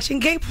enjoys watching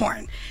gay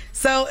porn.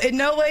 So in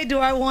no way do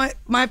I want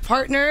my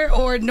partner,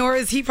 or nor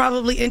is he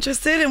probably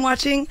interested in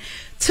watching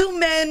two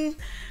men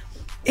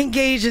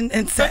engage in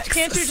sex. But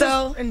can't you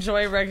just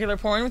enjoy regular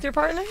porn with your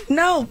partner?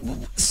 No.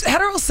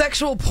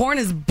 Heterosexual porn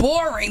is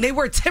boring. They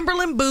wear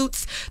Timberland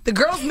boots. The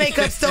girls'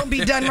 makeups don't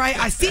be done right.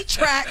 I see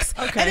tracks,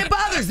 and it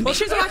bothers me. Well,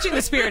 she's watching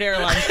the Spirit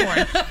Airlines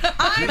porn.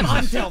 I'm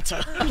on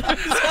Delta.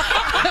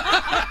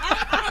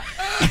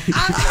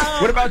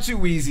 What about you,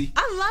 Weezy?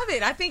 I love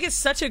it. I think it's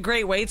such a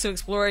great way to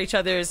explore each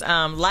other's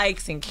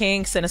likes and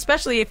kinks, and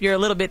especially if you're a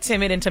little bit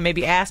timid into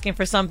maybe asking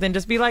for something,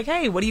 just be like,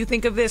 hey, what do you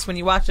think of this when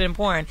you watch it in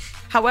porn?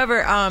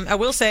 However, I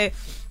will say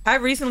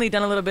I've recently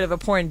done a little bit of a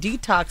porn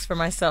detox for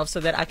myself so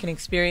that I can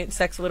experience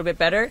sex a little bit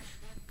better.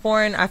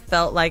 Porn, I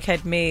felt like,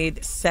 had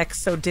made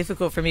sex so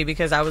difficult for me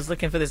because I was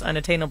looking for this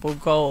unattainable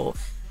goal.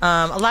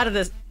 A lot of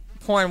the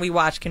porn we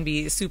watch can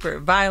be super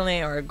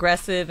violent or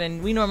aggressive,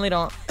 and we normally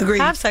don't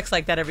have sex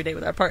like that every day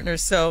with our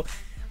partners. So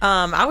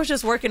I was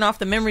just working off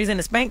the memories in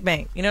the spank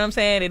bank. You know what I'm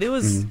saying?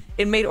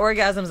 It made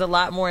orgasms a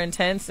lot more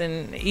intense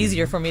and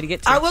easier for me to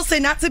get to. I will say,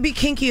 not to be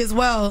kinky as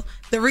well,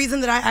 the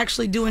reason that I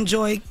actually do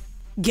enjoy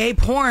gay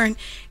porn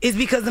is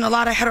because in a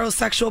lot of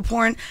heterosexual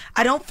porn,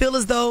 I don't feel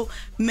as though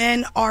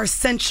men are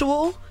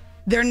sensual.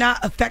 They're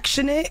not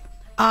affectionate.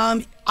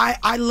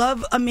 I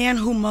love a man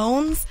who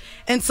moans,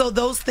 and so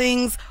those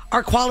things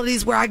are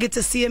qualities where I get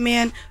to see a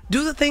man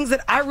do the things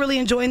that I really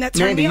enjoy, and that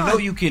turn me on. You know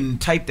you can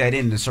type that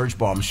in the search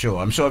bar, I'm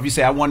sure. I'm sure if you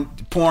say, I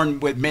want porn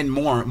with men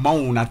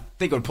moan, I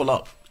think it'll pull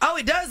up. Oh,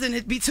 it does, and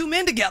it'd be two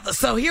men together.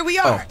 So here we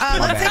are.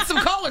 Let's take some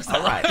callers.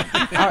 All right.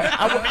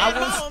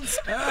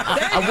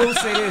 I will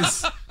say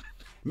this.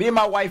 Me and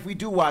my wife, we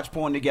do watch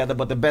porn together,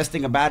 but the best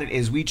thing about it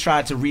is we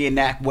try to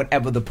reenact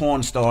whatever the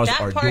porn stars are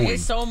doing. That part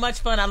is so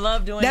much fun. I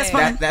love doing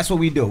that. That's what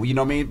we do. You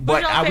know what I mean?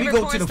 But we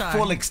go to the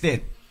full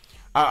extent.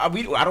 I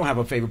don't have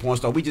a favorite porn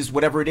star. We just,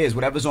 whatever it is,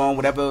 whatever's on,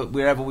 whatever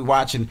we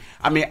watch. And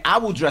I mean, I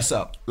will dress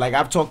up. Like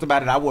I've talked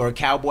about it. I wear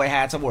cowboy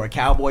hats. I wear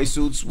cowboy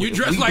suits. You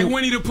dressed like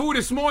Winnie the Pooh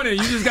this morning.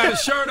 You just got a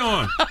shirt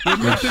on with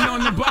nothing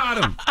on the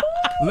bottom.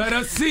 Let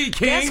us see,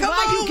 King. That's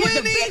why you get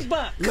the big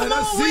buck. Let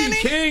us see,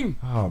 King.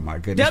 Oh my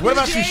goodness. What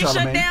about you, Charlamagne?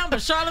 Shut down, but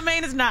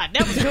Charlamagne is not.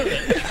 That was good.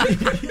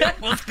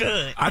 That was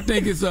good. I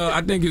think it's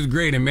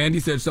great. And Mandy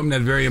said something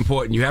that's very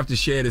important. You have to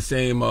share the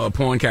same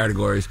porn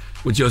categories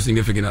with your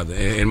significant other.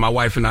 And my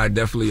wife and I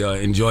definitely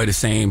enjoy the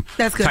same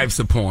types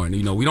of porn.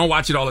 You know, we don't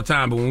watch it all the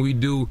time, but when we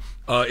do,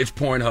 it's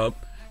Pornhub,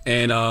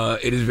 and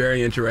it is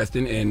very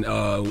interesting.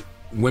 And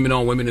women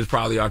on women is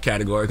probably our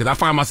category because I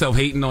find myself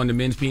hating on the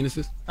men's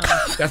penises.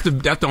 That's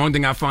the only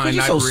thing I find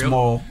not so real.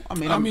 Small.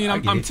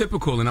 I'm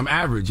typical and I'm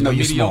average. No, I'm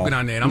you're mediocre small.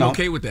 down there, and I'm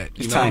okay with that.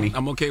 It's tiny.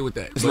 I'm okay with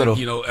that. It's little.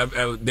 You know,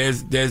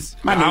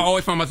 I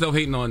always find myself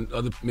hating on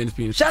other men's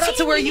penises. Shout out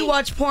to where you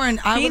watch porn.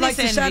 I would like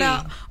to shout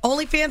out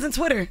OnlyFans and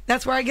Twitter.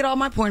 That's where I get all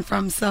my porn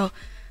from. So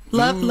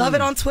love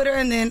it on Twitter,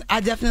 and then I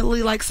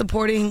definitely like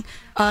supporting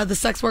the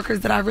sex workers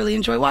that I really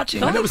enjoy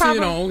watching. I've never seen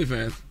it on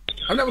OnlyFans.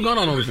 I've never gone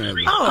on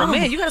OnlyFans. Oh,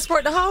 man, you got to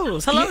support the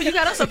hoes. Hello, you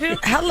got us up here.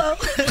 Hello.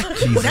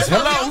 Jesus.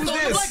 Hello, who's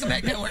this?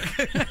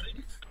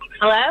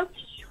 Hello?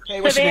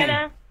 Hey, what's Savannah.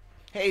 your name?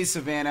 Hey,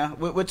 Savannah.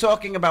 We're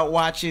talking about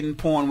watching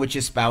porn with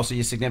your spouse or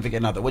your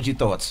significant other. What's your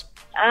thoughts?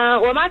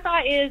 Well, my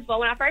thought is,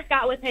 when I first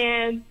got with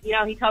him, you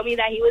know, he told me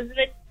that he was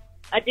an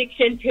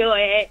addiction to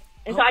it.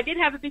 And so I did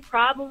have a big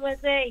problem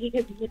with it. He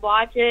could just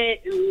watch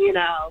it, and, you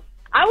know,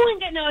 I wouldn't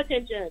get no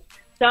attention.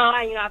 So,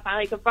 I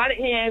finally confronted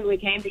him. We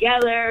came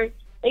together.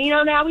 And, you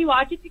know, now we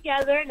watch it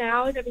together.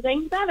 Now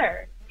everything's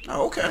better.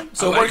 Oh, okay.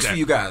 So it works for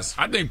you guys.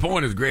 I think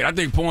porn is great. I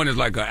think porn is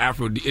like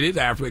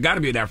it got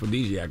to be an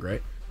aphrodisiac,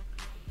 right?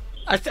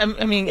 I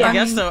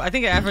guess so. I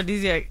think an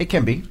aphrodisiac. It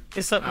can be.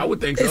 I would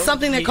think so. It's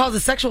something that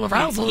causes sexual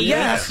arousal.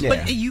 Yeah.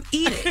 But you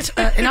eat it.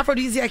 An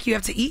aphrodisiac, you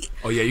have to eat.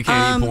 Oh yeah, you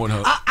can't eat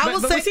Pornhub. I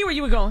will say. We see where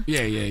you were going.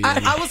 Yeah.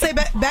 I will say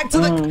back to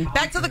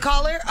the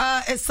caller.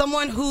 As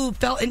someone who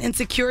felt an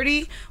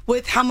insecurity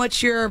with how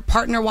much your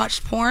partner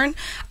watched porn,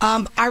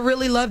 I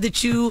really love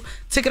that you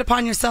took it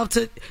upon yourself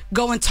to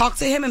go and talk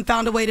to him and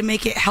found a way to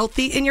make it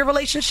healthy in your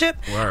relationship.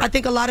 Word. I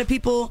think a lot of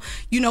people,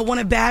 want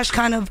to bash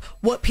kind of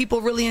what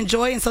people really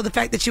enjoy, and so the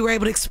fact that you were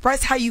able to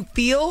express how you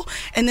feel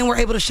and then were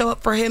able to show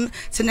up for him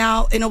to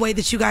now in a way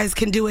that you guys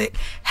can do it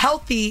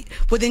healthy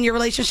within your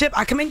relationship,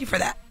 I commend you for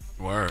that.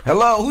 Word.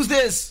 Hello, who's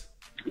this?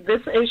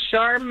 This is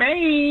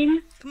Charmaine.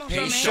 Come on,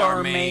 Hey,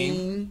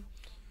 Charmaine.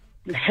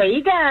 Hey,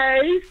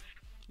 guys.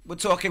 We're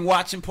talking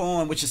watching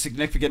porn with your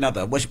significant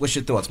other. What's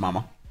your thoughts,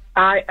 Mama?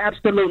 I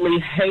absolutely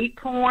hate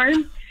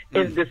porn.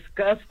 It's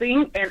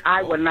disgusting, and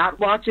I would not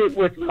watch it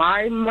with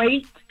my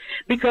mate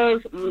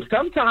because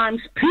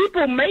sometimes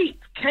mates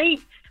can't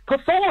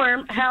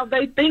perform how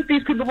they think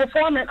these people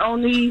performing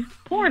on these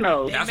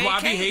pornos. That's why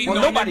I be hating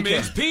on them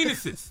men's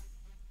penises.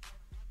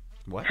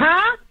 What?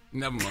 Huh?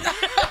 Never mind.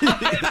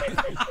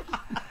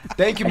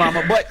 Thank you,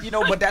 Mama.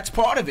 But that's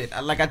part of it.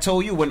 Like I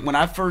told you, when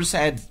I first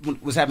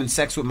was having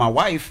sex with my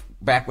wife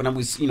back when I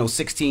was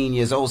 16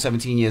 years old,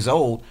 17 years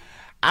old,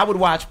 I would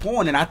watch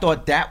porn, and I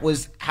thought that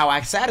was how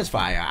I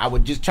satisfy her. I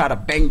would just try to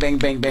bang, bang,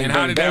 bang, bang, and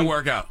bang. How did that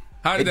work out?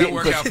 How did that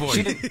work out for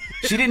you?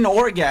 She didn't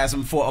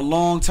orgasm for a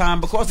long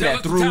time because of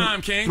that through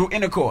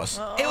intercourse.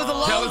 It was a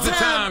long time. Tell us the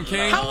time,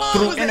 King. How long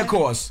through was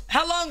intercourse. That?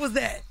 How long was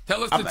that?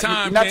 Tell us the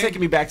time, You're not King. taking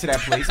me back to that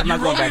place. I'm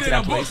not going back to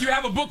that place. You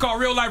have a book called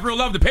Real Life, Real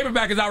Love. The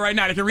paperback is out right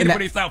now. They can read it for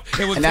themselves.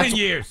 It was 10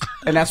 years.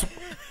 And that's...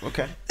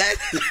 Okay. Damn,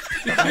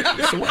 you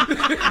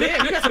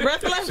got some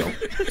breath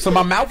left? So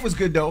my mouth was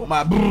good, though.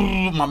 My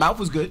mouth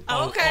was good.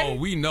 Okay. Oh,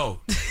 we know.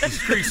 The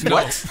streets know.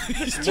 What?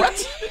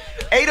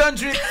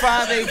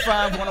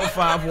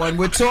 800-585-1051.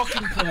 We're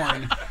talking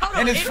porn.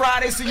 And it's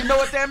Friday, so you know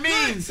what that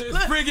means.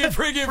 It's Freaky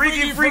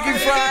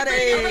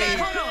Friday. Okay,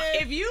 hold on.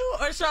 If you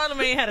or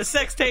Charlamagne had a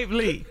sex tape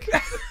leak,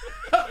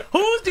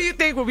 whose do you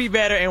think would be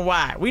better and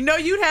why? We know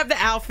you'd have the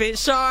outfit.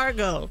 Char,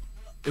 go.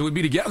 It would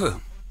be together.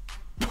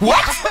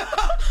 What?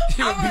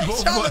 It would be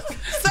both of us.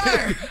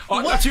 Sir.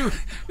 I thought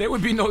there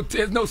would be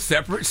there's no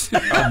separates.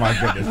 Oh my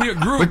goodness. We're a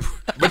group.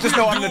 But just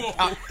know I'm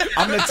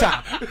the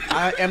top.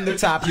 I am the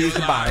top. He's the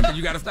bottom.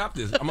 You got to stop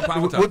this. I'm a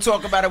power top. We'll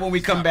talk about it when we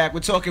come back.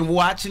 We're talking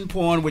watching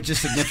porn with your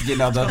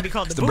significant other.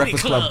 It's the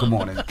Breakfast Club. Good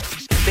morning.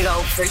 Big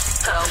old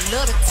first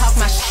love to talk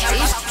my shit.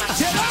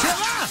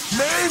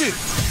 Made it.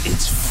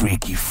 It's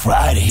Freaky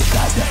Friday.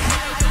 Goddamn.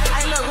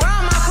 Hey, look, where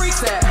are my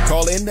freaks at?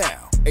 Call in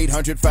now.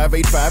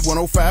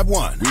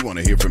 800-585-1051. We want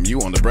to hear from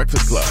you on The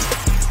Breakfast Club.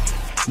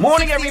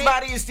 Morning,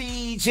 everybody. It's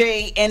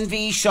DJ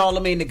NV,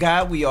 Charlamagne the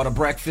Guy. We are The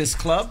Breakfast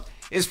Club.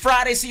 It's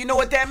Friday, so you know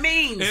what that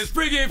means. It's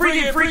Freaky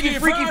Friday.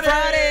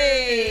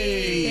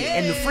 Friday.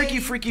 And the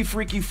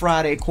Freaky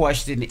Friday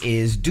question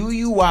is, do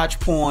you watch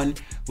porn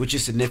with your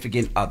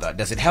significant other?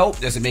 Does it help?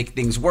 Does it make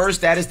things worse?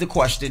 That is the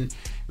question.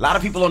 A lot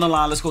of people on the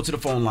line. Let's go to the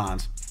phone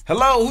lines.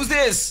 Hello, who's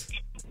this?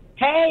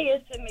 Hey,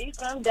 it's me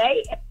from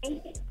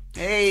Dayton.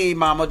 Hey,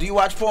 Mama, do you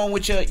watch porn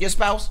with your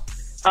spouse?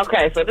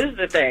 Okay, so this is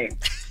the thing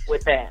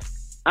with that.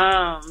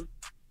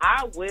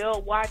 I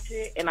will watch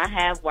it, and I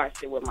have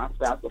watched it with my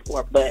spouse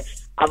before, but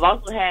I've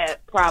also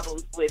had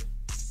problems with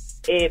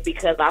it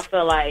because I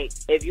feel like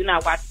if you're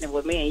not watching it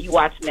with me and you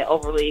watching it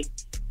overly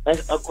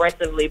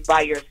aggressively by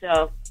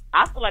yourself,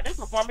 I feel like that's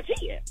a form of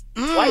cheating.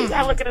 Why you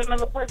gotta look at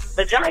another person's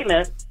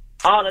vagina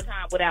all the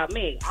time without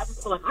me? I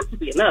just feel like I should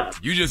be enough.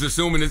 You just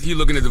assuming that he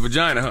looking at the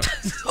vagina, huh?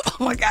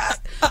 Oh my God!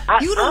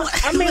 He's not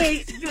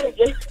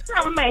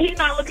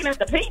looking at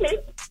the penis.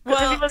 Well,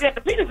 if you look at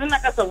the penis, then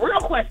I got some real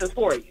questions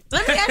for you.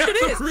 Let me ask you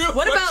this: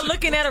 what about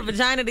looking at a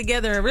vagina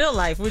together in real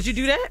life? Would you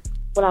do that?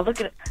 When I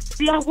look at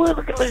I would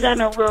look at a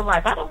vagina in real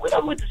life. We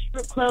don't went to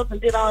strip clubs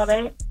and did all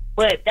that,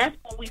 but that's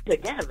when we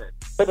together.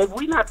 But if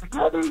we not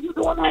together, you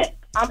doing that?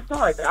 I'm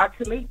sorry, but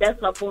to me,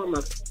 that's a form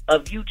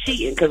of you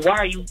cheating. Because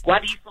why do you feel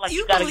like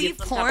you gotta believe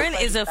get some porn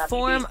is a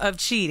form of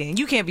cheating?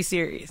 You can't be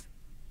serious.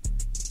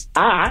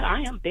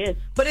 I am this.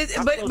 But does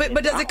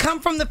it come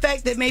from the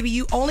fact that maybe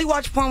you only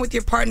watch porn with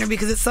your partner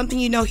because it's something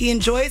you know he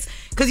enjoys?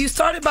 Because you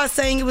started by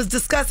saying it was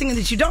disgusting and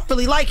that you don't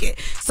really like it.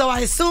 So I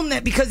assume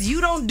that because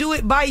you don't do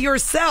it by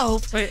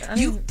yourself, right?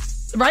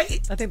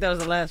 I think that was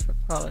the last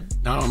caller.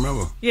 I don't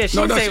remember. Yeah, she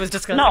didn't say it was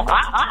disgusting. No,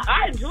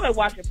 I enjoy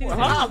watching porn.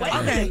 Hold on, wait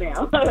a minute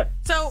now.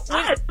 So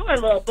I enjoy a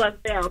little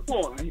bust down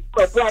porn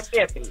for Black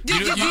Stephanie.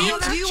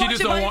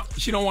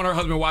 She don't want her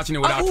husband watching it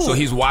without, so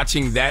he's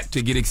watching that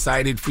to get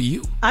excited for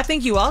you. I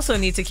think you also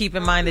need to keep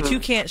in mind that you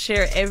can't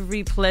share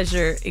every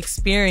pleasure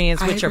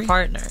experience with your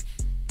partner.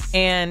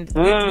 And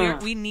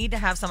we need to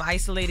have some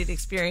isolated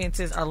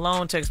experiences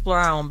alone to explore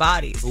our own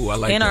bodies. Ooh, I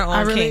like and that. our own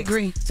I really kinks.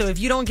 agree. So if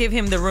you don't give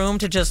him the room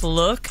to just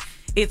look,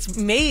 it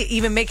may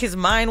even make his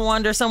mind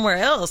wander somewhere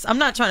else. I'm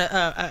not trying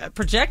to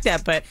project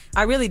that, but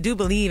I really do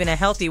believe in a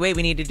healthy way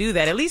we need to do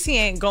that. At least he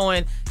ain't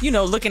going,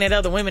 looking at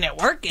other women at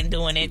work and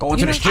doing it. Going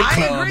to the strip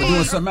club and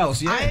doing something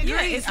else. Yeah,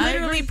 it's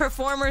literally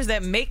performers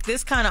that make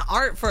this kind of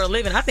art for a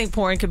living. I think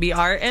porn could be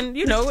art, and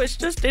it's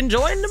just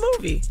enjoying the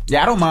movie.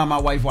 Yeah, I don't mind my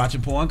wife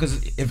watching porn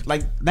because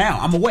now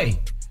I'm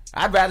away.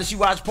 I'd rather she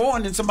watch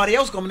porn than somebody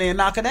else come in there and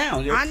knock her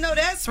down. I know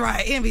that's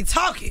right. And be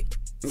talking.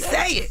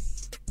 Say it.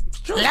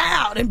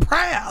 Loud and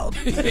proud.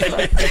 Baby,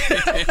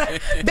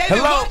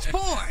 watch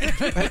porn.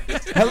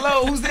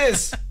 Hello, who's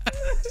this?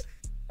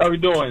 How we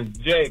doing?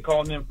 Jay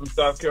calling in from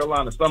South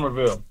Carolina,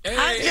 Somerville.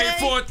 Hey,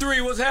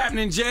 843, what's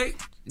happening, Jay?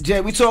 Jay,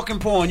 we talking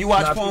porn. You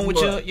watch porn with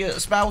your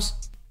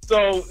spouse?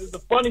 So the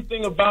funny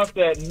thing about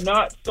that,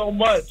 not so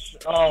much.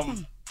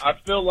 I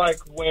feel like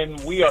when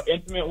we are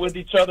intimate with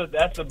each other,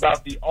 that's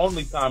about the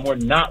only time we're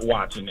not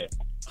watching it.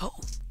 Oh,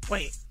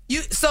 wait.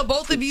 So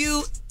both of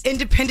you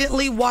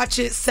independently watch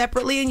it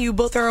separately, and you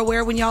both are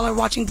aware when y'all are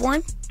watching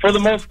porn? For the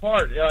most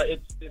part, it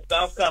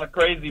sounds kind of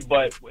crazy,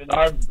 but in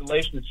our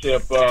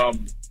relationship,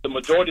 the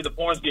majority of the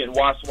porn's getting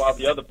watched while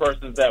the other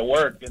person's at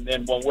work, and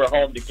then when we're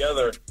home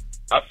together,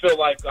 I feel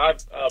like I've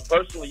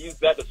personally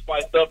used that to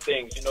spice up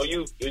things.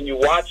 When you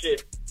watch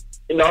it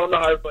I don't know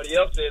how everybody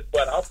else is,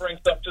 but I'll bring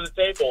stuff to the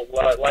table.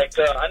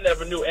 I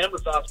never knew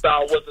Amazon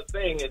style was a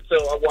thing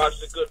until I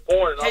watched a good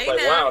porn, and I was like,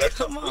 wow, that's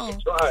something we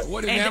can try.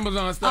 What is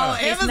Amazon style?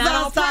 Oh,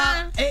 Amazon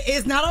style.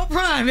 It's not on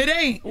Prime. It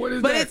ain't. What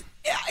is but that?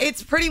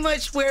 It's pretty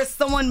much where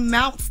someone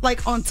mounts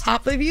like on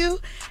top of you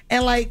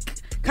and like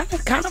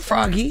kind of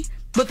froggy.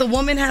 But the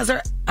woman has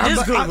her.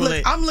 Just Google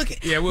it. I'm looking.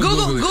 Yeah, we'll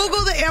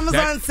Google the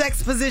Amazon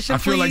sex position. I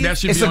feel please. like that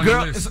should It's be a on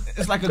girl. your list.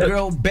 It's like a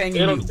girl banging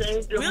you.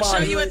 We'll show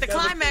you at the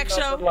climax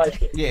show.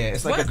 Yeah,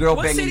 it's like a girl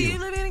what banging city you. you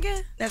live in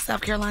again? That's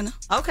South Carolina.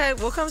 Okay,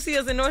 well, come see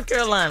us in North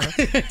Carolina.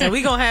 And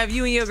we going to have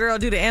you and your girl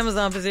do the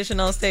Amazon position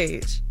on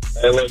stage.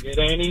 Hey, look, it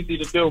ain't easy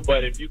to do,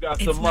 but if you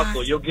got some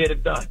muscle, you'll get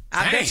it done.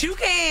 I bet you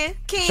can.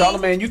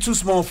 Charlamagne, you too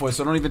small for it,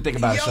 so don't even think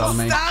about it,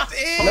 Charlamagne. Stop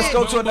it. Let's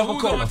go to another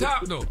Who's caller. on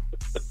top, though?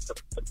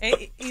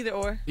 Either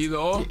or. Either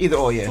or? Either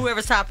or, yeah.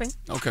 Whoever's topping.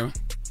 Okay.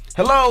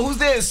 Hello, who's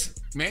this?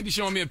 Mandy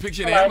showing me a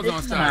picture of the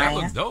Amazon style. That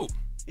looks dope.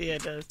 Yeah,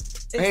 it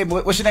does. Hey,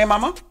 what's your name,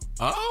 mama?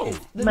 Oh.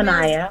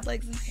 Manaya.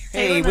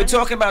 Hey, we're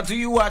talking about, do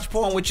you watch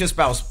porn with your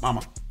spouse,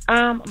 mama?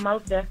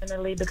 Most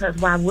definitely, because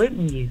why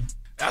wouldn't you?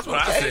 That's what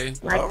I say.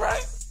 All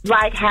right.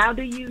 Like, how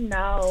do you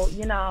know?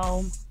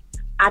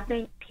 I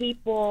think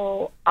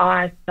people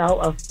are so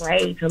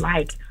afraid to,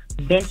 like,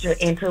 venture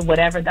into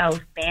whatever those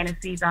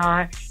fantasies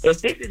are.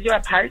 If this is your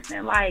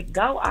person, like,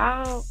 go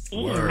all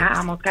in. I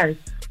almost cursed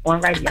on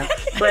radio.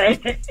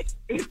 But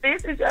if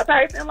this is your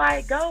person,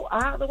 like, go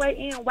all the way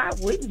in. Why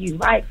wouldn't you?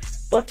 Like,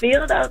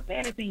 fulfill those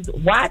fantasies.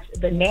 Watch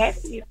the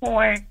nastiest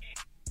porn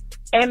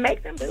and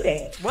make them do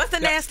that. What's the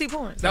nasty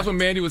porn? That's what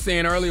Mandy was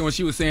saying earlier when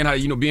she was saying how,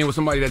 being with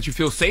somebody that you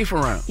feel safe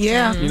around.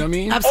 Yeah. You know what I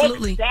mean?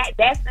 Absolutely.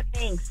 That's the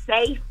thing.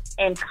 Safe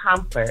and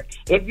comfort.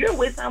 If you're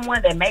with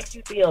someone that makes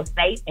you feel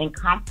safe and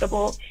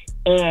comfortable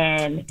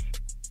and,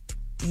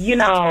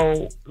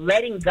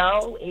 letting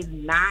go is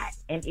not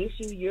an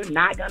issue, you're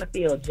not going to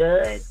feel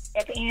judged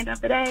at the end of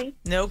the day.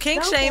 No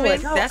kink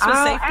shaming. That's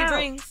what safety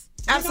brings.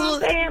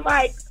 Absolutely. You know what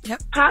I'm saying?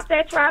 Like, pop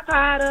that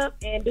tripod up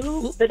and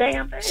do the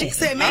damn thing. She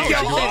said, make your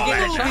own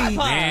tripod.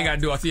 You ain't got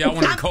to do it. See, I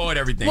want to record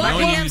everything. You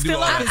don't need to do all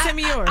that. Send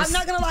me yours. I'm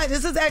not going to lie.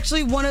 This is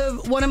actually one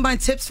of my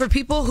tips for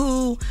people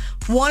who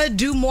want to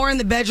do more in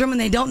the bedroom and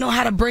they don't know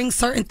how to bring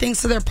certain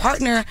things to their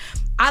partner.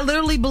 I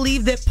literally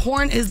believe that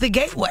porn is the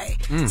gateway.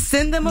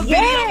 Send them a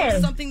video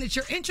of something that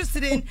you're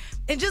interested in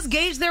and just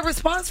gauge their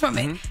response from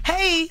it.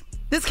 Hey,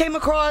 this came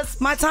across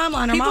my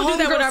timeline or my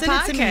homegirl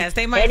sent it to me.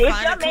 They might and if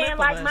find your a clip man of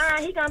like us.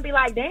 mine, he gonna be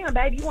like, damn,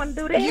 baby, you want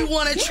to do that? You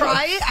want to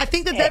try it? I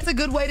think that's a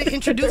good way to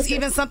introduce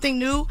even something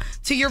new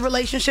to your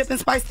relationship and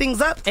spice things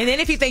up. And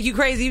then if you think you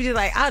crazy, you just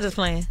like, I'll just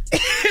playing.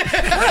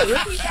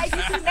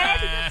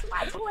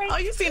 Oh,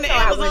 you seen the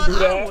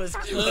Amazon? I was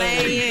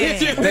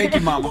playing. Thank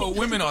you, mama. Well,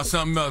 women are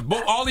something else.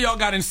 All of y'all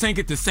got in sync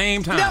at the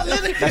same time.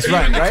 That's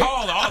right, right?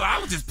 I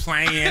was just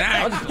playing.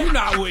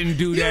 I wouldn't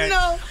do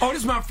that. Oh, this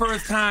is my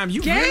first time.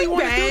 You really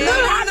want to do that?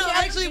 No,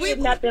 actually, we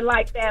nothing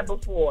like that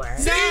before.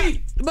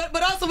 See,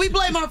 but also we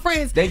blame our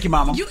friends. Thank you,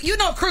 mama. You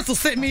know, Crystal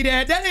sent me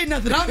that. That ain't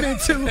nothing I'm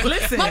into.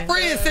 Listen, my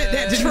friend sent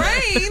that to me.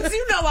 Trains,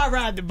 you know I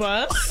ride the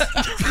bus.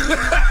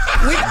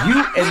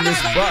 You and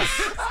this bus.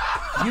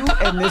 You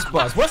and this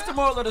bus. What's the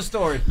moral of the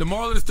story? The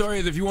moral of the story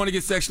is if you want to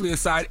get sexually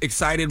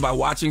excited by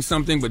watching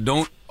something but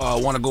don't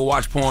want to go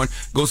watch porn,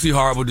 go see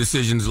Horrible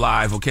Decisions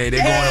live, okay?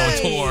 They're going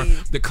on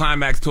tour, the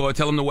Climax tour.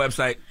 Tell them the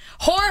website.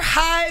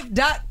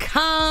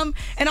 Whorehive.com.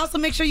 And also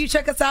make sure you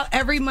check us out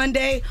every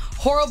Monday,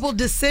 Horrible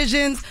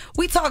Decisions.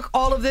 We talk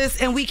all of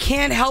this and we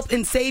can help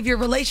and save your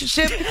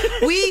relationship.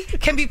 We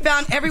can be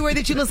found everywhere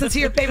that you listen to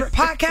your favorite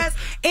podcast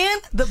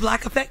and the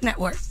Black Effect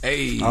Network.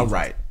 Hey. All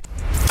right.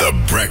 The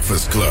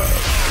Breakfast Club.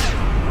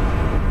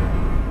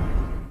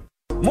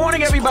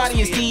 Morning,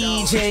 everybody. It's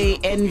DJ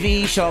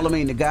Envy,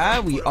 Charlamagne the Guy.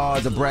 We are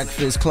the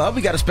Breakfast Club.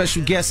 We got a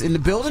special guest in the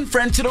building,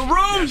 friend to the room,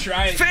 That's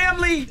right.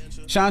 family,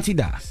 Shanti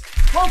Das.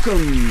 Welcome.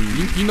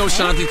 You know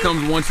Shanti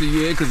comes once a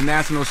year because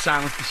National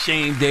Silence the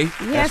Shame Day.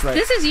 Yes, right.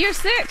 This is year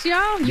 6,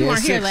 y'all. You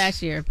weren't here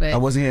last year, but I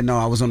wasn't here. No,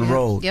 I was on the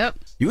road. Yep.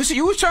 You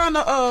was trying to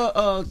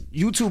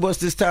YouTube us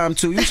this time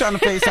too. You was trying to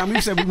FaceTime.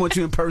 You said we want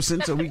you in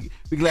person, so we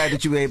glad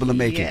that you were able to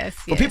make it.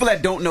 For people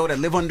that don't know, that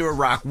live under a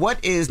rock,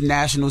 what is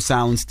National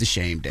Silence the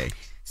Shame Day?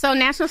 So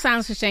National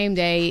Silence the Shame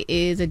Day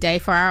is a day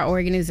for our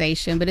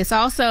organization, but it's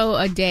also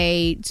a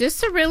day just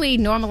to really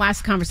normalize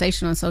the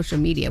conversation on social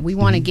media. We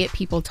want to get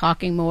people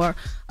talking more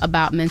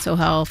about mental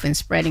health and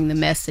spreading the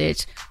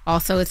message.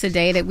 Also, it's a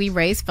day that we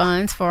raise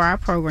funds for our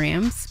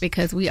programs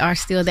because we are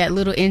still that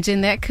little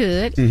engine that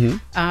could, a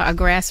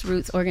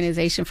grassroots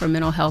organization for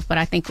mental health, but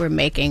I think we're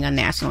making a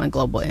national and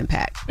global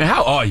impact. And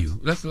how are you?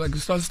 Let's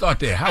start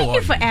there. How are you?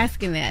 Thank you for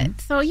asking that.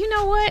 So you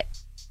know what?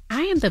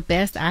 I am the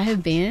best I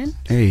have been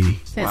since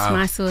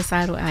my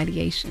suicidal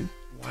ideation.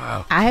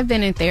 Wow. I have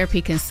been in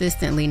therapy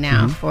consistently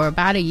now for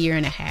about 1.5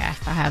 years.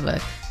 I have a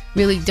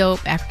really dope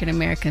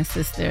African-American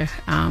sister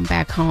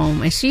back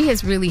home, and she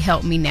has really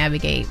helped me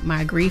navigate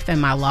my grief and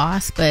my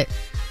loss. But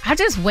I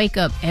just wake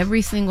up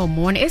every single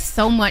morning. It's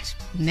so much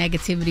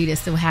negativity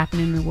that's still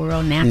happening in the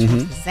world, natural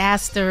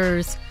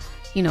disasters,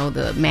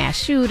 the mass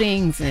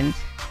shootings and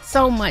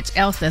so much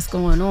else that's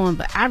going on,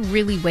 but I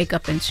really wake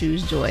up and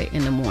choose joy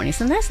in the mornings.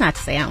 And that's not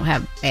to say I don't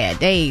have bad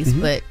days,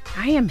 but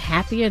I am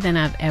happier than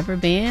I've ever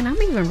been. I'm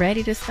even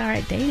ready to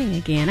start dating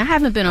again. I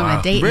haven't been on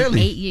a date in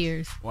 8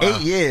 years. Wow.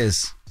 8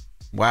 years.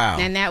 Wow.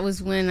 And that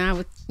was when I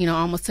was,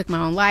 almost took my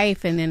own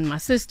life, and then my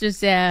sister's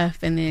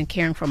death, and then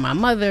caring for my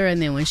mother,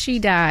 and then when she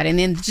died, and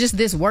then just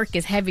this work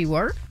is heavy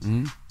work.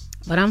 Mm-hmm.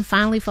 But I'm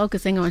finally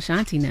focusing on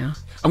Shanti now.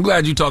 I'm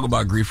glad you talk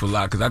about grief a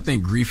lot, because I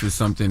think grief is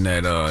something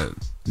that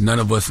none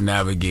of us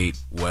navigate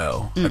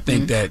well. Mm-hmm. I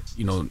think that,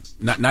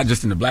 not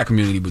just in the Black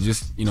community, but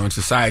just, in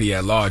society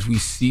at large, we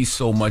see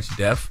so much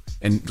death,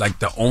 and like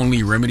the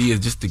only remedy is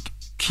just to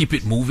keep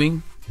it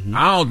moving. Mm-hmm.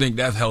 I don't think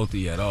that's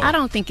healthy at all. I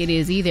don't think it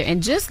is either.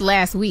 And just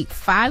last week,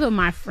 5 of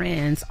my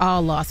friends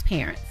all lost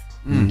parents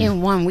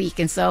in 1 week.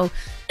 And so,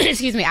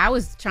 I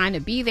was trying to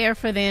be there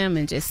for them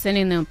and just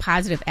sending them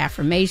positive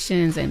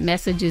affirmations and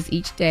messages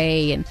each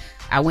day. And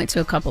I went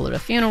to a couple of the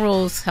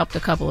funerals, helped a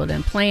couple of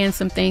them plan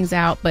some things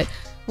out. But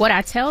what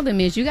I tell them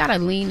is you got to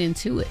lean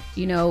into it.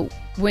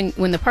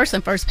 When the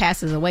person first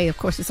passes away, of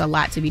course, it's a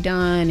lot to be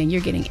done, and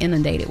you're getting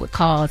inundated with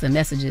calls and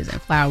messages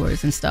and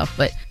flowers and stuff.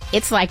 But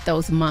it's like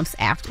those months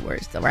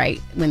afterwards, right?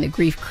 When the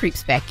grief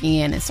creeps back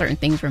in and certain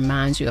things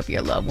remind you of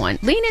your loved one.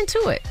 Lean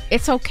into it.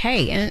 It's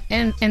okay.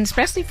 And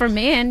especially for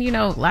men,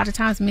 a lot of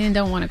times men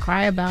don't want to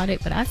cry about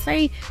it. But I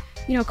say,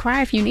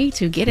 cry if you need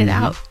to. Get it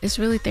out. It's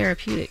really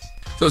therapeutic.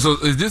 So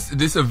is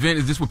this event,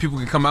 is this where people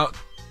can come out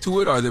to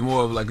it, or is it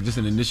more of like just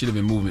an initiative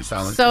and movement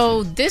silence?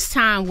 So this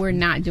time we're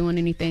not doing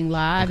anything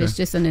live. Okay. It's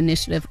just an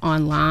initiative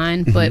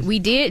online. Mm-hmm. But we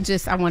did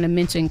I want to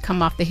mention,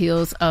 come off the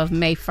heels of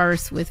May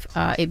 1st with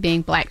it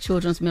being Black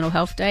Children's Mental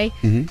Health Day.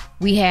 Mm-hmm.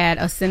 We had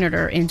a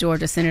senator in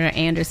Georgia, Senator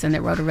Anderson,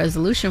 that wrote a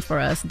resolution for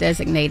us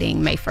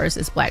designating May 1st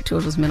as Black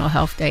Children's Mental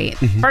Health Day.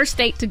 Mm-hmm. First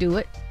state to do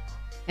it.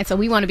 And so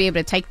we want to be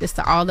able to take this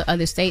to all the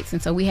other states.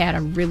 And so we had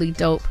a really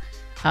dope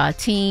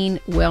teen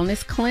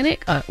wellness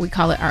clinic. We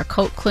call it our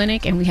COPE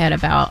clinic, and we had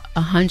about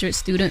 100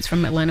 students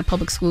from Atlanta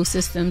Public School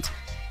Systems.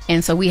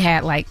 And so we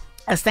had like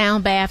a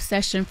sound bath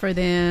session for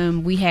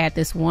them. We had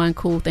this one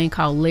cool thing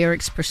called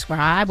Lyrics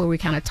Prescribed, where we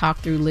kind of talk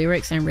through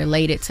lyrics and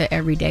relate it to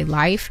everyday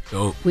life.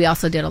 Dope. We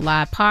also did a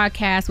live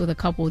podcast with a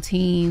couple of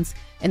teens,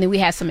 and then we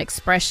had some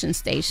expression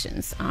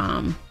stations,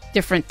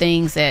 different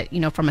things that,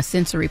 from a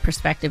sensory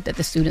perspective that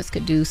the students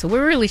could do. So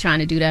we're really trying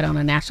to do that on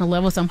a national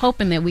level. So I'm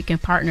hoping that we can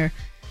partner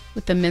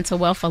with the Mental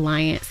Wealth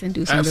Alliance and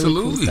do some really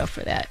cool stuff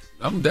for that.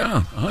 I'm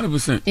down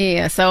 100%.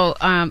 Yeah, so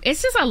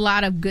it's just a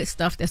lot of good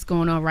stuff that's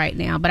going on right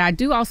now. But I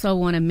do also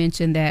want to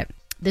mention that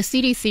the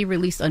CDC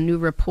released a new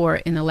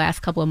report in the last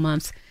couple of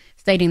months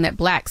stating that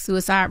Black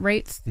suicide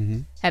rates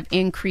have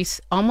increased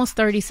almost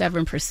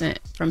 37%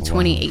 from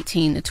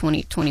 2018 to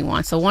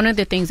 2021. So one of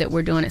the things that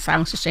we're doing at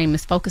Silence the Shame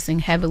is focusing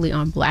heavily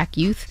on Black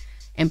youth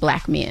and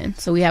Black men.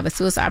 So we have a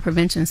suicide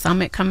prevention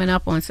summit coming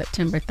up on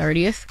September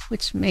 30th,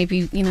 which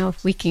maybe,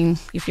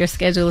 if your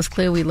schedule is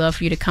clear, we'd love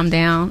for you to come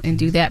down and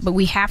do that. But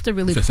we have to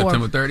really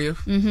September 30th?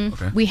 Mm-hmm.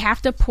 Okay. We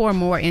have to pour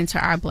more into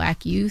our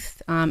Black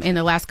youth. In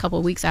the last couple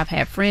of weeks, I've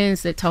had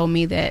friends that told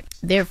me that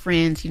their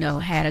friends,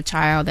 had a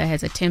child that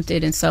has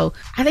attempted. And so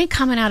I think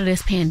coming out of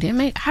this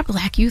pandemic, our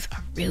Black youth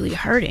are really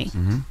hurting.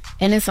 Mm-hmm.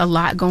 And it's a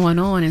lot going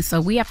on. And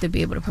so we have to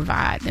be able to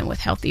provide them with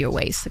healthier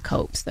ways to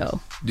cope. So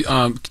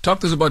talk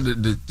to us about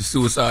the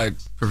Suicide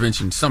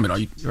Prevention Summit. Are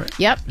you right?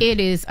 Yep. It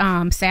is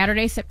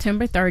Saturday,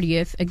 September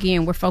 30th.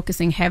 Again, we're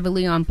focusing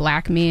heavily on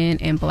Black men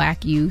and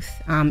Black youth.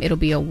 It'll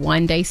be a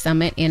one-day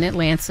summit in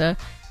Atlanta.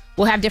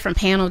 We'll have different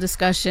panel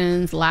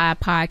discussions,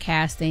 live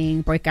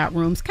podcasting, breakout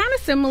rooms, kind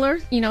of similar,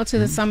 to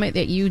the summit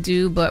that you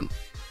do, but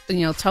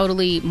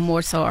totally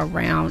more so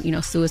around,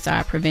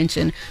 suicide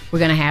prevention. We're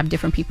going to have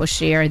different people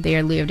share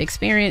their lived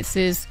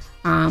experiences.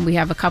 We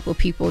have a couple of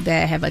people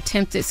that have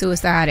attempted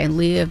suicide and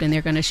lived, and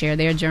they're going to share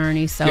their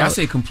journey. So I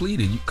say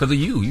completed because of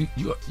you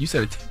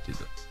said attempted.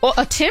 Well,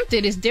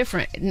 attempted is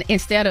different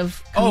instead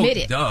of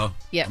committed. Oh, duh.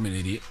 Yeah. I'm an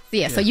idiot.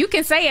 Yeah, so you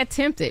can say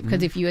attempted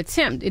because if you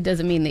attempt, it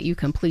doesn't mean that you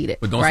complete it.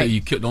 But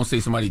don't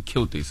say somebody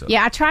killed themselves.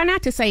 Yeah, I try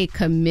not to say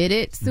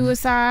committed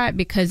suicide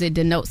because it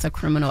denotes a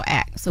criminal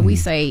act. So we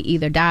say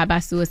either died by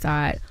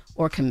suicide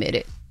or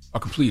committed. Or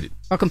completed.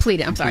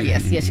 I'm sorry.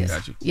 Yes.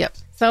 Got you. Yep.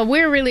 So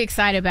we're really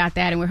excited about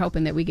that, and we're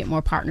hoping that we get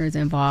more partners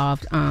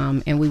involved.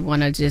 And we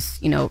want to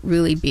just,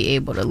 really be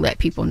able to let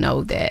people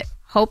know that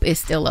hope is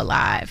still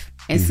alive.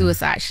 And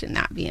suicide should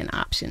not be an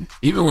option.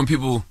 Even when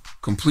people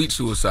complete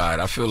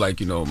suicide, I feel like,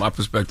 my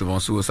perspective on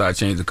suicide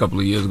changed a couple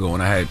of years ago when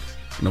I had,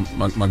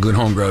 my good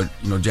homegirl,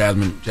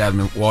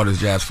 Jasmine Waters,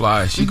 Jazz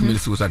Fly, she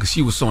committed suicide because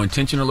she was so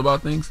intentional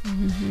about things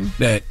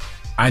that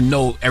I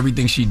know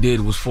everything she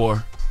did was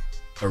for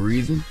a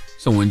reason.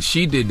 So when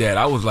she did that,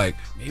 I was like,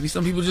 maybe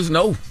some people just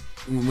know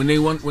when they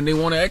want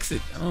to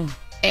exit.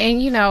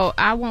 And,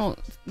 I won't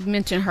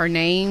mention her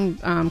name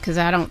because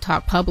I don't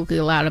talk publicly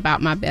a lot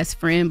about my best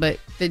friend. But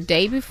the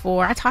day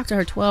before, I talked to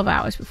her 12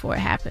 hours before it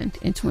happened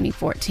in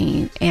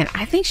 2014. And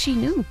I think she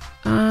knew.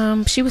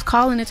 She was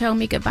calling to tell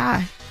me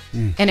goodbye.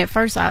 And at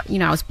first, I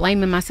was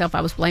blaming myself.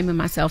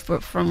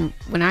 But from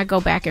when I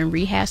go back and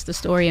rehash the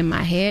story in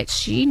my head,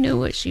 she knew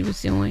what she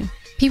was doing.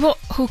 People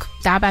who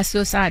die by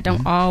suicide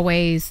don't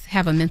always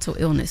have a mental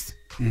illness.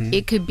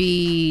 It could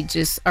be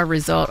just a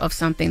result of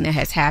something that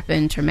has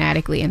happened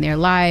traumatically in their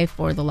life,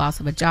 or the loss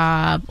of a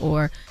job,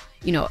 or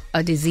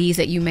a disease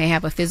that you may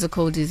have, a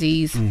physical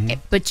disease.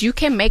 But you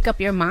can make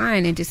up your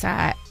mind and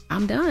decide,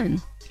 I'm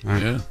done.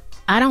 Yeah.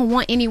 I don't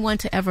want anyone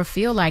to ever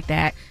feel like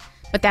that.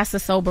 But that's the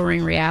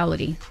sobering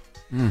reality.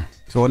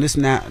 So on this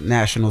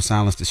National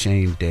Silence the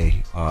Shame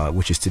Day,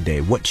 which is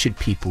today, what should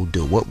people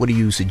do? What do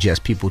you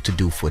suggest people to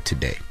do for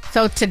today?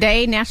 So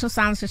today, National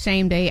Silence the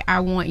Shame Day, I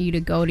want you to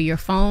go to your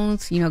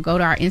phones, go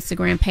to our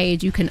Instagram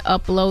page. You can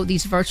upload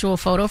these virtual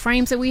photo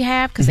frames that we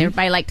have, because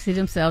everybody likes to see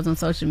themselves on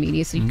social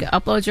media. So you can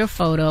upload your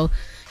photo.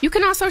 You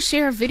can also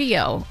share a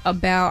video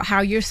about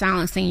how you're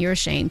silencing your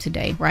shame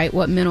today, right?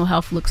 What mental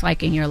health looks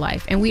like in your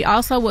life. And we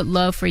also would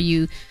love for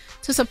you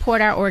to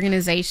support our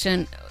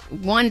organization.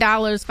 $1, $5,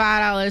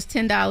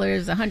 $10,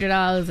 $100,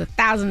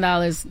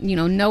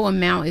 $1,000, no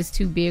amount is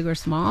too big or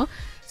small.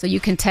 So you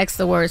can text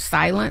the word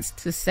silence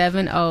to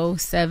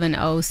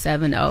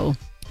 707070.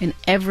 And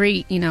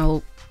every,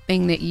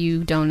 thing that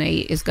you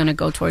donate is going to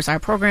go towards our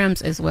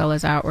programs, as well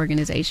as our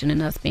organization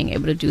and us being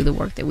able to do the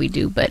work that we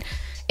do. But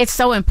it's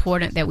so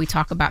important that we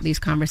talk about these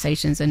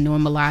conversations and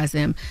normalize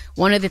them.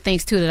 One of the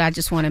things, too, that I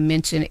just want to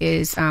mention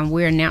is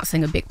we're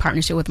announcing a big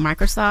partnership with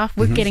Microsoft.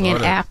 We're getting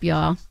an app,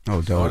 y'all.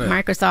 Oh, dope.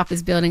 Microsoft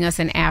is building us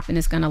an app, and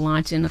it's going to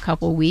launch in a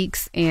couple of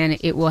weeks. And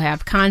it will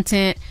have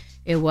content.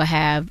 It will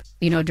have,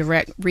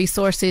 direct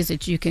resources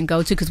that you can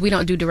go to, because we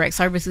don't do direct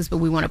services, but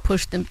we want to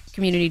push the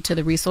community to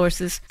the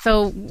resources.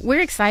 So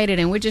we're excited,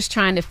 and we're just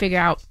trying to figure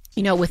out,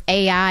 with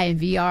AI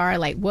and VR,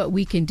 like what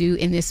we can do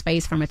in this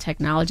space from a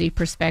technology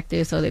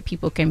perspective, so that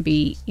people can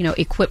be,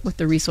 equipped with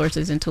the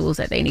resources and tools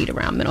that they need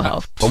around mental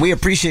health. Well, we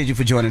appreciate you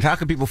for joining. How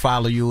can people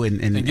follow you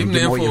and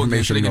get more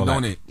information so they can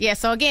donate? Yeah,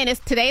 so again,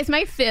 today is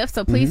May 5th,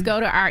 so please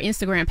go to our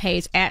Instagram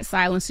page at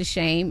Silence the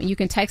Shame. You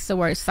can text the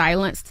word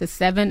silence to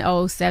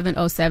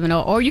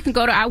 707070, or you can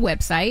go to our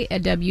website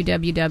at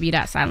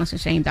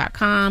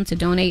www.silencetheshame.com to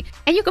donate.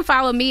 And you can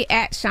follow me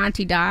at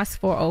Shanti Das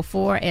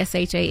 404,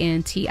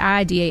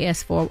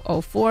 SHANTIDAS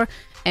 404,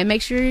 and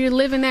make sure you're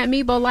living that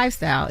Mebo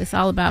lifestyle. It's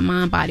all about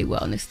mind-body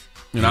wellness.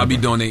 And I'll be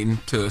donating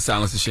to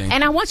Silence the Shame.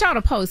 And I want y'all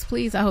to post,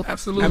 please. I hope you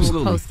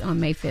will post on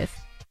May 5th.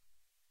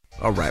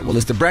 All right. Well,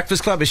 it's the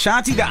Breakfast Club. It's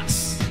Shanti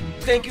Das.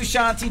 Thank you,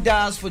 Shanti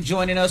Das, for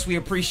joining us. We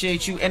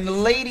appreciate you. And the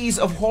ladies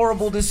of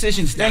Horrible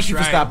Decisions, thank you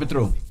for stopping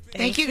through.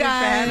 Thank you,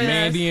 guys.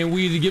 Mandy and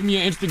Weezy, give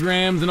me your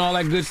Instagrams and all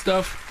that good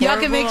stuff. Y'all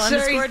can make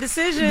sure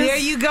decisions. There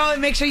you go,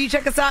 and make sure you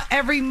check us out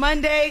every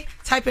Monday.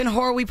 Type in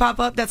horror, we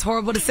pop up. That's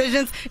Horrible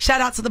Decisions. Shout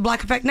out to the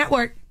Black Effect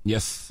Network.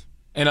 Yes,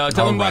 and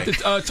tell them about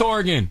the tour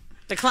again.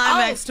 The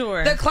Climax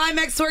Tour. The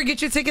Climax Tour.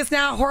 Get your tickets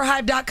now at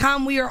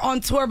horrorhype.com. We are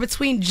on tour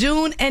between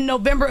June and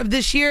November of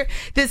this year.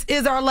 This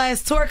is our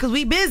last tour because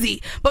we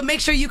busy. But make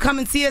sure you come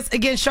and see us.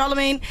 Again,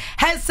 Charlamagne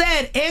has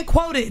said and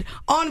quoted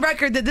on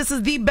record that this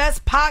is the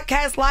best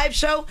podcast live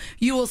show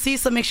you will see.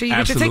 So make sure you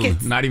get your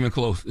tickets. Not even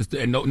close.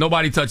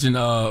 Nobody touching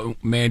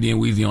Mandy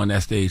and Weezy on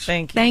that stage.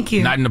 Thank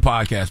you. Not in the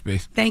podcast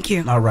space. Thank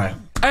you. All right.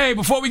 Hey,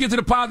 before we get to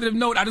the positive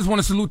note, I just want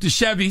to salute the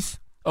Chevys,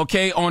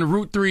 okay, on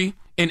Route 3.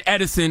 In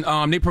Edison,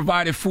 they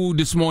provided food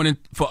this morning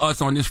for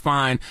us on this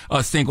fine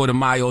Cinco de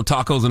Mayo,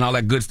 tacos and all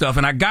that good stuff.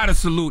 And I got to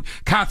salute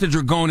Casa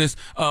Dragones,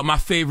 my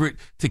favorite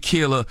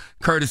tequila,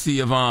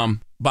 courtesy of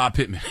Bob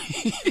Pittman.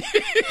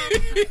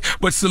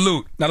 But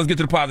salute. Now let's get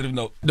to the positive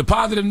note. The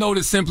positive note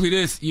is simply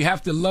this. You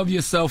have to love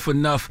yourself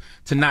enough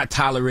to not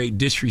tolerate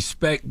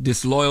disrespect,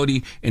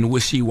 disloyalty, and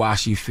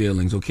wishy-washy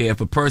feelings, okay?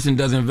 If a person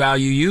doesn't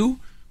value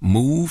you,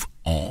 move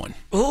on.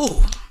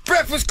 Ooh.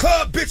 Breakfast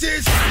Club,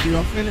 bitches!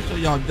 Y'all finished or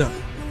y'all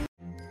done?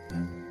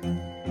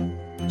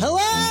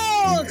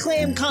 Hello,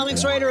 acclaimed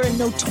comics writer and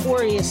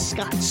notorious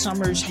Scott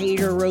Summers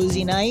hater,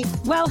 Rosie Knight.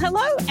 Well,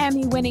 hello,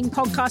 Emmy-winning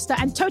podcaster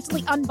and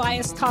totally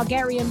unbiased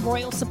Targaryen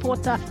royal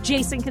supporter,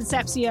 Jason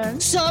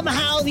Concepcion.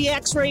 Somehow the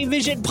X-Ray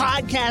Vision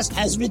podcast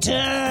has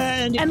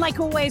returned. And like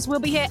always, we'll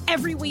be here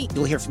every week.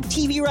 You'll hear from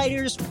TV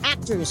writers,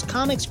 actors,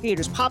 comics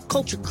creators, pop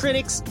culture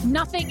critics.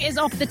 Nothing is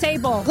off the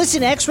table.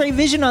 Listen to X-Ray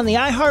Vision on the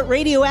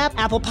iHeartRadio app,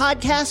 Apple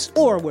Podcasts,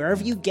 or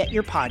wherever you get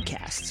your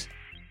podcasts.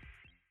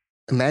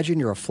 Imagine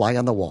you're a fly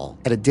on the wall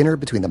at a dinner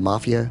between the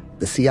Mafia,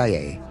 the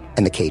CIA,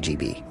 and the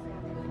KGB.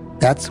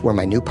 That's where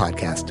my new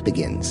podcast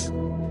begins.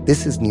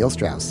 This is Neil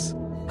Strauss,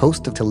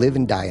 host of To Live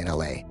and Die in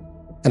LA,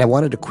 and I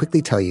wanted to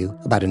quickly tell you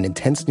about an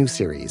intense new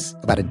series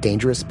about a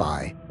dangerous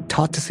spy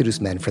taught to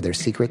seduce men for their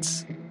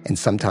secrets and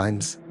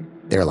sometimes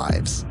their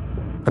lives.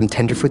 From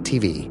Tenderfoot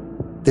TV,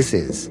 this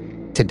is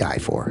To Die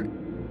For.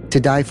 To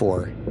Die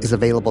For is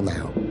available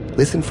now.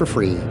 Listen for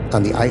free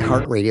on the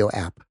iHeartRadio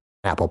app,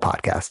 Apple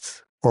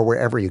Podcasts, or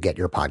wherever you get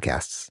your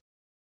podcasts.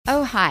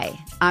 Oh, hi,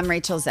 I'm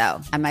Rachel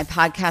Zoe, and my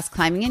podcast,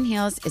 Climbing in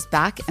Heels, is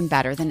back and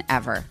better than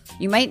ever.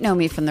 You might know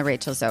me from the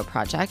Rachel Zoe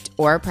Project,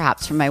 or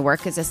perhaps from my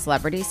work as a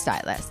celebrity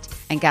stylist.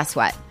 And guess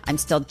what? I'm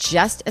still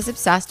just as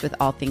obsessed with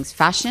all things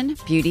fashion,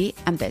 beauty,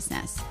 and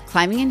business.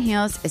 Climbing in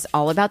Heels is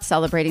all about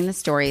celebrating the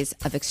stories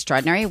of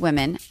extraordinary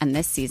women, and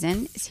this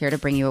season is here to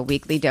bring you a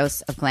weekly dose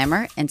of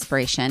glamour,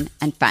 inspiration,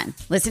 and fun.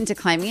 Listen to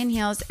Climbing in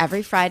Heels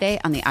every Friday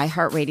on the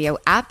iHeartRadio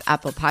app,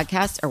 Apple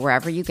Podcasts, or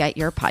wherever you get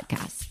your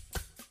podcasts.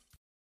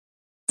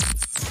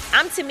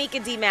 I'm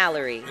Tamika D.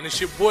 Mallory. And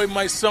it's your boy,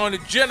 my son, the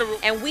General.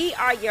 And we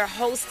are your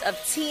hosts of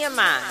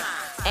TMI.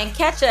 And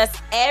catch us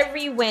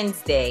every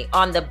Wednesday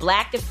on the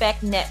Black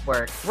Effect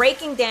Network,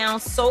 breaking down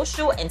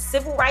social and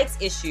civil rights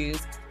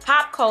issues,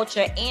 pop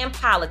culture, and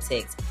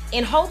politics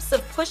in hopes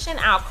of pushing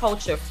our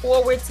culture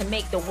forward to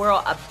make the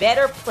world a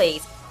better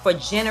place for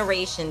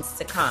generations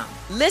to come.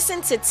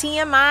 Listen to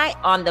TMI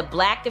on the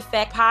Black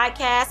Effect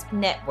Podcast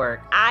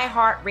Network,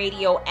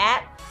 iHeartRadio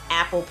app,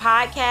 Apple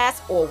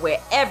Podcasts, or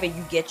wherever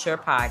you get your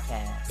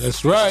podcasts.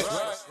 That's right.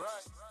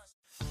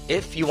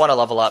 If you want to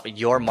level up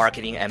your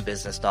marketing and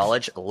business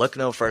knowledge, look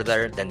no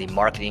further than the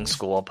Marketing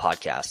School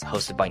podcast,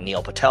 hosted by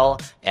Neil Patel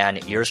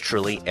and yours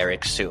truly,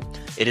 Eric Su.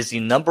 It is the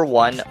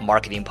 #1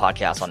 marketing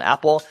podcast on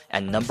Apple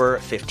and number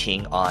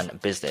 15 on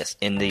business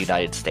in the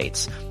United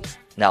States.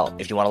 Now,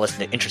 if you want to listen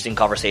to interesting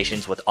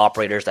conversations with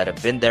operators that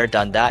have been there,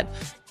 done that,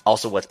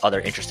 also with other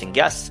interesting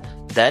guests,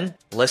 then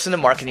listen to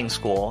Marketing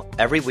School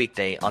every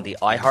weekday on the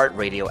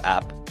iHeartRadio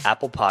app,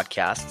 Apple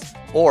Podcasts,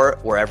 or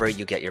wherever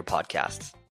you get your podcasts.